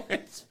you know.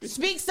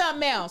 Speak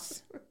something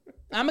else.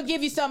 I'm gonna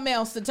give you something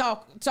else to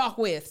talk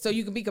with, so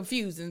you can be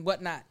confused and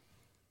whatnot.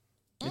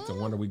 It's a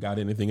wonder we got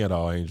anything at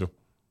all, Angel.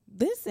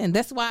 Listen,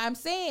 that's why I'm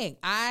saying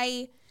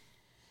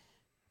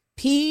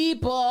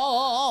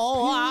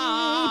people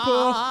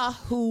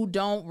who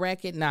don't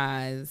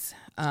recognize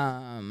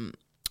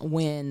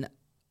when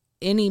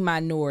any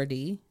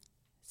minority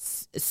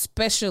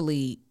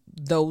especially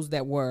those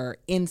that were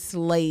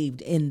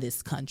enslaved in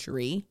this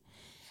country,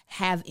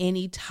 have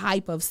any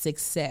type of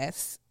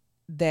success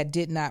that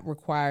did not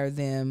require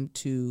them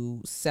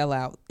to sell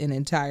out an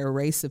entire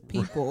race of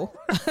people,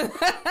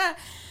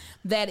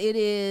 that it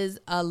is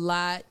a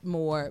lot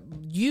more.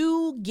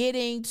 You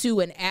getting to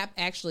an app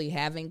actually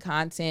having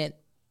content,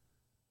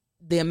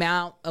 the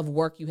amount of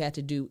work you had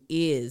to do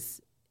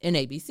is an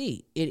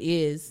ABC. It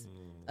is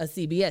a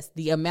CBS.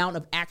 The amount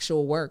of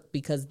actual work,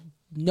 because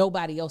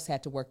nobody else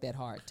had to work that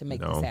hard to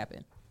make this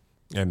happen.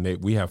 And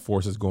we have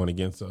forces going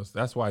against us.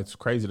 That's why it's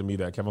crazy to me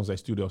that Kevin Jose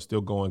Studio is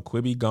still going.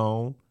 Quibi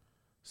gone.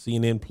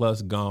 CNN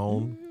Plus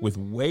gone. With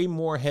way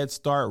more head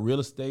start, real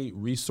estate,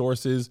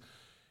 resources,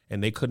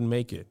 and they couldn't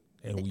make it.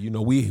 And, you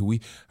know, we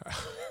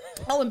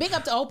Oh, and big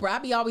up to Oprah. I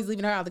be always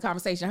leaving her out of the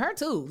conversation. Her,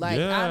 too. Like,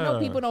 I know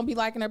people don't be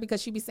liking her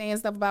because she be saying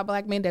stuff about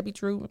black men that be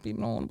true.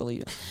 People don't want to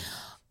believe it.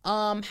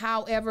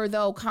 However,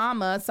 though,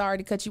 sorry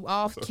to cut you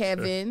off,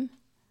 Kevin.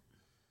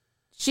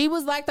 She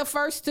was like the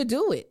first to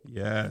do it.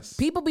 Yes.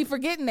 People be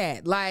forgetting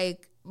that.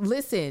 Like,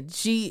 listen,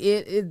 she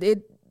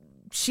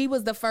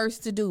was the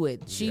first to do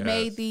it. She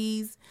made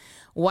these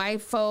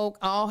white folk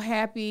all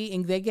happy,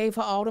 and they gave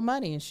her all the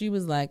money, and she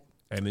was like.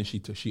 And then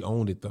she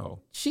owned it,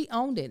 though. She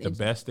owned it. The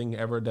best thing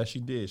ever that she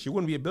did. She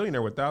wouldn't be a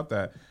billionaire without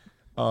that.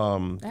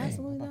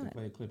 Absolutely not. I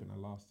play a clip and I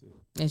lost it.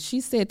 And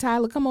she said,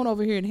 "Tyler, come on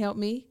over here and help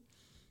me."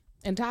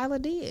 And Tyler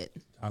did.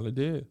 Tyler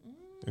did.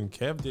 And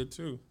Kev did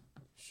too.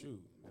 Shoot.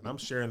 And I'm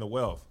sharing the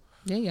wealth.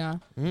 Yeah, y'all.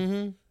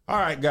 Mm-hmm. All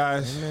right,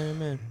 guys.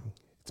 Man.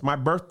 It's my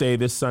birthday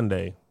this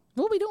Sunday.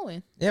 What we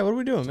doing? Yeah, what are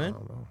we doing, man? I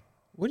don't know.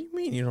 What do you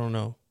mean you don't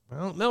know? I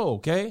don't know,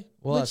 okay?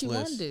 Well, What you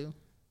want to do?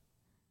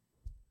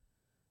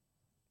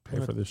 Pay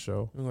for this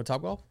show. We going to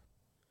Topgolf?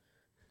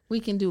 We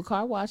can do a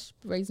car wash,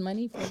 raise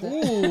money for the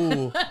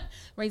Ooh.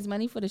 raise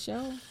money for the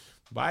show.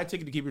 Buy a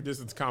ticket to Keep Your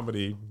Distance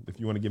Comedy if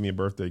you want to give me a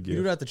birthday gift.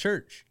 Do it at the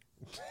church.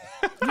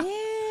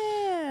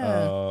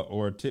 Yeah.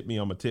 Or tip me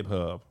on my tip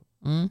hub.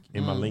 In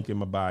my link in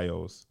my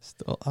bios.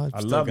 I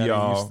love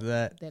y'all. Used to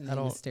that. That name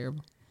is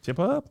terrible. Tip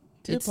hub?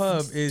 Tip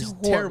Hub is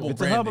horrible. terrible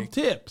It's a branding. hub of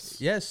tips.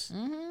 Yes.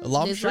 Mm-hmm.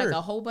 I'm It's sure. like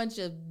a whole bunch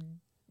of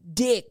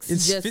dicks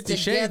It's just 50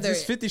 shades. together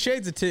It's 50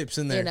 shades of tips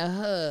in there. in a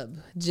hub.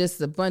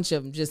 Just a bunch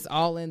of them just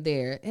all in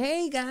there.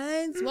 Hey,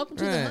 guys. Welcome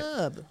to the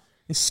hub.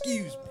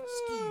 Excuse me.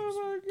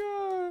 Oh,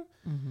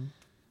 my God.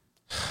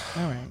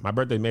 All right. My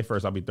birthday, May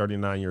 1st. I'll be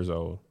 39 years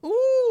old.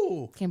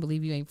 Ooh. Can't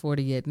believe you ain't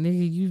 40 yet.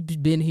 Nigga, you've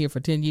been here for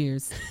 10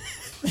 years.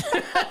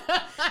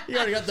 You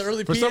already got the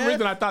early For some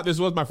reason, I thought this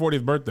was my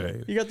 40th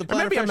birthday. You got the And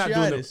maybe I'm not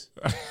doing fasciitis.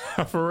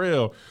 it. For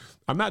real.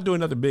 I'm not doing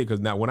nothing big because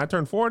now when I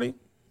turn 40,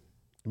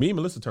 me and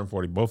Melissa turn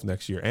 40 both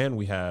next year. And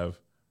we have,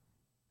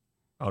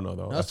 oh no,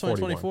 though. That's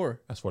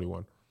 2024. That's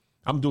 41.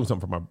 I'm doing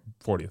something for my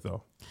 40th,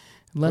 though.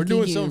 Lucky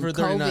doing you. something for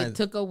 39. COVID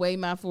took away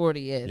my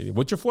 40th.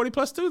 What's your 40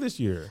 plus 2 this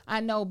year?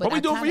 I know, but What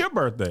we doing for your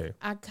birthday?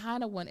 I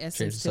kind of want Change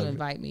Essence the to subject.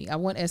 invite me. I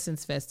want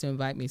Essence Fest to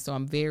invite me. So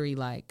I'm very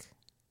like,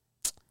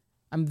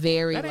 I'm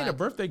very That ain't a like,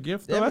 birthday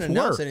gift, They though. haven't That's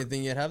announced work.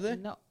 anything yet, have they?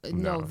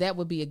 no, that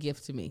would be a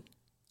gift to me.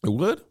 It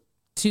would?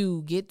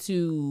 To get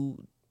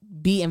to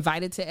be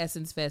invited to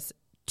Essence Fest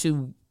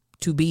to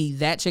be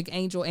that chick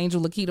Angel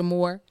Lakita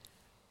Moore.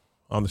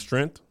 On the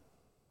strength?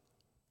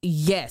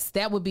 Yes,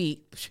 that would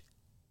be.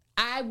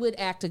 I would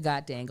act a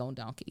goddamn on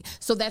donkey.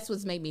 So that's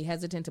what's made me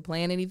hesitant to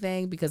plan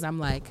anything because I'm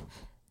like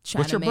trying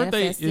What's to your birthday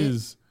manifest it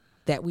is?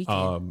 that weekend.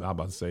 I'm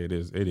about to say it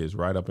is. It is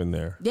right up in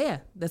there. Yeah,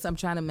 I'm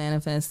trying to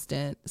manifest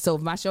it. So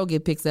if my show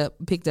get picked up,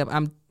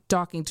 I'm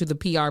talking to the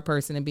PR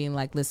person and being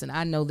like, listen,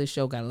 I know this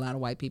show got a lot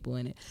of white people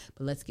in it,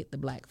 but let's get the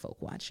black folk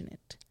watching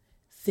it.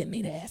 Send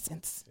me the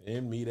essence.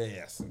 Send me the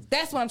essence.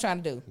 That's what I'm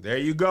trying to do. There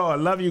you go. I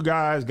love you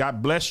guys.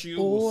 God bless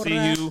you. We'll see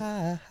you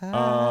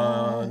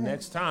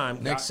next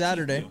time. Next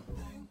Saturday.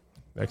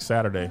 Next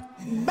Saturday.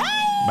 Bye.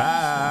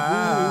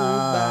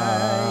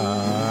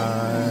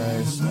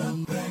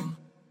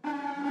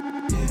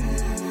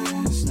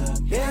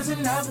 Here's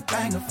another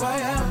banger for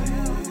you.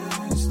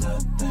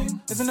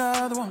 Here's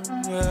another one.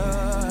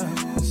 Yeah.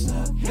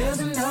 Here's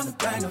another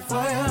banger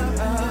for you.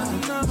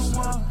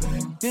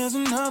 Here's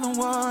another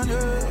one.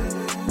 Yeah.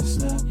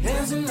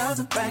 Here's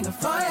another banger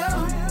for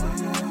you.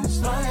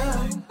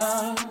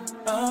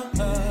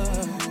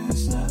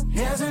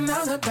 Here's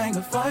another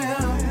banger for you.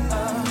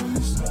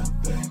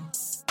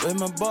 With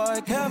my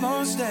boy Kev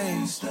on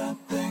stage.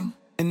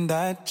 And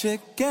that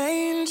chick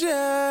Angel.